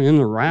stuck down in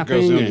the Goes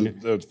wrapping. in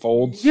And the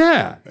folds.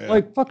 yeah,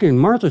 like fucking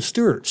Martha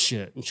Stewart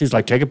shit. And she's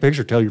like, take a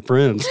picture, tell your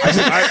friends.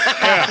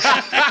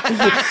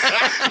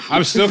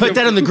 I'm still Put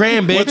that on the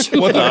gram, bitch.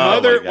 with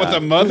a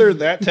mother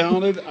that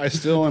talented. I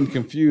still am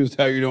confused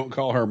how you don't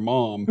call her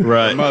mom,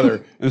 Right. or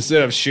mother,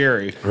 instead of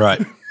Sherry.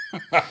 Right.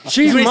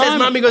 She's When he says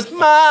mom, he goes,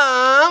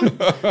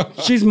 Mom.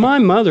 she's my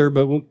mother,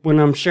 but when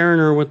I'm sharing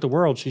her with the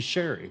world, she's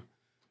Sherry.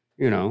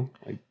 You know,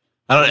 like,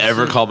 I don't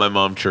ever call my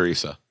mom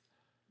Teresa.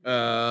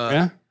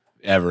 yeah.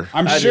 Ever.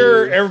 I'm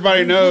sure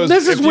everybody knows.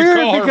 This is if you weird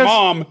call her because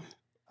mom,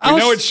 I you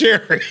was- know it's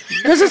Sherry.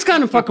 This is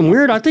kind of fucking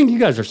weird. I think you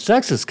guys are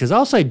sexist because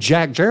I'll say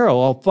Jack Gerald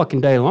all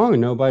fucking day long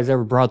and nobody's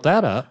ever brought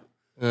that up.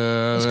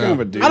 That's kind of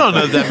a deal. I don't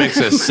know if that makes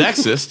us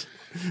sexist.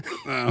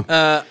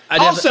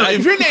 Also,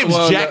 if your name's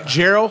Jack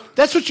Gerald,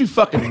 that's what you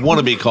fucking want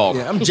to be called.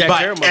 Yeah, I'm Jack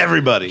by Gerald.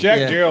 everybody. Jack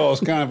Yeah. Gerald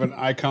is kind of an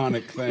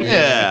iconic thing.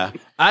 Yeah.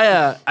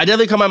 I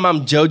definitely call my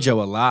mom JoJo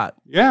a lot.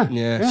 Yeah.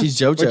 Yeah, she's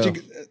JoJo.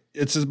 But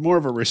it's more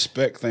of a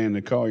respect thing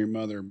to call your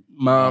mother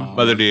Mom.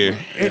 Mother dear.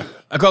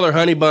 I call her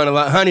Honey Bun a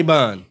lot. Honey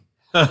Bun.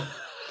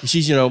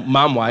 She's,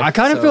 mom wife. I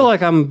kind of so- feel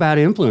like I'm a bad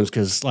influence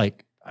because,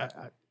 like,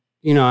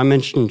 I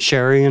mentioned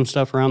Sherry and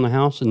stuff around the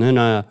house, and then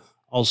all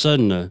of a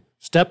sudden the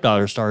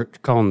stepdaughter starts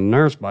calling the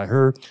nurse by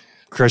her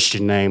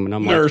Christian name, and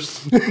I'm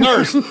nurse.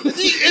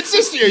 It's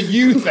just a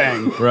you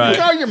thing. Right.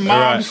 You call your mom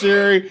Right.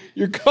 Sherry.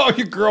 You call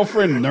your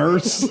girlfriend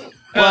nurse.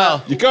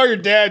 Well, You call your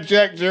dad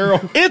Jack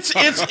Gerald.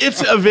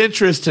 it's of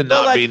interest to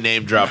not like- be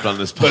name dropped on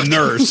this The podcast.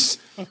 nurse.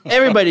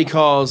 Everybody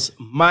calls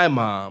my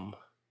mom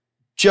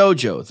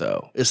JoJo,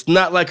 though. It's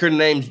not like her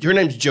name's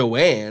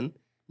Joanne.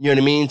 You know what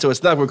I mean? So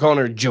it's not we're calling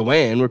her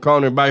Joanne. We're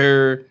calling her by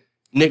her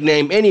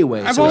nickname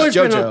anyway. I've so always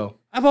it's JoJo.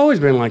 I've always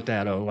been like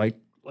that, though. Like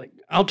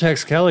I'll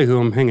text Kelly, who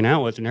I'm hanging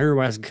out with, and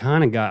everybody's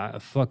kind of got a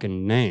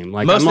fucking name.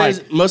 Like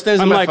most days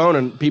on my like, phone,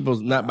 and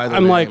people's not by their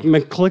I'm name. like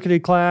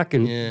McClickety Clack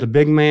and the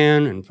big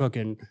man, and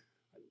fucking.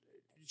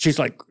 She's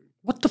like,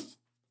 "What the?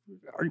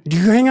 Do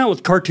you hang out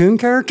with cartoon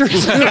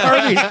characters? Who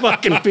are these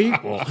fucking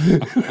people?"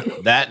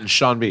 That and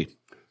Sean B.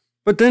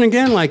 But then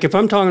again, like if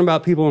I'm talking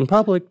about people in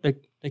public,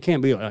 they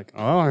can't be like,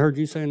 "Oh, I heard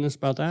you saying this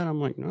about that." I'm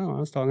like, "No, I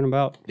was talking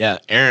about." Yeah,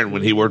 Aaron,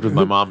 when he worked with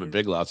my mom at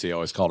Big Lots, he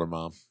always called her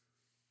mom.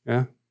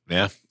 Yeah.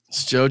 Yeah.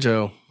 It's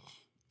JoJo.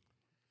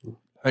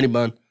 Honey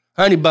bun.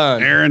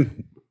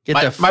 Aaron. Get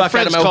the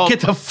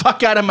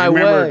fuck out of my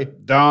Remember way.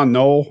 Don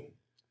Knoll?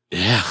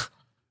 Yeah.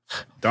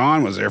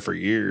 Don was there for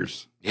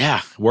years.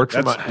 Yeah. Worked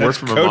for my mom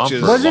for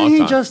coaches. a long Wasn't he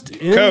time. just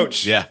in?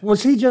 Coach. Yeah.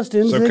 Was he just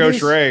in? So Ziggy's?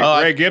 Coach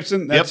Ray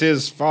Gibson, that's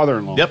his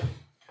father-in-law. Yep.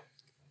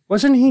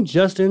 Wasn't he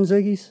just in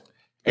Ziggy's?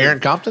 Aaron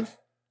Compton?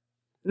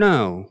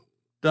 No,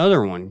 the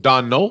other one.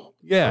 Don Knoll?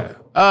 Yeah,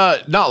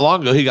 Not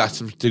long ago, he got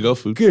some to-go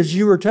food. because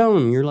you were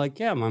telling me, you're like,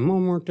 yeah, my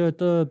mom worked at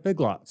the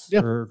Big Lots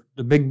or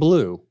the Big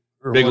Blue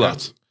or Big whatever.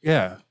 Lots.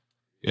 Yeah.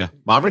 Yeah.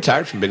 Mom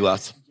retired from Big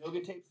Lots.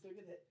 Yoga tape still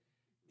get that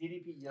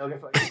DDP yoga.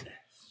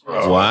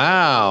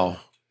 Wow.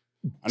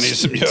 I need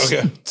some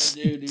yoga.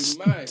 Dude,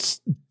 my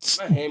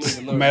hammies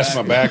and lower Mess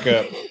my back. back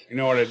up. You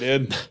know what I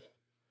did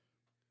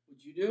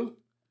What'd you do?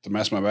 to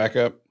mess my back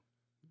up?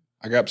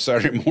 I got up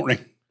Saturday morning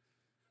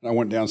and I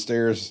went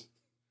downstairs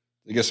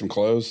to get some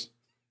clothes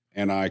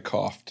and I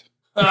coughed.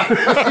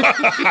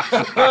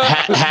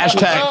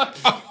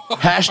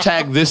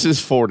 Hashtag this is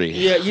 40.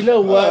 Yeah, you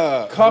know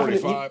what? Coughing,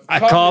 45. I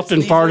coughed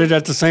and farted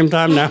at the same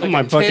time. Now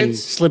my fucking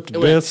tense. slipped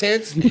And when I'm disc.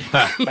 tense,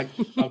 like,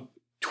 I'll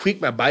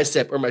tweak my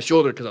bicep or my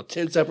shoulder because I'll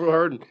tense up real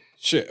hard. And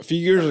Shit, a few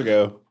years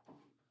ago,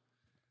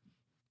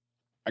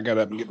 I got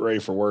up and get ready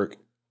for work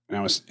and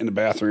I was in the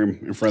bathroom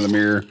in front of the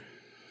mirror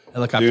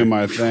helicopter. doing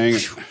my thing.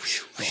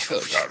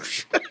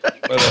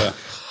 But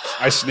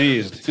I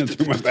sneezed and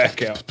threw my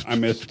back out. I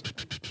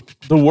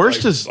missed The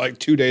worst is like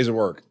 2 days of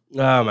work.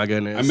 Oh my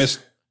goodness! I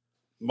missed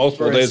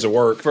multiple days of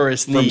work for a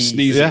from sneeze.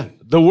 sneezing. yeah.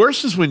 The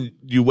worst is when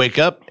you wake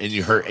up and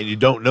you hurt and you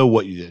don't know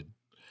what you did.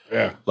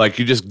 Yeah. Like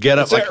you just get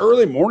It's up. that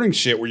early morning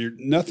shit where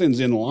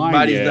nothing's in line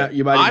Body's yet. not-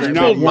 your body's I've You're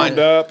not not pulled my- warmed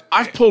up.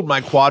 I've pulled my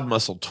quad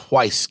muscle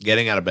twice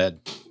getting out of bed.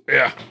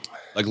 Yeah.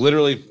 Like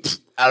literally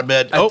out of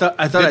bed. I thought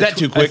did that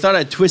too quick. I thought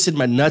I twisted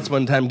my nuts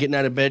one time getting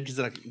out of bed because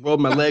I rolled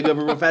my leg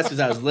over real fast because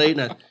I was late,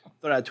 and I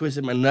thought I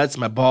twisted my nuts.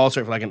 My balls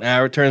hurt for like an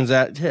hour. Turns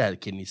out I had a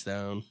kidney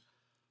stone.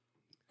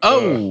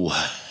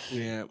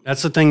 Yeah.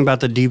 That's the thing about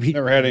the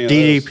Never had any of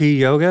DDP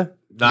yoga.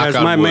 You Knock guys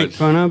on might wood. make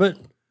fun of it.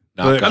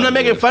 Knock I'm on not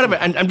making wood. fun of it.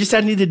 I'm just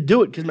I need to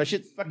do it because my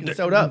shit's fucking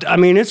sewed up. I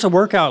mean, it's a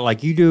workout.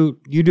 Like you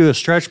do a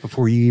stretch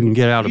before you even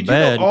get out You of do know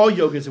bed. all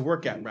yoga is a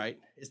workout, right?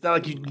 It's not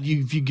like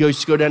if you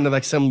just go down to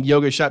like some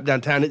yoga shop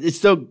downtown. It's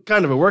still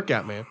kind of a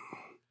workout, man.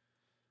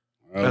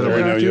 There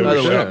ain't no yoga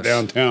Otherwise. shop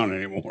downtown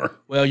anymore.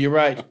 Well, you're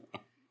right.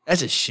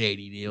 That's a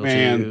shady deal,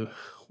 Man. too.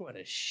 What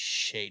a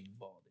shady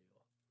ball deal.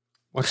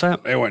 What's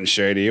that? It wasn't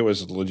shady. It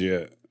was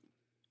legit.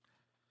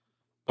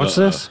 What's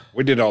this?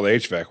 We did all the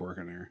HVAC work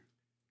in there.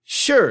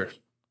 Sure.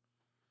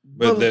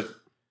 But Well- that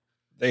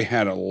they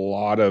had a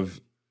lot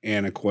of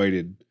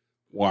antiquated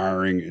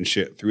wiring and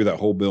shit through that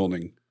whole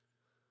building.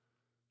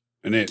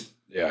 And it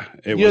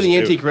You know the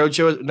Antique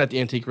Roadshow? Not the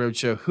Antique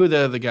Roadshow. Who are the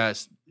other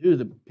guys? Who are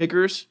the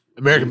pickers?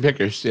 American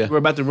Pickers. Yeah. We're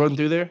about to run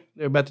through there.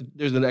 I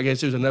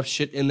guess there's enough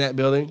shit in that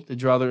building to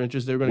draw their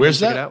interest. They're going to Where's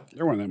check that? it out.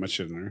 There wasn't that much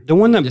shit in there. The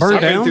one that Just burned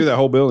I went down? through that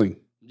whole building.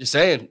 Just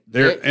saying.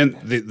 There Yeah. and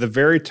the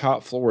very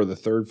top floor, the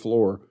third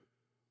floor,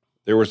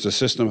 there was the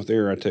system up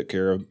there I took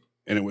care of,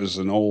 and it was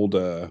an old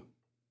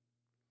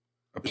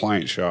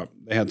appliance shop.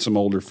 They had some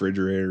old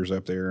refrigerators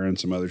up there and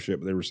some other shit,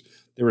 but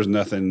there was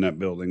nothing in that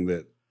building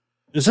that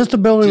Is this the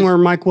building where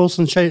Mike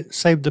Wilson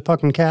saved the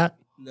fucking cat?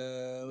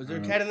 No, was there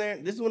a cat in there?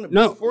 This is one.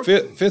 No.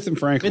 Fifth and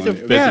Franklin.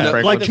 Fifth and Yeah,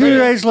 Franklin. like 2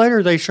 days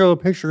later, they show a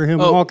picture of him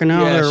walking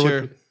out yeah, there.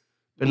 sure. With,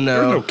 But There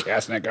was no no,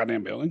 cats in that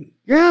goddamn building.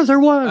 yeah, there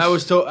was. I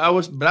was told. I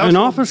was An told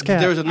office cat.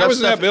 There was I enough was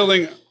in stuff. that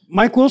building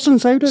Mike Wilson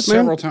saved it,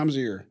 several man. times a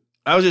year.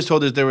 I was just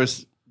told that there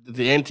was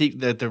the antique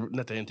not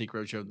the Antique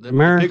Roadshow. The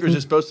American- pickers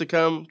are supposed to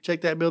come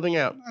check that building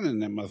out. I didn't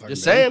that motherfucker.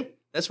 Just saying.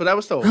 That's what I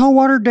was told. How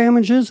water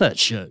damage is that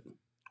shit?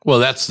 Well,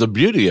 that's the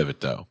beauty of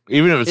it, though.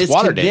 Even if it's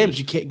water condemned. damage.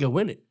 You can't go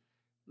in it.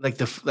 Like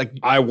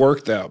I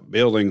worked that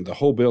building, the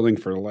whole building,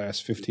 for the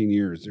last 15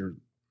 years.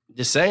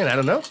 just saying. I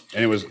don't know.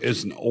 And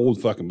it's an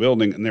old fucking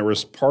building, and there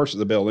was parts of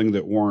the building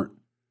that weren't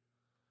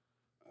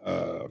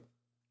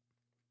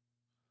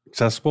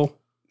Accessible?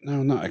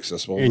 no, not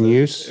accessible. In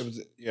use? It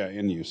was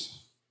in use.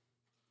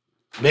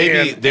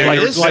 Maybe And there like,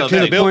 is like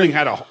something. the building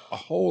had a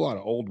whole lot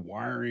of old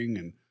wiring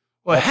and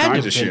Well, it all had to kinds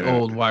have of shit been in it.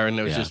 old wiring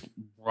that was Yeah. just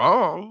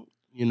wrong,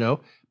 you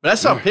know. But I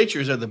saw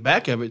pictures of the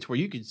back of it to where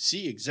you could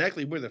see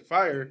exactly where the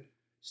fire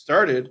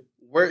started,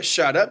 where it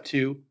shot up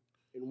to,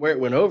 and where it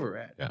went over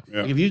at. Yeah.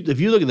 Yeah. Like if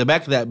you look at the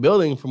back of that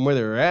building from where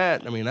they were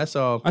at, I mean, I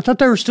saw. I thought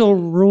they were still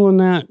ruling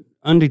that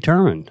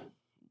undetermined.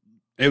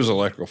 it was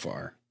electrical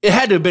fire. It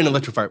had to have been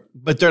electrified,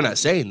 but they're not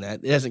saying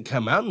that. It hasn't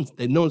come out,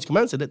 and no one's come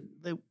out and said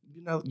that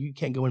you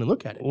can't go in and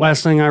look at it.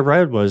 Last thing I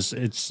read was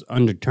it's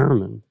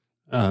undetermined.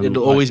 It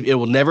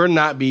will never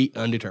not be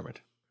undetermined.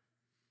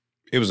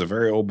 It was a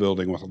very old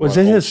building with a Was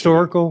lot it of old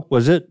historical?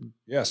 Was it?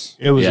 Yes.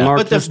 It was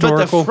marked historical.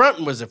 But the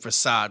front was a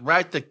facade,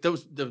 right?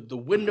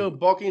 The window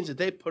balkings that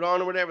they put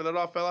on or whatever that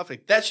all fell off.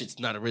 Like that shit's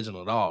not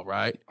original at all,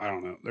 right? I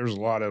don't know. There's a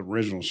lot of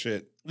original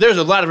shit. There's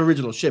a lot of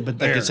original shit, but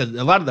like I said,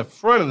 a lot of the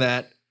front of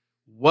that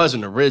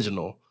wasn't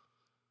original.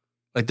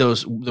 Like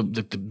those the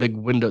big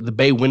window, the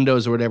bay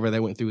windows or whatever they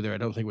went through there, I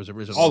don't think was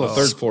original. All the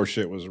third floor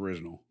shit was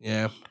original.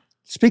 Yeah.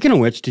 Speaking of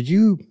which,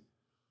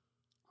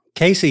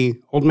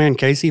 old man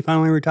Casey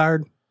finally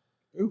retired?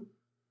 Who?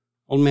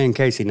 Old man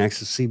Casey next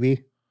to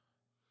CB.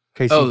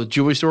 Casey. Oh, the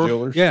jewelry store?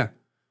 Jewelers? Yeah.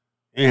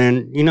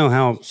 And you know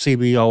how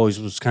CB always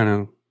was kind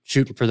of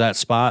shooting for that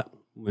spot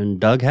when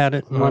Doug had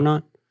it and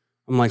whatnot?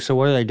 I'm like, so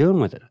what are they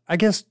doing with it? I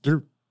guess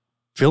they're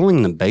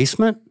filling the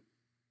basement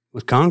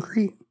with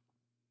concrete.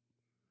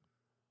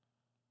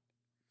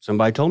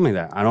 Somebody told me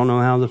that. I don't know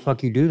how the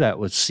fuck you do that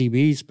with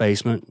CB's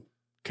basement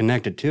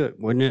connected to it.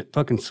 Wouldn't it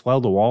fucking swell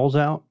the walls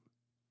out?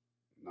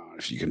 Not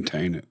if you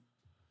contain it.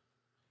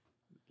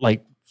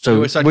 Like,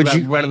 so would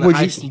you running the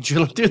ice and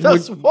drilling through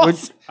those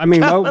walls? I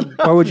mean, what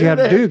would you have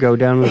to do? Go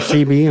down to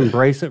CB and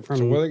brace it from?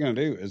 So what are they going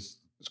to do? Is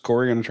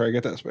Corey going to try to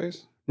get that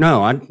space?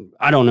 No,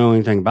 I don't know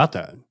anything about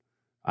that.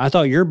 I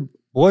thought your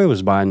boy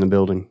was buying the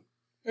building.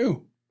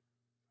 Who?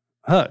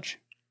 Hutch.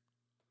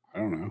 I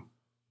don't know.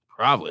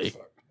 Probably.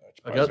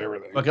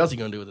 What else he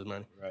gonna do with his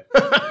money? Right.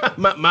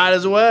 might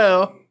as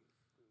well.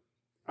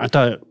 I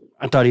thought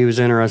he was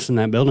interested in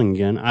that building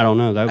again. I don't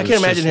know. That I was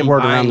can't imagine him word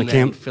buying around the that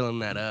camp. and filling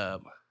that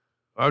up.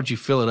 Why would you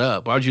fill it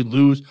up? Why would you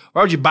lose?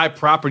 Why would you buy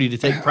property to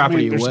take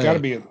property there's away? got to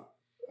be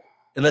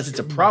unless it's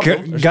a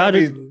problem.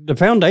 The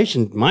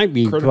foundation might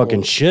be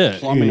fucking shit.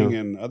 Plumbing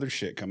and other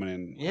shit coming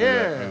in.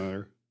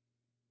 Yeah.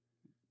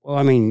 Well,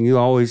 I mean,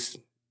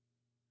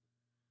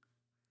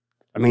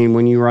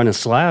 when you run a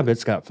slab,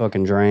 it's got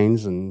fucking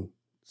drains and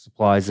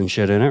supplies and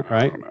shit in it,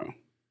 right? I don't know.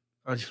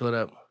 Why'd you fill it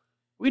up?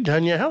 We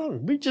done yet? How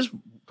long? We just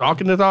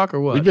talking to talk or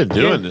what? We've been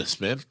doing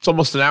this, man. It's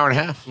almost an hour and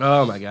a half.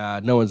 Oh my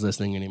God. No one's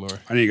listening anymore.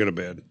 I need to go to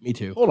bed. Me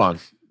too. Hold on.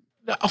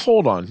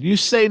 Hold on. You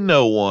say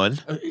no one.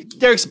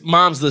 Derek's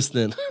mom's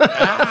listening.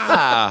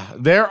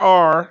 There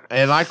are,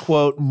 and I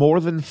quote, more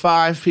than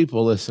 5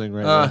 people listening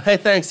right now. Hey,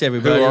 thanks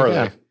everybody. Who are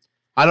they?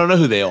 I don't know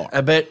who they are.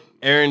 I bet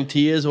Aaron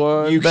T is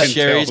one. You can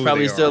Sherry's tell who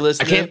probably they still are.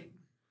 listening.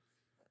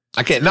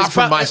 I can't. Not It's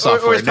from my or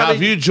software. it's Now,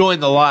 probably- if you join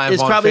the live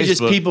It's on probably Facebook,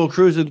 just people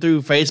cruising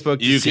through Facebook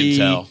to you see,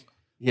 can tell.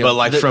 you But,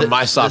 like, from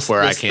my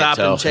software, I can't stop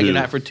tell and check it who.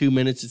 out for 2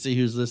 minutes to see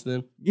who's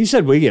listening. You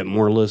said we get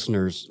more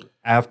listeners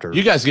after.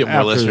 You guys get more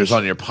after listeners the-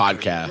 on your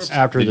podcast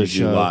after than the you do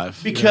show.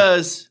 live.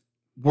 Because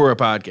we're a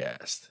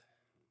podcast.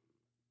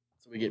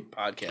 So we get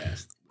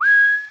podcast.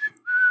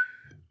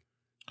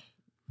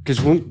 Because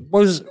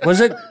was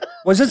it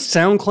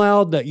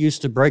SoundCloud that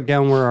used to break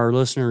down where our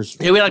listeners?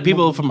 Yeah, we had like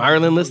people from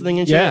Ireland listening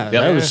and shit. Yeah,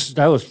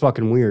 that was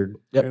fucking weird.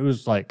 Yep. It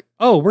was like,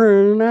 oh,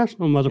 we're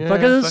international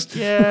motherfuckers. Fuck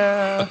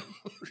yeah.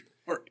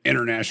 We're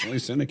internationally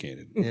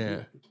syndicated.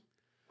 Yeah.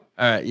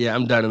 All right. Yeah,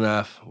 I'm done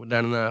enough. We're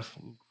done enough.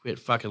 Quit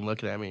fucking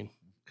looking at me.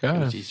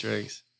 Okay. These drinks.